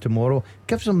Mirren tomorrow.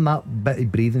 Gives them that bit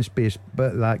of breathing space,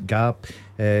 bit of that gap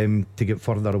to get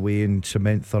further away and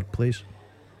cement third place.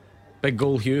 Big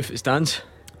goal, Hugh, if it stands.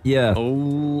 Yeah.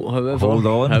 Oh, however, hold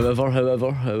on.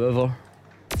 However.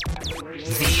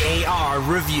 VAR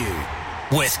review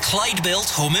with Clyde Built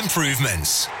Home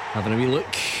Improvements. Having a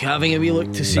wee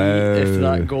look to see if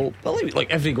that goal. Well,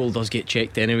 like every goal does get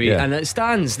checked anyway, and it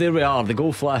stands. There we are. The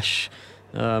goal flash.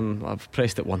 I've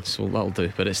pressed it once, so that'll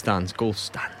do. But it stands. Goal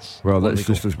stands. Well, that's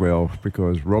just as well,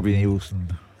 because Robbie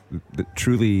Nielsen,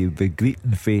 truly the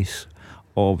greeting face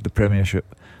of the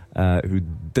Premiership, who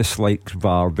dislikes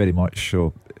VAR very much,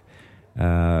 so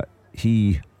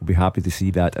he will be happy to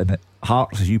see that. And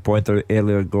Hearts, as you pointed out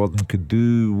earlier, Gordon, could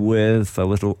do with a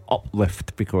little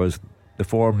uplift because the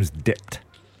form's dipped.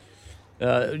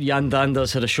 Jan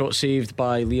Danders had a shot saved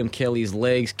by Liam Kelly's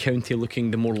legs. County looking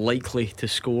the more likely to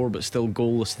score, but still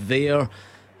goalless there.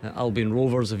 Albion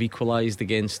Rovers have equalised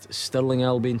against Stirling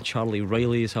Albion. Charlie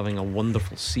Riley is having a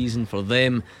wonderful season for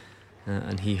them,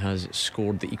 and he has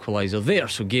scored the equaliser there.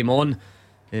 So game on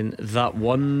in that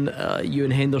one.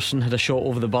 Ewan Henderson had a shot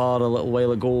over the bar a little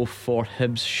while ago for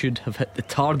Hibs. Should have hit the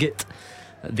target.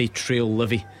 They trail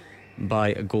Livy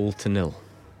by 1-0.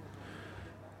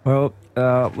 Well,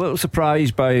 a little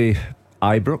surprised by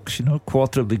Ibrox,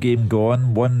 quarter of the game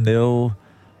gone, 1-0.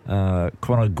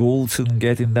 Connor Goldson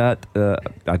getting that.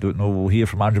 I don't know, we'll hear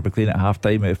from Andrew McLean at half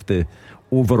time if the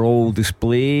overall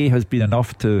display has been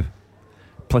enough to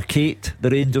placate the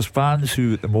Rangers fans,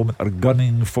 who at the moment are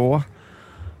gunning for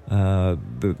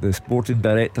the sporting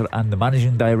director and the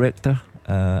managing director,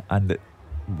 and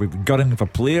we've been gunning for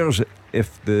players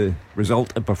if the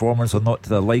result and performance are not to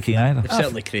their liking either. They've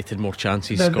certainly created more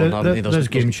chances, haven't they? This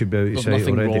game should be out of sight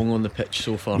nothing already. wrong on the pitch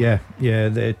so far. Yeah,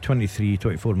 the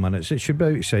 23-24 minutes, it should be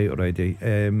out of sight already.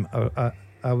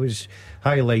 I was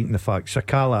highlighting the fact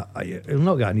Sakala, he'll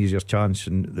not get an easier chance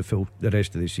in the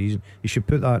rest of the season. You should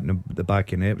put that in the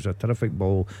back of the net. It was a terrific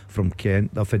ball from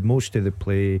Kent. They've had most of the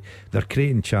play. They're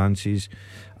creating chances.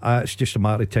 It's just a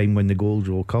matter of time when the goals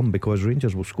will come, because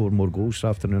Rangers will score more goals this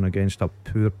afternoon against a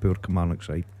poor Kilmarnock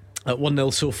side. At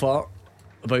 1-0 so far,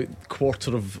 about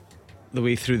quarter of the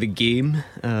way through the game.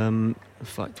 In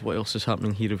fact, what else is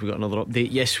happening here? Have we got another update?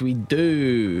 Yes, we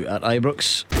do. At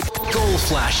Ibrox, goal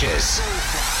flashes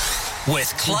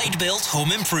with Clyde Built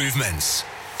Home Improvements.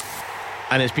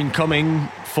 And it's been coming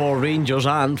for Rangers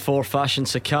and for Fashion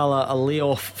Sakala. A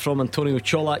layoff from Antonio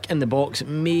Cholak in the box.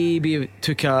 Maybe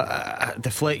took a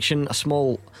deflection, a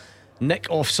small nick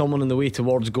off someone on the way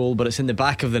towards goal, but it's in the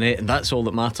back of the net, and that's all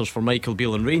that matters for Michael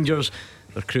Beale and Rangers.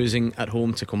 They're cruising at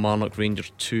home to Kilmarnock.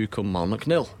 Rangers 2, Kilmarnock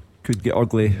 0. Could get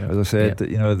ugly, as I said.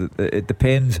 It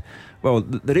depends. Well,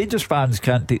 the Rangers fans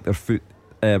can't take their foot,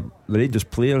 the Rangers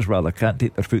players rather can't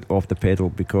take their foot off the pedal,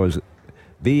 because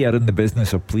they are in the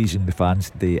business of pleasing the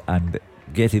fans today and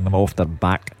getting them off their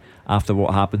back after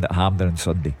what happened at Hampden on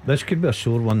Sunday. This could be a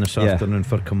sore one this afternoon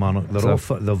for Kilmarnock.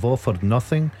 They've offered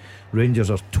nothing. Rangers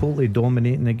are totally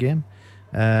dominating the game,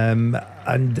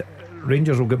 and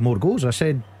Rangers will get more goals. I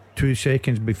said 2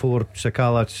 seconds before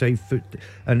Sakala side foot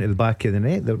into the back of the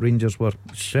net that Rangers were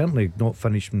certainly not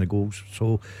finishing the goals.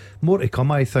 So more to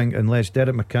come, I think, unless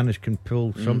Derek McInnes can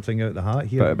pull something out of the hat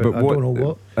here. But I don't know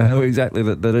what. I know exactly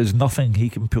that there is nothing he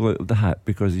can pull out of the hat,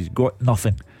 because he's got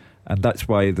nothing, and that's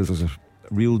why there's a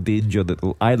real danger that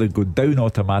they'll either go down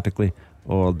automatically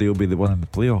or they'll be the one in the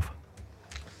playoff.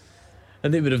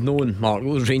 And they would have known, Mark,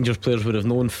 those Rangers players would have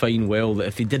known fine well that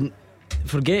if they didn't,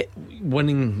 forget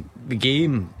winning the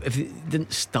game, if they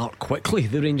didn't start quickly,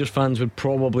 the Rangers fans would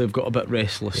probably have got a bit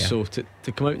restless. So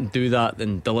to come out and do that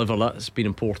and deliver, that's been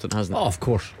important, hasn't it? Oh, of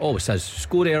course, always has.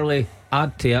 Score early,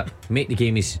 add to it, make the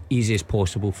game as easy as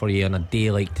possible for you on a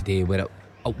day like today, where it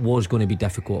was going to be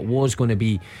difficult, it was going to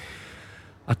be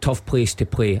a tough place to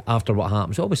play after what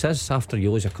happens. It always is after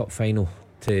you lose a cup final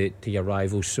to your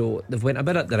rivals. So they've went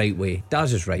about it the right way.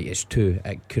 Daz is right, it's 2.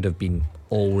 It could have been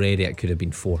already, it could have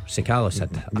been 4. Sakalis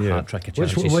had a hat-trick of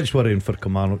chances. What's worrying for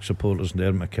Kilmarnock supporters and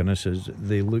Derek McInnes is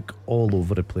they look all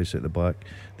over the place at the back.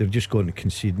 They're just going to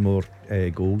concede more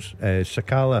goals.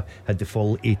 Sakala had the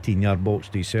full 18-yard box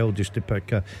to himself just to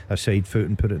pick a side foot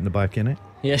and put it in the back in it.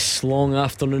 Yes, long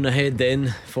afternoon ahead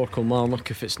then for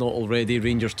Kilmarnock, if it's not already.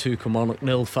 Rangers 2, Kilmarnock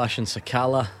 0. Fashion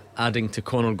Sakala adding to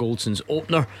Connor Goldson's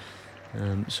opener.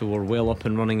 So we're well up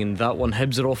and running in that one.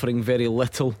 Hibs are offering very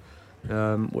little,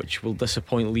 which will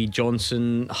disappoint Lee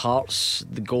Johnson. Hearts,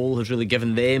 the goal has really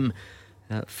given them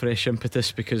fresh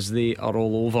impetus, because they are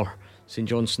all over St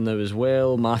Johnstone now as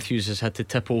well. Matthews has had to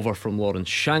tip over from Lawrence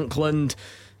Shankland,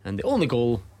 and the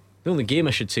only game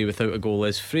I should say without a goal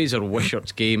is Fraser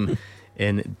Wishart's game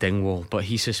in Dingwall, but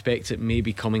he suspects it may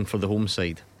be coming for the home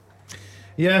side.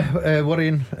 Yeah,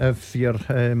 worrying if you're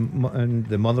in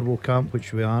the Motherwell camp,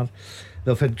 which we are.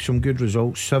 They've had some good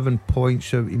results, 7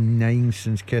 points out of 9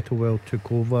 since Kettlewell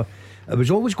took over. It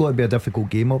was always going to be a difficult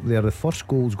game up there. The first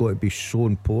goal's got to be so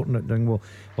important at Dingwall.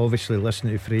 Obviously,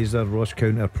 listening to Fraser, Ross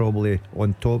County are probably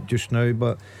on top just now,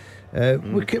 but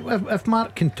if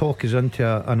Mark can talk us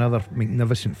into another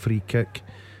magnificent free kick,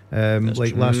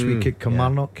 like last week at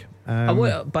Kilmarnock.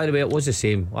 By the way, it was the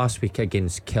same last week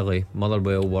against Killie.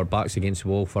 Motherwell were backs against the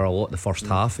wall for a lot of the first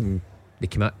half, and they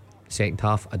came out second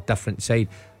half a different side.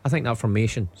 I think that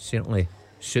formation certainly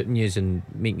suiting you and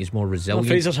making you more resilient.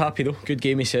 Fraser's happy though. Good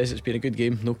game, he says. It's been a good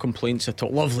game, no complaints at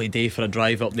all. Lovely day for a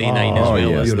drive up the A9 as well.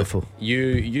 Yeah, beautiful.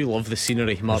 You love the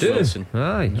scenery, Mark Wilson. You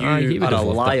are a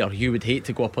liar. You would hate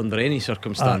to go up under any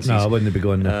circumstances. No, I wouldn't be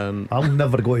going there. I'll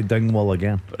never go to Dingwall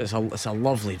again. But it's a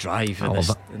lovely drive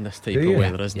in this type of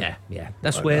weather, isn't it? Yeah.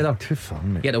 This weather, too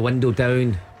fun, mate. Get the window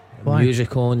down. Why?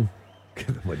 Music on. Get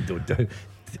the window down.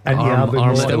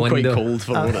 Arms still quite cold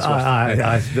for what it's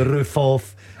worth. The roof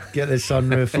off. Get the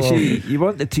sunroof off. See, you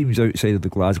want the teams outside of the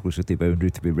Glasgow city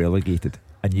boundary to be relegated,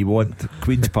 and you want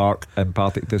Queen's Park and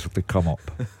Partick Thistle to come up.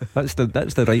 That's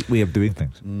the right way of doing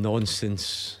things.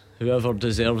 Nonsense. Whoever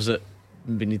deserves it,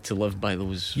 we need to live by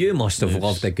those. You must have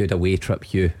loved a good away trip,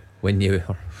 Hugh, when you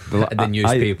were the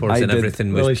newspapers I and did.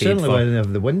 everything Well, was he paid certainly for. went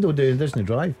have the window down Disney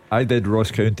Drive. I did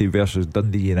Ross County versus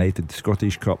Dundee United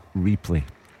Scottish Cup replay.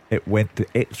 It went to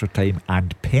extra time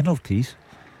and penalties.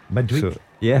 Midweek? So,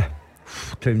 yeah.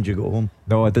 Time did you go home?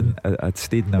 No, I didn't. I'd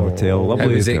stayed in a hotel. Lovely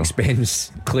It was hotel. expense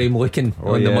claim looking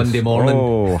on the Monday morning.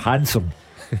 Oh, handsome.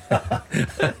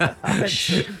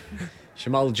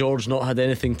 Shamal George not had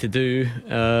anything to do.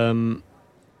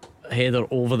 Header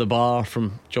over the bar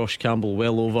from Josh Campbell,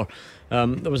 well over.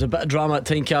 There was a bit of drama at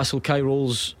Tynecastle. Kai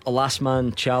Rolls, a last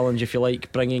man challenge, if you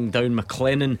like, bringing down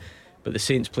McLennan, but the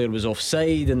Saints player was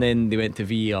offside, and then they went to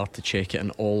VAR to check it,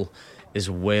 and all is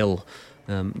well.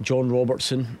 John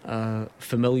Robertson, a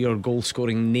familiar goal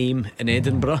scoring name in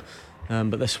Edinburgh,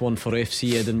 but this one for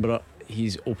FC Edinburgh.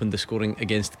 He's opened the scoring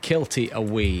against Kelty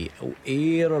away.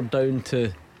 Ayr down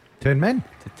to 10 men.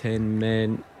 To 10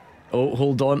 men. Oh,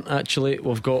 hold on, actually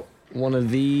we've got one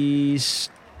of these.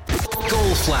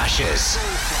 Goal flashes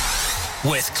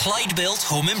with Clyde Built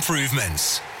Home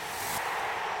Improvements.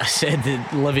 I said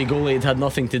that Livy goalie had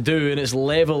nothing to do, and it's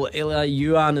level. Eli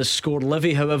Yuan has scored.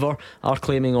 Livy, however, are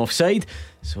claiming offside,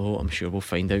 so I'm sure we'll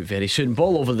find out very soon.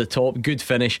 Ball over the top, good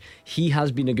finish. He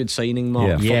has been a good signing,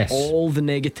 Mark. Yeah. For all the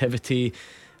negativity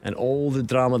and all the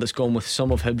drama that's gone with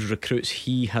some of Hibs recruits,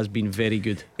 he has been very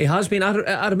good. He has been.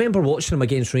 I remember watching him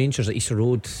against Rangers at Easter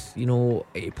Road. You know,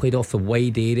 he played off the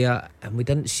wide area, and we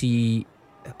didn't see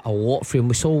a lot from him.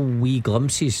 We saw wee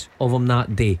glimpses of him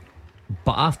that day,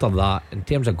 but after that, in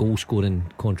terms of goal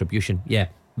scoring contribution, yeah,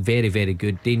 very, very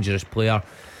good, dangerous player.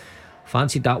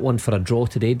 Fancied that one for a draw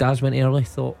today. Daz went early.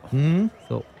 Thought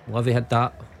Livy had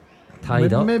that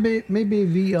tied up. Maybe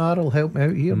VR will help me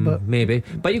out here, but maybe.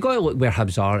 But you got to look where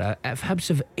Hibs are. If Hibs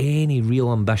have any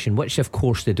real ambition, which of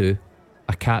course they do,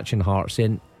 a catch in Hearts,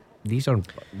 then these are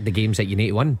the games that you need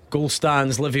to win. Goal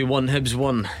stands, Livy 1, Hibs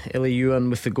 1. Eli Yuan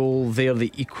with the goal there,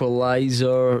 the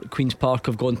equaliser. Queen's Park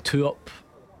have gone 2 up,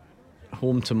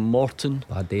 home to Morton.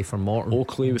 Bad day for Morton.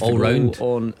 Oakley with all the goal round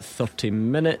on 30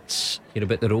 minutes. Hear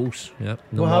about the rules? Yeah.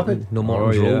 No What Morton, happened? no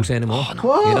Morton's rules anymore. Oh, no,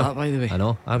 What? hear that, by the way. I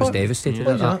know. I was What? devastated What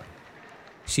at was that.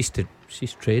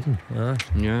 Ceased trading.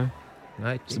 Yeah.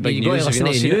 Right. It's the big You got news. to Have you listen not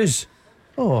to the seen it? news.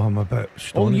 Oh, I'm a bit All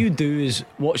stoned. you do is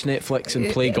watch Netflix and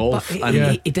play golf But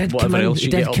and he did whatever come in. else He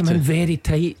you did get up come to. in very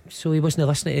tight, so he wasn't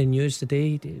listening to the news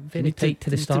today. Very tight to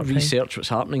the start time. research what's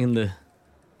happening in the.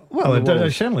 Well, in the I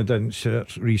world. certainly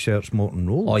didn't research Morton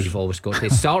Rolls. Oh, you've always got to.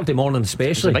 Saturday morning It's a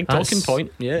especially. big talking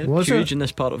point. Yeah, Was huge it? in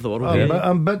this part of the world.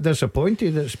 I'm a bit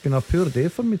disappointed. It's been a poor day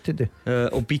for me today.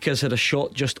 Obika's had a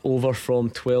shot just over from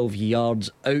 12 yards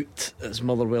out as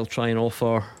Motherwell try and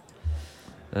offer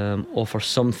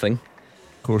something.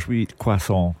 Of course, we eat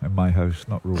croissant in my house,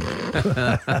 not rolls.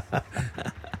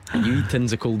 You eat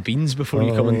tins of cold beans before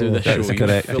you come and do this That's show.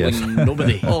 correct, You're yes. fooling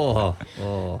nobody.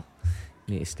 Oh,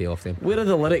 need to stay off them. Where are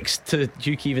the lyrics to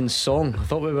Duke Even's song? I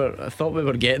thought we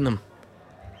were getting them.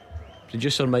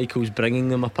 Producer Michael's bringing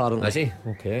them apparently. Is he?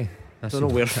 Okay. I don't know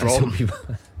where from.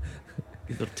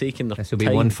 They're taking their This will be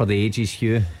time. one for the ages,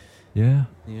 Hugh. Yeah.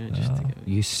 Yeah, just to get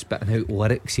You spitting out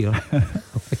lyrics here.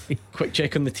 quick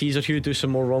check on the teaser. Hugh, do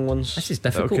some more wrong ones. This is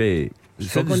difficult. Okay.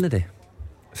 Struggling today.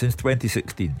 since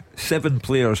 2016, 7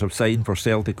 players have signed for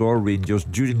Celtic or Rangers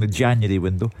during the January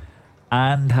window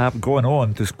and have gone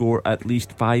on to score at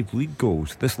least 5 league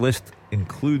goals. This list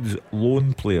includes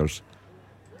loan players.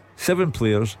 7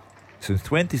 players since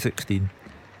 2016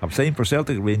 have signed for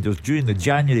Celtic or Rangers during the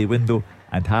January window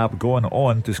and have gone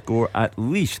on to score at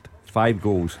least 5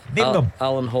 goals. Name them.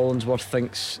 Alan Hollandsworth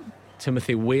thinks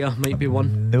Timothy Weah might be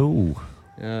one. No.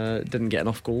 Didn't get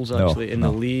enough goals actually in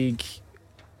the league.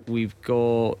 We've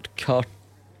got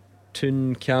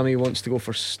Cartoon Cammy wants to go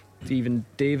for Stephen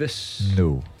Davis.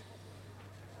 No.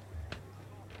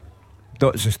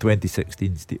 Not since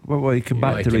 2016. Well, he came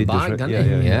back to Rangers. Back,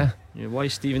 didn't he? Yeah. Why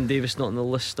is Stephen Davis not on the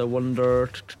list, I wonder?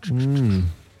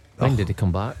 When did he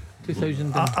come back?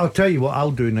 2000. I'll tell you what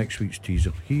I'll do next week's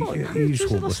teaser. He's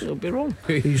hopeless. It'll be wrong.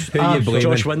 He's Who are you blaming?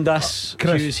 Josh Windass.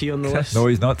 Chris. Is he on the list? No,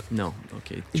 he's not. No.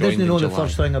 Okay. He doesn't know the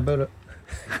first thing about it.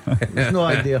 There's no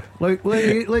idea.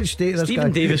 Let's stay this Stephen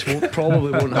guy. Davis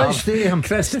probably won't have. Let's stay him.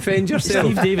 Chris, defend yourself.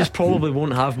 Steve Davis probably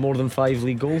won't have more than 5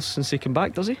 league goals since he came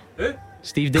back, does he? Who?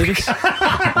 Steve Davis. He's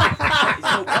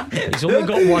only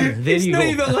got 1. There He's you not go.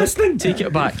 even listening. Take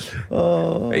it back.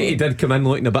 He did come in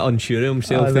looking a bit unsure of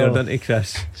himself there, didn't he,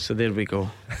 Chris? So there we go.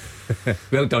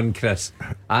 Well done, Chris.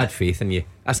 I had faith in you.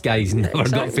 This guy's never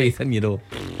got faith in you, though.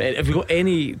 Have we got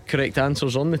any correct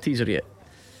answers on the teaser yet?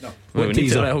 No. Well, we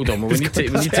need to, hold on. We need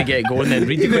to get going then.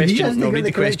 Read the question. No, read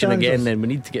the question again. answers. Then we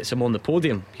need to get some on the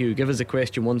podium. Hugh, give us the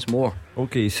question once more.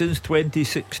 Okay, since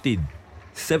 2016,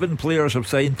 7 players have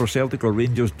signed for Celtic or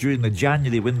Rangers during the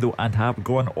January window and have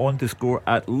gone on to score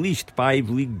at least 5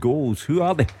 league goals. Who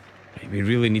are they? We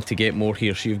really need to get more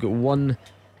here. So you've got 1,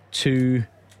 2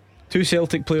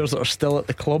 Celtic players that are still at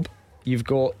the club. You've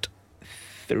got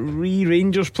 3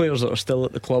 Rangers players that are still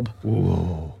at the club.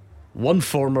 Whoa. 1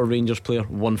 former Rangers player,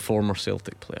 1 former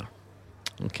Celtic player.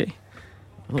 Okay.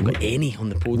 I haven't got any on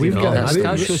the podium.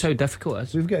 That shows how difficult it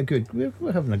is. We've got a good.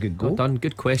 We're having a good goal. Well done.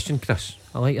 Good question, Chris.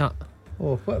 I like that.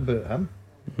 Oh, what about him?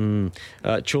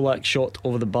 Cholak shot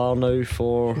over the bar now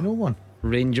for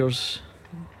Rangers.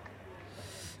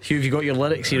 Hugh, have you got your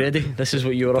lyrics? You ready? This is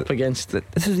what you're up against.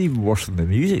 This is even worse than the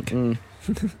music.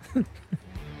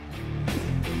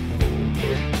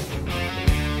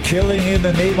 Killing in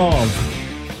the name of.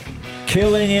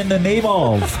 Killing in the name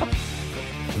of.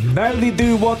 Now they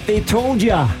do what they told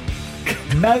ya.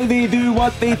 Now they do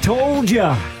what they told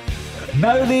ya.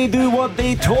 Now they do what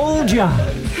they told ya.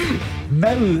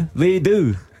 Now they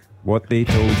do what they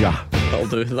told ya. That'll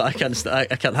do. I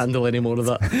can't handle any more of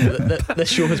that. This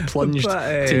show has plunged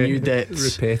to new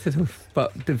depths. Repetitive,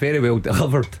 but very well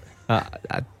delivered.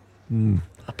 I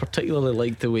particularly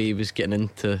liked the way he was getting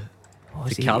into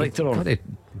the character on it.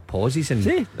 Pauses and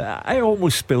see, I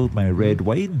almost spilled my red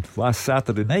wine last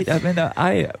Saturday night. I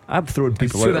mean, I'm throwing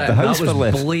people out of the house for this.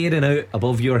 That was blaring out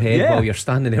above your head while you're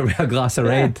standing there with a glass of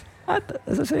red.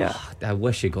 As I say, I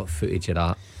wish you got footage of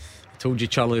that. I told you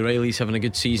Charlie Riley's having a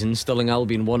good season. Stirling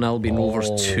Albion 1, Albion Rovers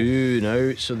 2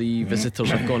 now. So the visitors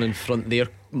have gone in front there.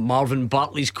 Marvin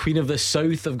Bartley's Queen of the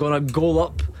South have gone a goal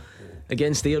up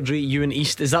against Airdrie, Ewan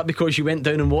East. Is that because you went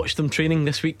down and watched them training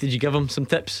this week? Did you give them some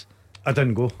tips? I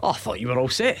didn't go. Oh, I thought you were all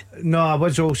set. No, I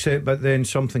was all set, but then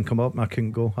something came up and I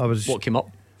couldn't go. What came up?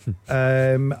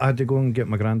 I had to go and get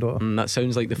my granddaughter. That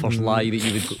sounds like the first lie that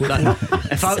you would go.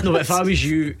 If I was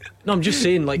you, no, I'm just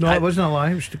saying, like, no, it wasn't a lie.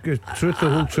 It was the truth, the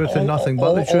whole truth, and nothing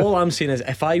but the truth. All I'm saying is,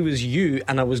 if I was you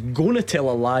and I was going to tell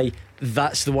a lie,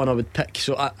 that's the one I would pick.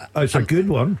 So it's a good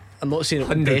one. I'm not saying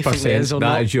it definitely is or that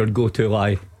not. Is your go-to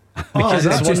lie. Because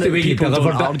it's just the way you don't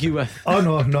argue with. Oh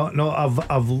no!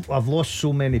 I've lost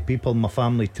so many people in my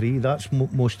family tree. That's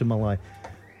most of my lie.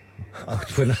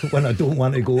 When I don't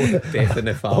want to go, death in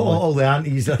the family. All the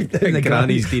aunties and the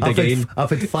grannies did again. I've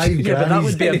had 5 grannies. But that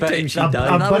would be a bit.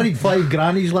 I've buried 5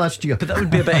 grannies last year. But that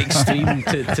would be a bit extreme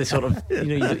to sort of,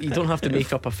 you don't have to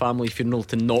make up a family funeral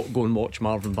to not go and watch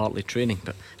Marvin Bartley training.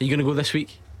 But are you going to go this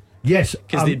week? Yes,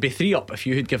 because they'd be 3 up if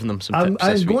you had given them some tips.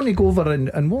 I was going to go over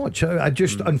and watch. I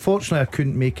just unfortunately I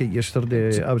couldn't make it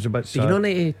yesterday. I was a bit sad. Do you not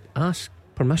need to ask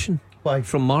permission? Why?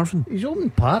 From Marvin? He's open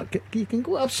park. You can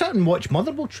go. I've sat and watched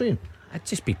Motherwell train. I'd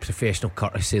just be professional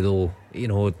courtesy though,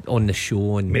 on the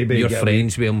show, and maybe you're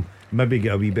friends with him. Maybe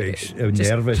get a wee bit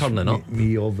nervous. Turning up.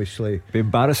 Me obviously. It'd be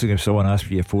embarrassing if someone asked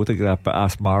for your photograph but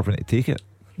asked Marvin to take it.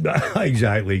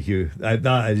 Exactly, Hugh.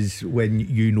 That is when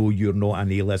you know you're not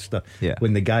an A-lister. Yeah.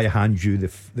 When the guy hands you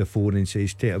the phone and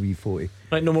says take a wee photo.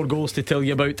 Right, no more goals to tell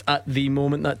you about at the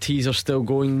moment. That teaser's still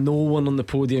going. No one on the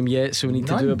podium yet, so we need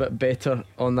to do a bit better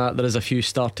on that. There is a few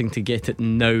starting to get it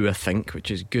now, I think,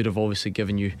 which is good. I've obviously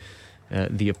given you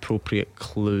the appropriate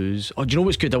clues. Oh, do you know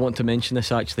what's good? I want to mention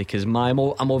this actually, because I'm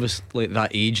obviously at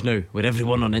that age now where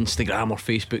everyone on Instagram or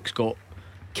Facebook's got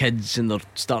kids and they're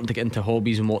starting to get into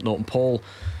hobbies and whatnot. And Paul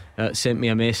sent me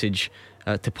a message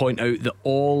to point out that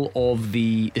all of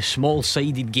the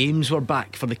small-sided games were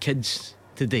back for the kids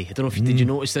today. I don't know if did you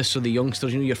notice this? So the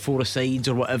youngsters, your four-a-sides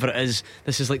or whatever it is,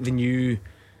 this is like the new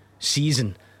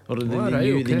season. Or the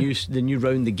new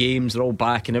round of games, they're all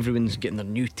back and everyone's getting their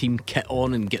new team kit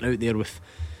on and getting out there with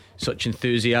such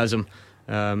enthusiasm.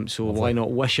 So why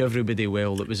not wish everybody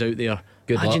well that was out there.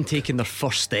 Imagine taking their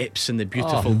first steps in the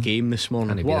beautiful game this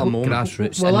morning. What a moment.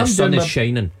 Grassroots. Well, and the sun is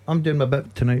shining. I'm doing my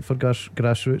bit tonight for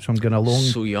grassroots. I'm going along.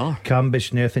 So you are.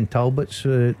 Cambus Nathan Talbot's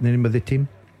the name of the team.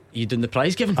 Are you doing the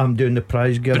prize giving? I'm doing the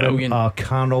prize giving. Brilliant. I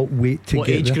cannot wait to what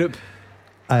get age there. group?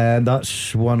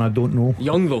 That's one I don't know.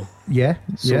 Young though. Yeah.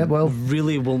 So yeah. Well,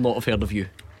 really will not have heard of you.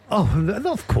 Oh,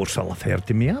 of course I'll have heard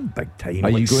of me. I'm big time. Are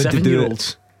you going to do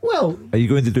it? Well, are you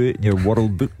going to do it in your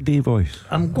World Book Day voice?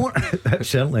 I'm going.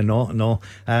 Certainly not. No.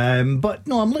 But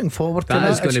no, I'm looking forward to that.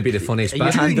 That is going to be the funniest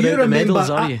bit. You remember? Medals,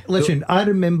 are you? Listen, I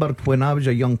remember when I was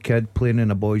a young kid playing in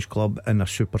a boys' club, and a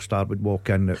superstar would walk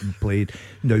in and played.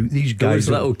 Now these guys, those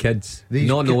little kids,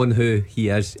 not knowing who he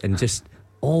is, and just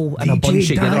all in a bunch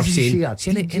together saying,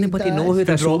 anybody know who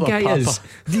this old guy is?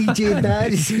 DJ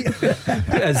Daz.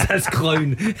 Is this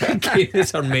clown gave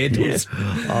us our medals?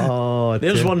 Oh,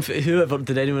 there's one for whoever.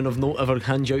 Did anyone of note ever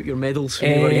hand you out your medals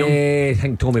when you were young? I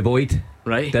think Tommy Boyd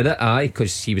did it. Aye,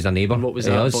 because he was a neighbour. What was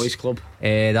that boys club?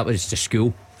 That was the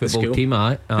school football team.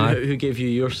 Aye. Who gave you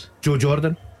yours? Joe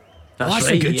Jordan. That's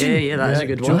right. Yeah, that's a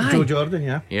good one. Joe Jordan,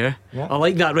 yeah. I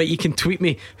like that. Right, you can tweet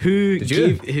me who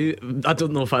gave who. I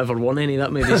don't know if I ever won any.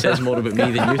 That maybe says more about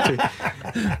me than you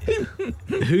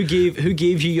two. Who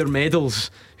gave you your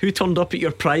medals? Who turned up at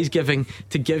your prize giving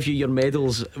to give you your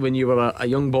medals when you were a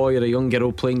young boy or a young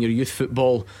girl playing your youth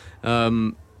football?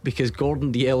 Because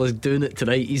Gordon DL is doing it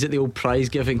tonight. He's at the old prize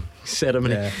giving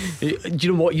ceremony. Do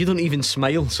you know what? You don't even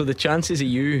smile, so the chances of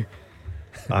you.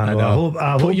 I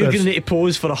hope you're going to need to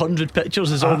pose for 100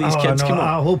 pictures as all these kids come up.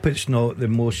 I hope it's not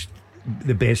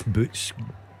the best boots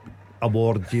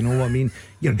award. You know what I mean?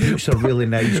 Your boots are really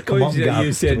nice. Come up,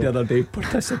 you said the other day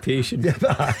participation.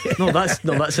 no,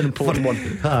 that's an important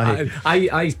one.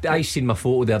 I seen my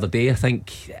photo the other day, I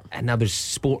think, and I was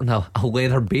sporting a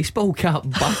leather baseball cap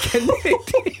back in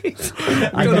the days.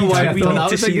 I don't know why we need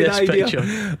to see this picture.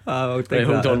 Right,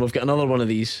 hold on, we've got another one of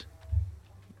these.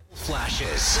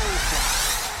 Flashes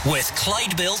with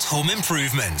Clyde Built Home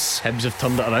Improvements. Hibs have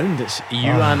turned it around. It's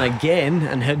Ewan again,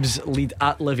 and Hibs lead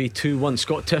at Livy 2-1.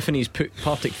 Scott Tiffany's put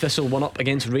Partick Thistle 1 up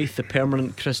against Wraith. The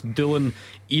permanent Chris Doolan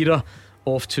era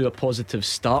off to a positive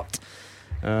start.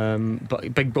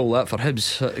 But big goal that for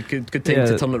Hibs. Good time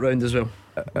to turn it round as well.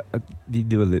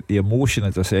 The emotion,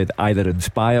 as I said, either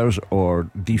inspires or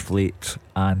deflates,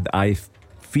 and I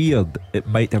feared it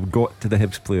might have got to the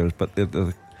Hibs players, but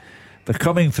they're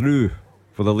coming through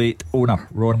for the late owner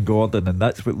Ron Gordon, and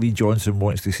that's what Lee Johnson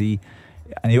wants to see.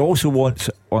 And he also wants,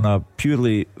 on a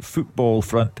purely football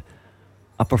front,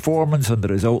 a performance and a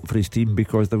result for his team,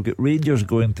 because they've got Rangers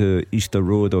going to Easter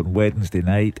Road on Wednesday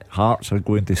night, Hearts are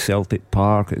going to Celtic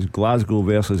Park, it's Glasgow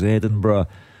versus Edinburgh.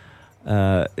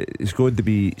 It's going to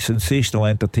be sensational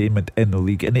entertainment in the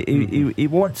league, and he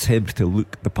wants Hibs to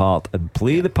look the part and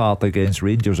play the part against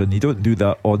Rangers, and you don't do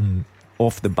that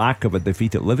off the back of a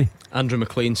defeat at Livy. Andrew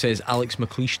McLean says Alex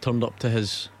McLeish turned up to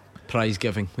his prize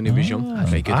giving when he was young. A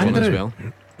very good one as well.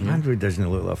 Andrew doesn't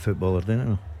look like a footballer,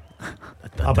 doesn't he?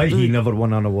 I bet he never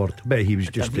won an award. I bet he was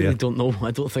just there. I really don't know.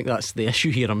 I don't think that's the issue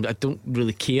here. I don't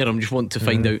really care. I'm just wanting to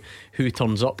find out who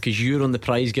turns up, because you're on the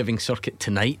prize giving circuit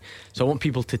tonight. So I want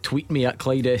people to tweet me at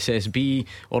Clyde SSB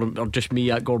or just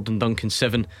me at Gordon Duncan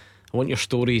 7. I want your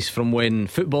stories from when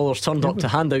footballers turned up to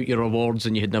hand out your awards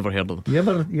and you had never heard of them. You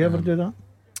ever do that?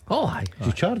 Oh, aye. Did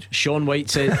you charge? Sean White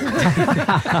says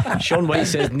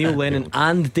Neil Lennon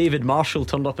and David Marshall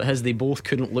turned up at his. They both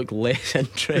couldn't look less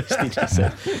interested, he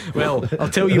said. Well, I'll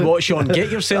tell you what, Sean, get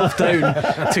yourself down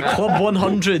to Club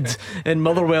 100 in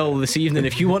Motherwell this evening.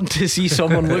 If you want to see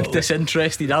someone look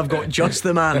disinterested, I've got just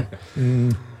the man.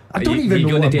 I don't even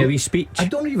know what I'm speech. I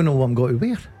don't even know what I'm going to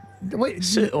wear. Wait,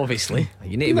 suit, obviously.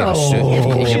 You need to wear a suit. Of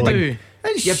course you do.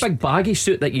 Your big baggy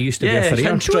suit that you used to wear for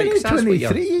Air Strikes.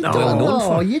 2023.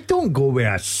 You don't go with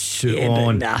a suit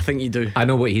on. Nah, I think you do. I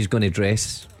know what he's going to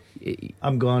dress.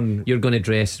 I'm gone. You're going to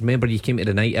dress. Remember, you came to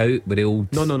the night out with the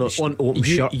old no. On open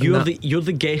shirt. You're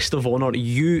the guest of honour.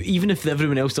 You, even if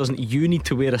everyone else doesn't, you need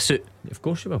to wear a suit. Of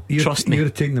course you will. Trust me. You're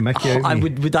taking the mickey out.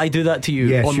 Would I do that to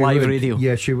you on live radio?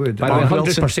 Yes, you would. By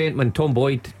 100%. When Tom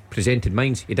Boyd presented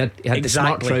minds. He had the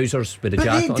smart Exactly. trousers with the But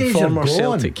jacket they on. days are Former gone.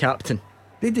 Celtic captain.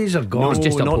 The days are gone. No, it's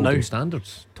just not upholding now.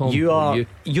 standards. Tom,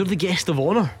 You're the guest of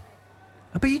honour.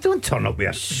 But you don't turn up with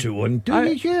a suit on,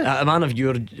 do you? A man of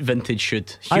your vintage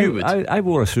should. Hugh would. I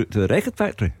wore a suit to the record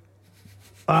factory.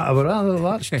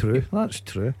 That's true. That's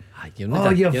true. You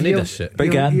need a suit.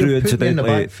 Big Andrew,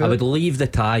 incidentally. I would leave the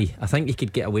tie. I think you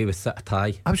could get away with a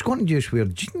tie. I was going to just wear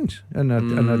jeans and a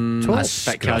top. That's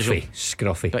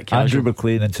scruffy. Bit Andrew casual.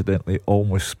 McLean, incidentally,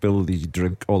 almost spilled his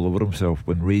drink all over himself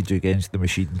when Rage Against the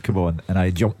Machine came on, and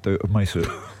I jumped out of my suit.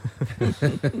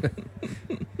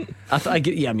 I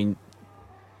get. Yeah, I mean,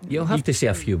 you'll have to say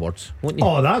a few words, won't you?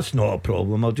 Oh, that's not a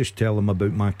problem. I'll just tell them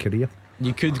about my career.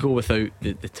 you could go without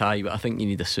the tie, but I think you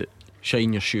need a suit.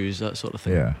 Shine your shoes, that sort of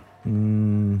thing. Yeah.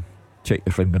 Check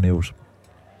your fingernails.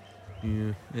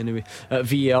 Yeah. Anyway,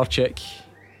 VAR check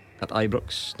at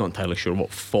Ibrox. Not entirely sure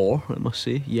what for, I must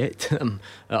say, yet.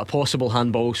 A possible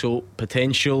handball, so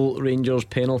potential Rangers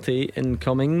penalty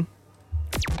incoming.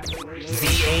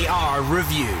 VAR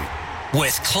review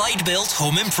with Clyde Built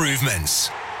Home Improvements.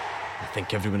 I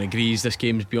think everyone agrees this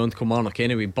game's beyond Kilmarnock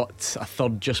anyway, but a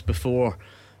third just before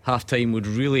half time would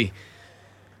really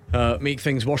make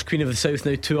things worse. Queen of the South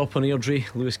now 2 up on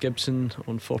Airdrie. Lewis Gibson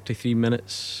on 43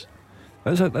 minutes.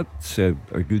 That's a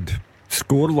good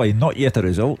scoreline, not yet a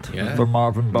result for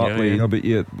Marvin Bartley.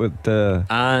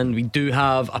 And we do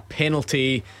have a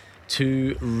penalty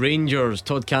to Rangers.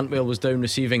 Todd Cantwell was down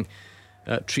receiving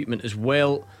treatment as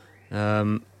well.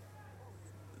 And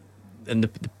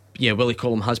Willie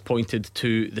Collum has pointed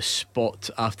to the spot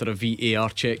after a VAR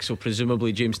check, so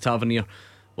presumably James Tavernier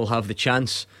will have the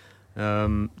chance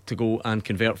to go and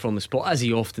convert from the spot, as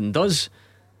he often does.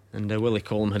 And Willie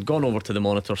Collum had gone over to the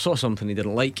monitor, saw something he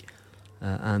didn't like,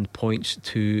 and points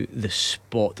to the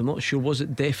spot. I'm not sure, was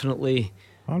it definitely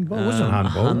handball? It wasn't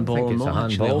handball. Handball. I'm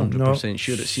not actually 100%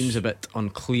 sure. It seems a bit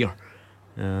unclear.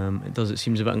 It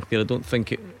seems a bit unclear. I don't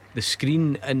think the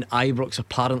screen in Ibrox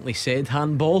apparently said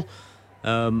handball,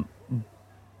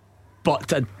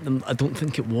 but I don't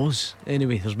think it was.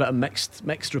 Anyway, there's a bit of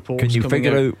mixed reports. Can you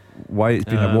figure out why it's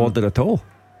been awarded at all?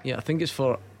 Yeah, I think it's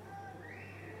for.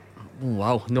 Oh,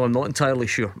 wow, no, I'm not entirely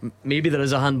sure. Maybe there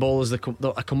is a handball as a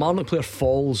Kilmarnock player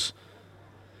falls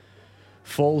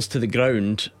to the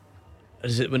ground.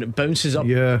 Is it when it bounces up?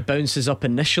 Yeah. Bounces up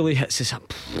initially, hits his.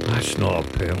 That's not a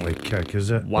penalty kick, is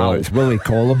it? Wow, it's Willie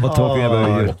Collum we're talking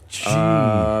about here.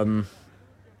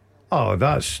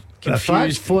 That's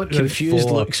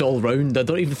confused looks all round.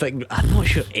 I'm not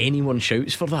sure anyone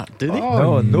shouts for that, do they?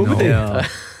 No, nobody.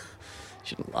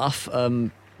 Shouldn't laugh. Hold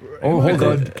on,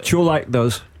 Cholak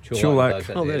does. Cholak.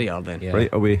 Oh, there you are then. Yeah. Right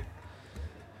away.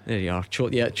 There you are.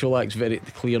 Cholak's very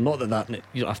clear. Not that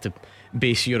you don't have to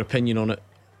base your opinion on it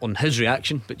on his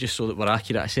reaction, but just so that we're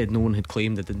accurate. I said no one had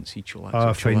claimed they didn't see Cholak.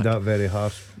 I find that very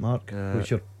harsh, Mark. What's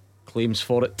your claims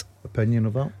for it? Opinion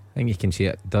of that? I think you can see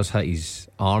it does hit his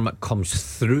arm. It comes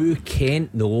through Kent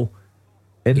though.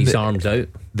 In his arms out.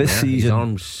 This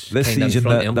season,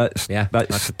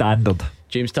 that's standard.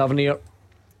 James Tavernier.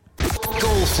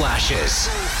 Goal flashes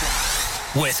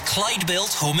with Clyde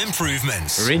Built Home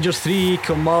Improvements. Rangers 3,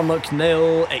 Kilmarnock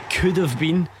 0. It could have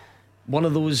been one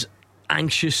of those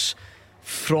anxious,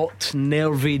 fraught,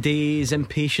 nervy days,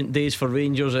 impatient days for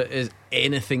Rangers. It is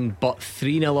anything but.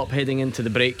 3-0 up heading into the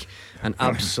break and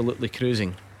absolutely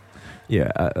cruising.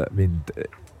 Yeah, I mean,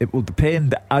 it will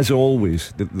depend, as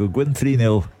always. They'll go in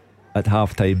 3-0 at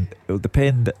half time. It will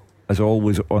depend, as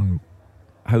always, on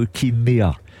how keen they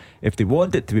are. If they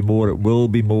want it to be more, it will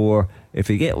be more. If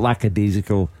they get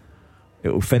lackadaisical, it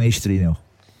will finish 3-0.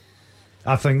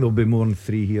 I think there'll be more than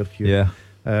 3 here, Hugh.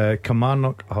 Yeah.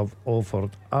 Kilmarnock have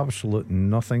offered absolute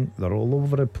nothing. They're all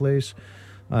over the place.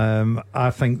 I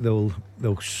think they'll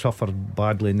suffer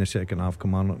badly in the second half.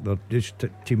 Kilmarnock, they're just a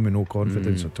team with no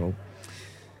confidence at all.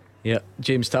 Yeah,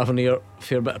 James Tavernier,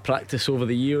 fair bit of practice over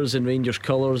the years in Rangers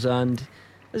colours, and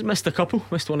has missed a couple.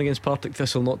 Missed one against Partick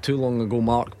Thistle not too long ago,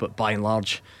 Mark, but by and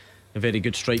large a very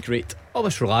good strike rate. Oh,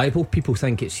 it's reliable. People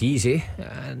think it's easy,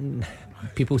 and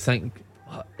people think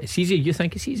it's easy. You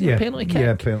think it's easy? Yeah, a penalty kick?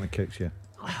 Yeah, penalty kicks, yeah.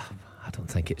 I don't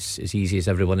think it's as easy as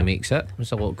everyone makes it.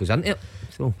 There's a lot goes into it.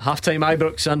 So half-time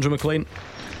Ibrox, Andrew McLean.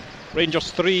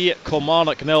 Rangers 3,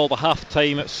 Kilmarnock 0, the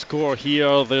half-time score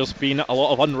here. There's been a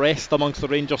lot of unrest amongst the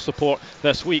Rangers support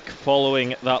this week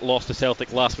following that loss to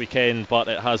Celtic last weekend, but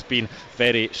it has been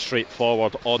very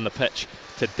straightforward on the pitch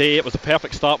today. It was a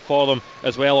perfect start for them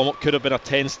as well on what could have been a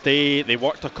tense day. They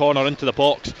worked a corner into the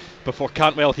box, before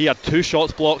Cantwell. He had 2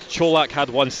 shots blocked. Cholak had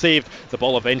 1 saved. The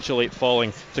ball eventually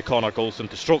falling to Connor Goldson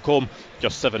to stroke home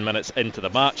just 7 minutes into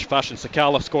the match. Fashion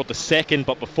Sakala scored the second,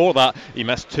 but before that he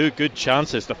missed 2 good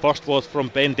chances. The first was from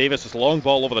Ben Davis' long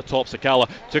ball over the top. Sakala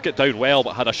took it down well,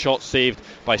 but had a shot saved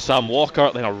by Sam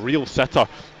Walker. Then a real sitter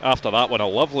after that one, a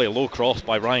lovely low cross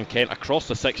by Ryan Kent across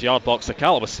the 6-yard box.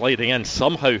 Sakala was sliding in,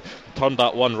 somehow turned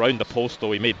that one round the post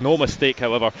though. He made no mistake,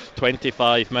 however.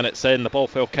 25 minutes in, the ball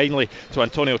fell kindly to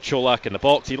Antonio Cholak in the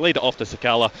box. He laid it off to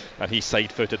Sakala and he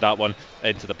side-footed that one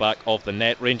into the back of the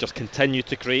net. Rangers continued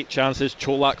to create chances.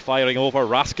 Cholak firing over.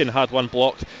 Raskin had one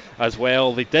blocked as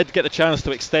well. They did get the chance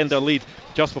to extend their lead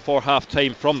just before half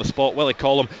time from the spot. Willie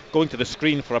Collum going to the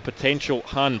screen for a potential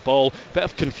handball. Bit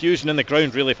of confusion in the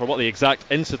ground really for what the exact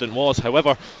incident was.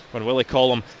 However, when Willie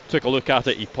Collum took a look at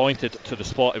it, he pointed to the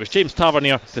spot. It was James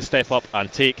Tavernier to step up and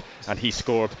take, and he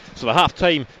scored. So the half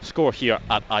time score here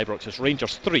at Ibrox is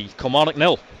Rangers 3, Kilmarnock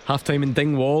 0. Half time in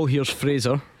Dingwall. Here's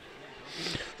Fraser.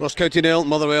 Ross County 0,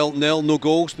 Motherwell 0, no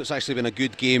goals, but it's actually been a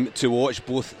good game to watch,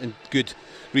 both in good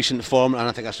recent form, and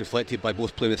I think that's reflected by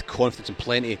both playing with confidence and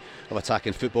plenty of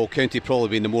attacking football. County probably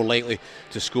being the more likely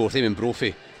to score. Eamon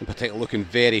Brophy in particular looking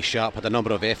very sharp, had a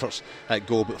number of efforts at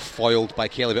goal but foiled by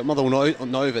Kelly. But Motherwell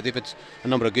now but they've had a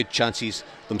number of good chances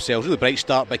themselves. Really bright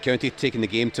start by County, taking the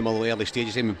game to Motherwell early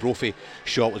stages. Eamon Brophy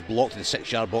shot was blocked in the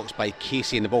 6-yard box by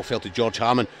Casey, and the ball fell to George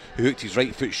Harmon, who hooked his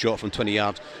right foot shot from 20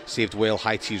 yards, saved well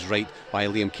high to his right by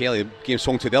Liam Kelly. The game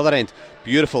swung to the other end.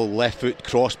 Beautiful left foot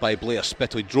cross by Blair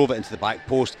Spittle. He drove it into the back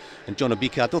post, and John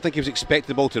Obika, I don't think he was expecting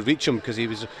the ball to reach him, because he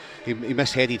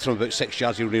misheaded from about 6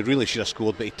 yards. He really should have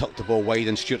scored, but he tucked the ball wide,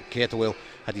 and Stuart Kettlewell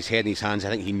had his head in his hands. I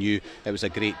think he knew it was a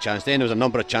great chance. Then there was a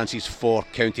number of chances for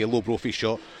County. A low Brophy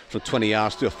shot from 20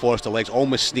 yards to a Forrester legs,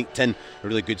 almost sneaked in. A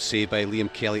really good save by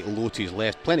Liam Kelly, low to his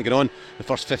left. Plenty going on the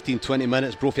first 15-20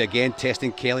 minutes. Brophy again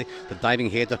testing Kelly, the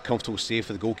diving header, comfortable save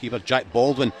for the goalkeeper. Jack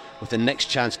Baldwin with the next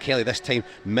chance. Kelly this time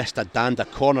missed a Danda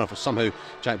corner, for somehow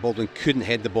Jack Baldwin couldn't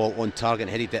head the ball on target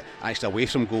and headed it actually away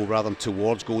from goal rather than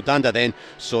towards goal. Danda then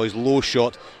saw his low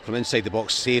shot from inside the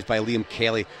box saved by Liam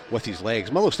Kelly with his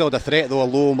legs. Motherwell still had a threat though.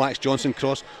 A low Max Johnson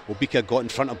cross. Obika got in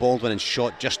front of Baldwin and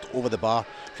shot just over the bar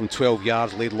from 12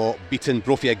 yards. Laidlaw beaten.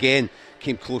 Brophy again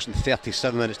came close in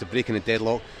 37 minutes to breaking the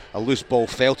deadlock. A loose ball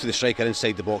fell to the striker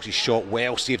inside the box. He shot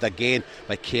well, saved again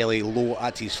by Kelly, low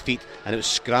at his feet, and it was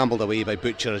scrambled away by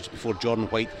Butcher before Jordan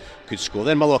White could score.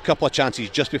 Then Motherwell a couple of chances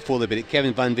just before the break.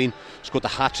 Kevin Van Veen scored a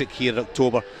hat-trick here in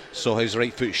October, saw his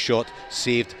right foot shot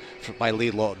saved by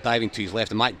Laidlaw diving to his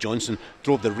left, and Mac Johnson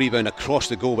drove the rebound across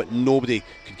the goal, but nobody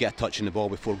could get a touch in the ball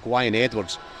before Gwyan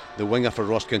Edwards, the winger for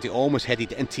Ross County, almost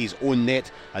headed into his own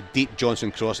net. A deep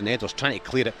Johnson cross, and Edwards trying to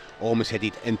clear it, almost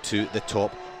headed into the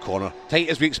top corner. Tight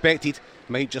as we expected.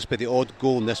 Might just be the odd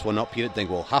goal in this one up here at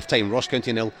Dingwall. Half time, Ross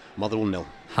County 0, Motherwell 0.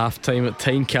 Half time at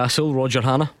Tynecastle. Roger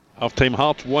Hanna. Half-time,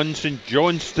 Hearts 1, St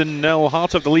Johnstone 0.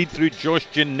 Hearts have the lead through Josh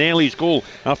Ginnelly's goal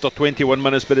after 21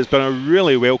 minutes, but it's been a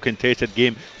really well contested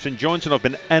game. St Johnstone have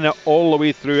been in it all the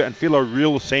way through and feel a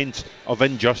real sense of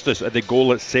injustice at the goal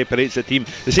that separates the team.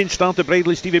 The Saints started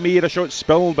brightly. Stevie Mayer, a shot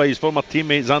spilled by his former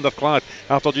teammate Xander Clark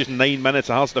after just 9 minutes.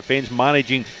 The Hearts defence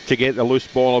managing to get the loose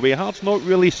ball away. Hearts not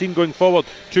really seen going forward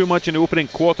too much in the opening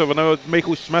quarter of an hour.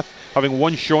 Michael Smith having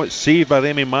one shot saved by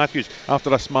Remy Matthews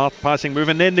after a smart passing move,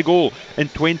 and then the goal in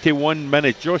 21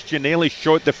 minutes. Josh Ginnelly's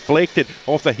shot deflected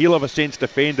off the heel of a Saints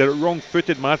defender.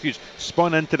 Wrong-footed Matthews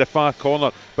spun into the far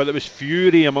corner, but there was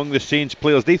fury among the Saints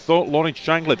players. They thought Lawrence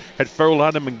Shanklin had fouled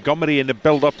Adam Montgomery in the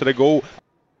build-up to the goal.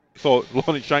 Thought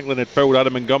Lawrence Shanklin had fouled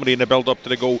Adam Montgomery in the build-up to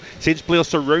the goal. Saints players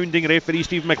surrounding referee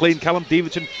Stephen McLean. Callum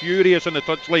Davidson furious on the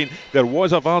touchline. There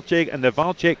was a VAR check, and the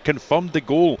VAR check confirmed the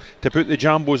goal to put the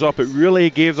Jambos up. It really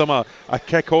gave them a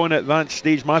kick on at that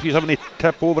stage. Matthews having to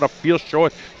tip over a fierce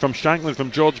shot from Shanklin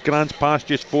from George Grant's pass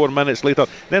just 4 minutes later.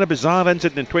 Then a bizarre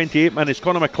incident in 28 minutes.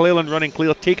 Conor McClellan running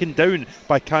clear, taken down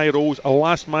by Kai Rose. A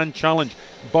last man challenge,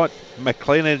 but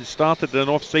McLennan started in an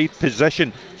offside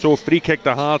position, so free kick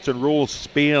to Hearts, and Rolls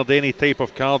spared any type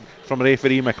of card from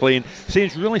referee McLean.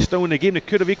 Saints really still in the game. They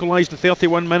could have equalised in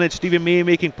 31 minutes. Stephen May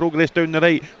making progress down the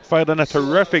right, fired in a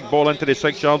terrific ball into the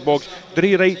 6-yard box.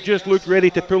 Dree Wright just looked ready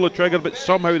to pull the trigger, but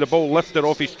somehow the ball lifted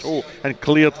off his toe and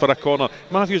cleared for a corner.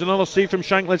 Matthews another save from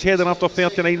Shanklin's header after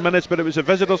 39 minutes, but it was the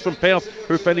visitors from Perth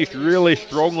who finished really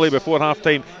strongly before half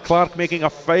time. Clark making a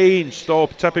fine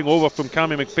stop, tipping over from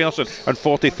Cammy McPherson in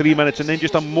 43 minutes, and then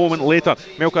just a moment later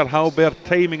Melker Halbert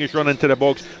timing his run into the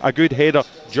box, a good header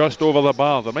just over the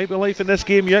bar. There might be life in this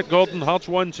game yet. Gordon. Hearts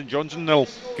 1, St Johnstone 0.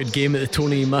 Good game at the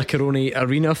Tony Macaroni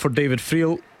Arena for David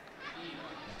Friel.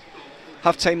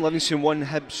 Half time, Livingston 1,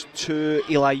 Hibs 2.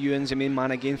 Eli Ewan's the main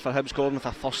man again for Hibs, Gordon, with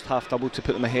a first half double to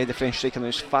put them ahead. The French striker now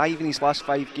is 5 in his last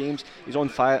 5 games. He's on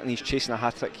fire and he's chasing a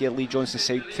hat-trick here. Lee Johnson's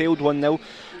side trailed 1-0.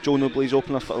 Joe Noble's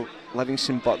opener for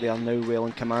Livingston, but they are now well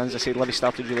in command. As I said, Livy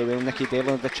started really well. Nicky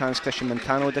Devlin had a chance, Christian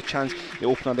Montano had a chance. The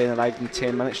opener then arrived in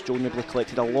 10 minutes. Joe Noble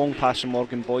collected a long pass from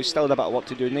Morgan Boys, still had a bit of work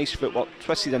to do. Nice footwork,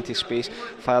 twisted into space,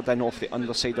 fired in off the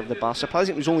underside of the bar.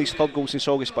 Surprising it was only his third goal since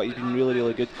August, but he's been really,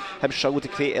 really good. Hibs struggled to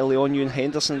create early on. Ewan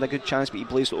Henderson had a good chance, but he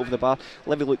blazed it over the bar.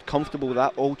 Livy looked comfortable with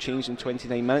that. All changed in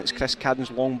 29 minutes. Chris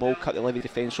Cadden's long ball cut the Livy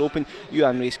defence open.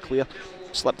 Ewan raced clear,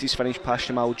 slipped his finish past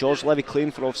Jamal George. Livy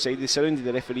claimed for offside. They surrounded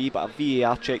the referee, but a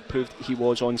VAR check proved he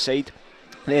was onside.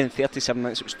 Then in 37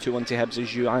 minutes it was 2-1 to Hibs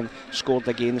as Ewan scored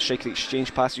again. The striker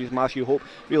exchanged passes with Matthew Hope.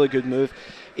 Really good move.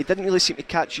 He didn't really seem to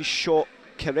catch his shot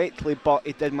correctly, but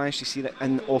he did manage to see it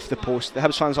in off the post. The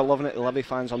Hibs fans are loving it, the Livy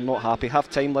fans are not happy. Half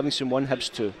time, Livingston 1,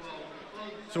 Hibs 2.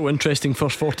 So interesting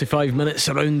first 45 minutes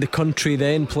around the country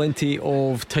then. Plenty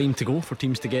of time to go for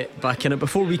teams to get back in it.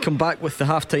 Before we come back with the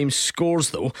half-time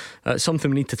scores though,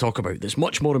 something we need to talk about that's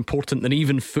much more important than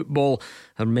even football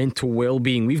and mental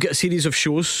well-being. We've got a series of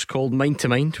shows called Mind to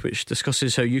Mind, which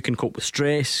discusses how you can cope with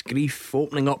stress, grief,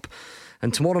 opening up.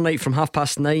 And tomorrow night from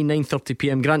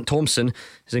 9:30pm, Grant Thompson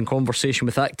is in conversation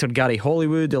with actor Gary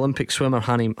Hollywood, Olympic swimmer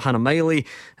Hannah Miley,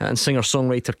 and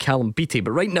singer-songwriter Callum Beattie.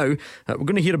 But right now, we're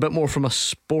going to hear a bit more from a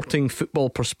sporting football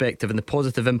perspective and the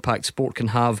positive impact sport can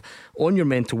have on your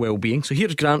mental well-being. So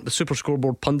here's Grant, the Super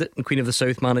Scoreboard pundit, and Queen of the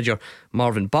South manager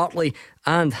Marvin Bartley,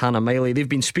 and Hannah Miley. They've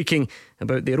been speaking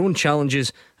about their own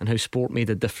challenges and how sport made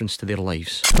a difference to their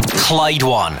lives. Clyde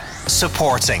One,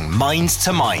 supporting Mind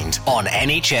to Mind on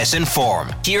NHS Inform.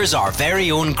 Here's our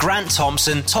very own Grant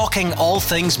Thompson talking all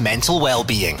things mental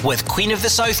well-being with Queen of the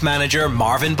South manager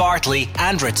Marvin Bartley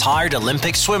and retired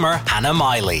Olympic swimmer Hannah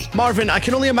Miley. Marvin, I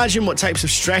can only imagine what types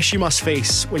of stress you must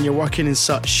face when you're working in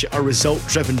such a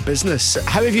result-driven business.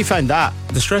 How have you found that?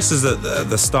 The stresses at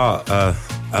the start are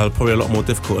probably a lot more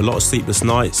difficult. A lot of sleepless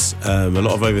nights, a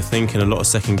lot of overthinking, a lot of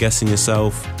second guessing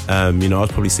yourself. I was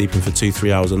probably sleeping for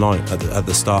 2-3 hours a night at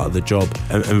the start of the job,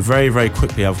 and very, very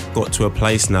quickly I've got to a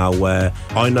place now where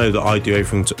I know that I do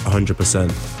everything to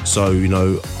 100%. So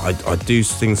I do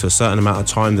things for a certain amount of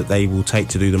time that they will take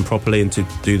to do them properly and to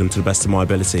do them to the best of my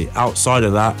ability. Outside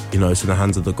of that, it's in the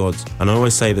hands of the gods. And I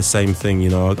always say the same thing.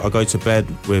 I go to bed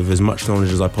with as much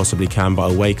knowledge as I possibly can,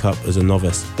 but I wake up as a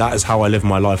novice. That is how I live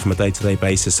my life on a day-to-day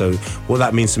basis. So what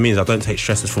that means to me is I don't take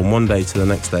stresses from one day to the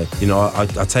next day.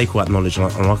 I take all that knowledge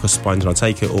and I'm like a sponge and I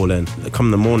take it all in. Come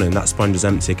the morning, that sponge is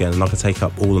empty again and I can take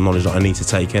up all the knowledge that I need to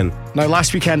take in. Now,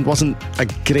 last weekend wasn't a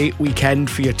great weekend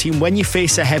for your team. When you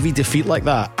face a heavy defeat like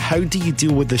that, how do you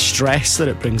deal with the stress that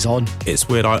it brings on? It's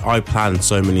weird. I planned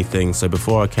so many things. So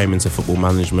before I came into football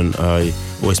management, I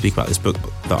always speak about this book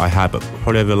that I had, but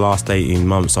probably over the last 18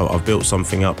 months I've built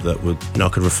something up that would I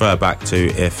could refer back to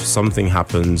if something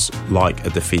happens like a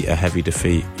defeat, a heavy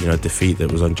defeat, defeat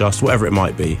that was unjust, whatever it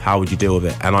might be, how would you deal with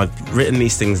it? And I've written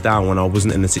these things down when I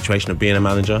wasn't in the situation of being a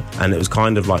manager, and it was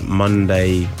kind of like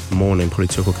Monday morning, probably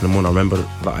 2 o'clock in the morning, I remember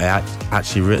that I had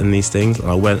actually written these things, and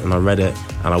I went and I read it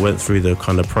and I went through the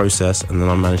kind of process, and then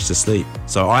I managed to sleep.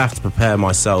 So I have to prepare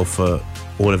myself for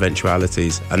all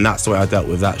eventualities, and that's the way I dealt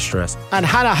with that stress. And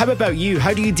Hannah, how about you?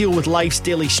 How do you deal with life's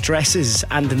daily stresses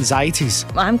and anxieties?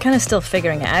 I'm kind of still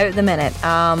figuring it out at the minute.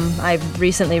 I've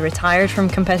recently retired from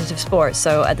competitive sports,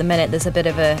 so at the minute there's a bit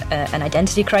of an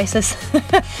identity crisis.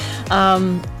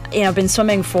 I've been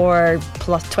swimming for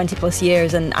 20 plus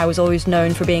years, and I was always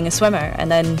known for being a swimmer, and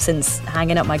then since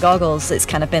hanging up my goggles it's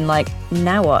kind of been like,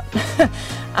 now what?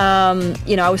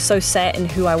 I was so set in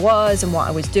who I was and what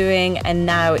I was doing, and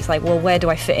now it's like, well, where do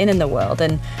I fit in the world?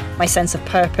 And my sense of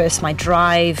purpose, my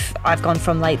drive, I've gone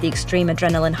from like the extreme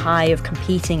adrenaline high of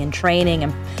competing and training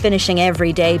and finishing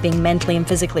every day being mentally and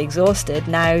physically exhausted,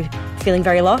 now feeling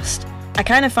very lost. I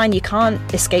kind of find you can't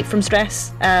escape from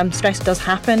stress. Stress does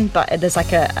happen, but there's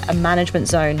like a management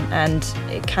zone, and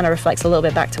it kind of reflects a little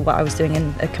bit back to what I was doing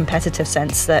in a competitive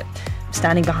sense, that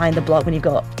standing behind the block when you've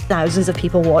got thousands of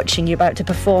people watching you about to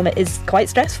perform, it is quite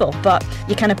stressful, but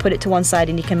you kind of put it to one side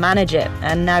and you can manage it.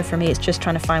 And now for me it's just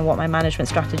trying to find what my management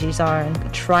strategies are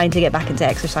and trying to get back into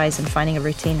exercise, and finding a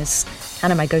routine is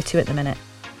kind of my go-to at the minute.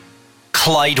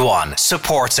 Clyde One,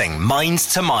 supporting Mind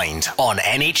to Mind on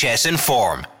NHS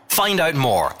Inform. Find out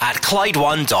more at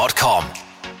ClydeOne.com.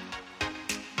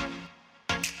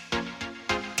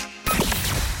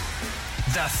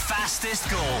 The fastest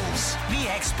goals, the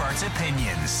expert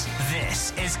opinions.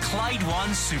 This is Clyde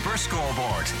One Super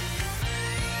Scoreboard.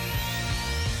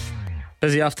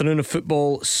 Busy afternoon of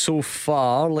football so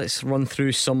far. Let's run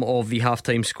through some of the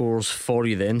halftime scores for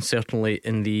you then. Certainly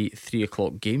in the 3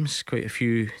 o'clock games, quite a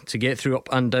few to get through up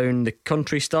and down the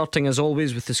country. Starting as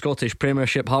always with the Scottish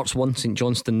Premiership. Hearts 1, St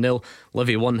Johnstone 0,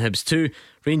 Livy 1, Hibs 2,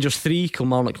 Rangers 3,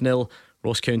 Kilmarnock 0,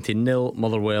 Ross County 0,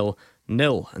 Motherwell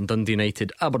 0, and Dundee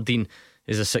United Aberdeen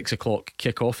is a 6 o'clock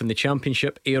kick-off. In the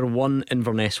Championship, Ayr 1,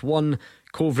 Inverness 1,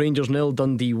 Cove Rangers 0,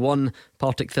 Dundee 1,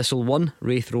 Partick Thistle 1,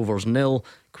 Wraith Rovers 0,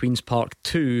 Queen's Park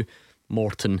 2,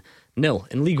 Morton 0.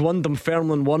 In League 1,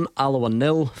 Dunfermline 1, Alloa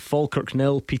 0, Falkirk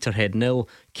 0, Peterhead 0,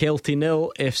 Kelty 0,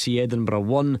 FC Edinburgh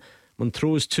 1,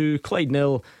 Montrose 2, Clyde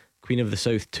 0, Queen of the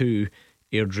South 2,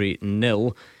 Airdrie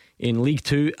 0. In League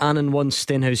 2, Annan 1,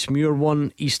 Stenhousemuir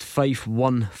 1, East Fife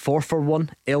 1, Forfar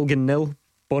 1, Elgin 0,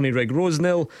 Bonnyrigg Rose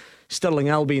 0, Stirling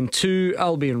Albion 2,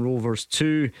 Albion Rovers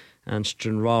 2, and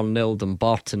Stranraer 0,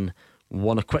 Dumbarton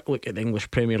 1. A quick look at the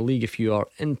English Premier League if you are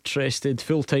interested.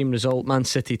 Full time result: Man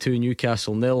City 2,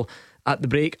 Newcastle 0. At the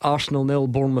break, Arsenal 0,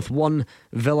 Bournemouth 1,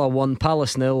 Villa 1,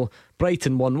 Palace 0,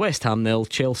 Brighton 1, West Ham 0,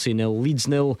 Chelsea 0, Leeds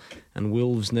 0, and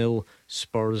Wolves 0,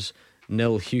 Spurs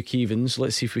 0. Hugh Keevins,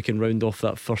 let's see if we can round off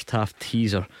that first half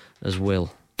teaser as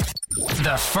well.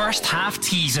 The first half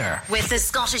teaser with the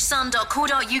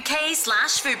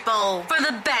scottishsun.co.uk/football for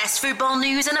the best football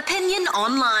news and opinion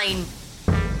online.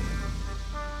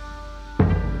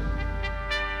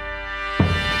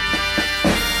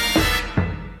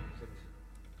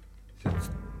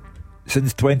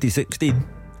 Since 2016,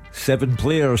 7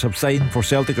 players have signed for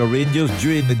Celtic or Rangers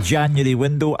during the January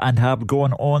window and have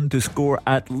gone on to score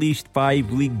at least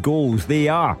 5 league goals. They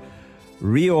are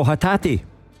Rio Hatate,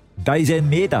 Daizen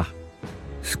Maeda,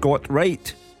 Scott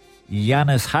Wright,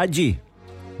 Yanis Hadji,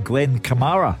 Glenn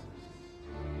Kamara,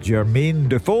 Jermaine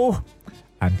Defoe,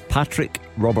 and Patrick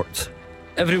Roberts.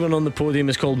 Everyone on the podium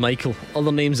is called Michael.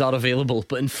 Other names are available,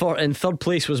 but in third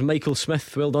place was Michael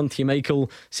Smith. Well done to you, Michael.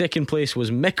 Second place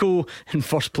was Miko. In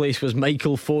first place was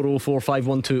Michael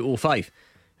 404512005,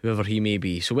 whoever he may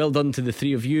be. So well done to the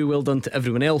three of you. Well done to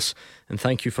everyone else, and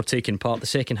thank you for taking part. The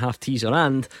second half teaser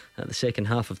and the second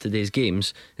half of today's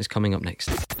games is coming up next.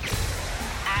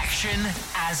 Action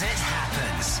as it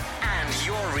happens, and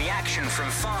your reaction from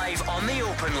 5 on the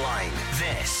open line.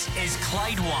 This is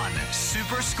Clyde One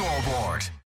Super Scoreboard.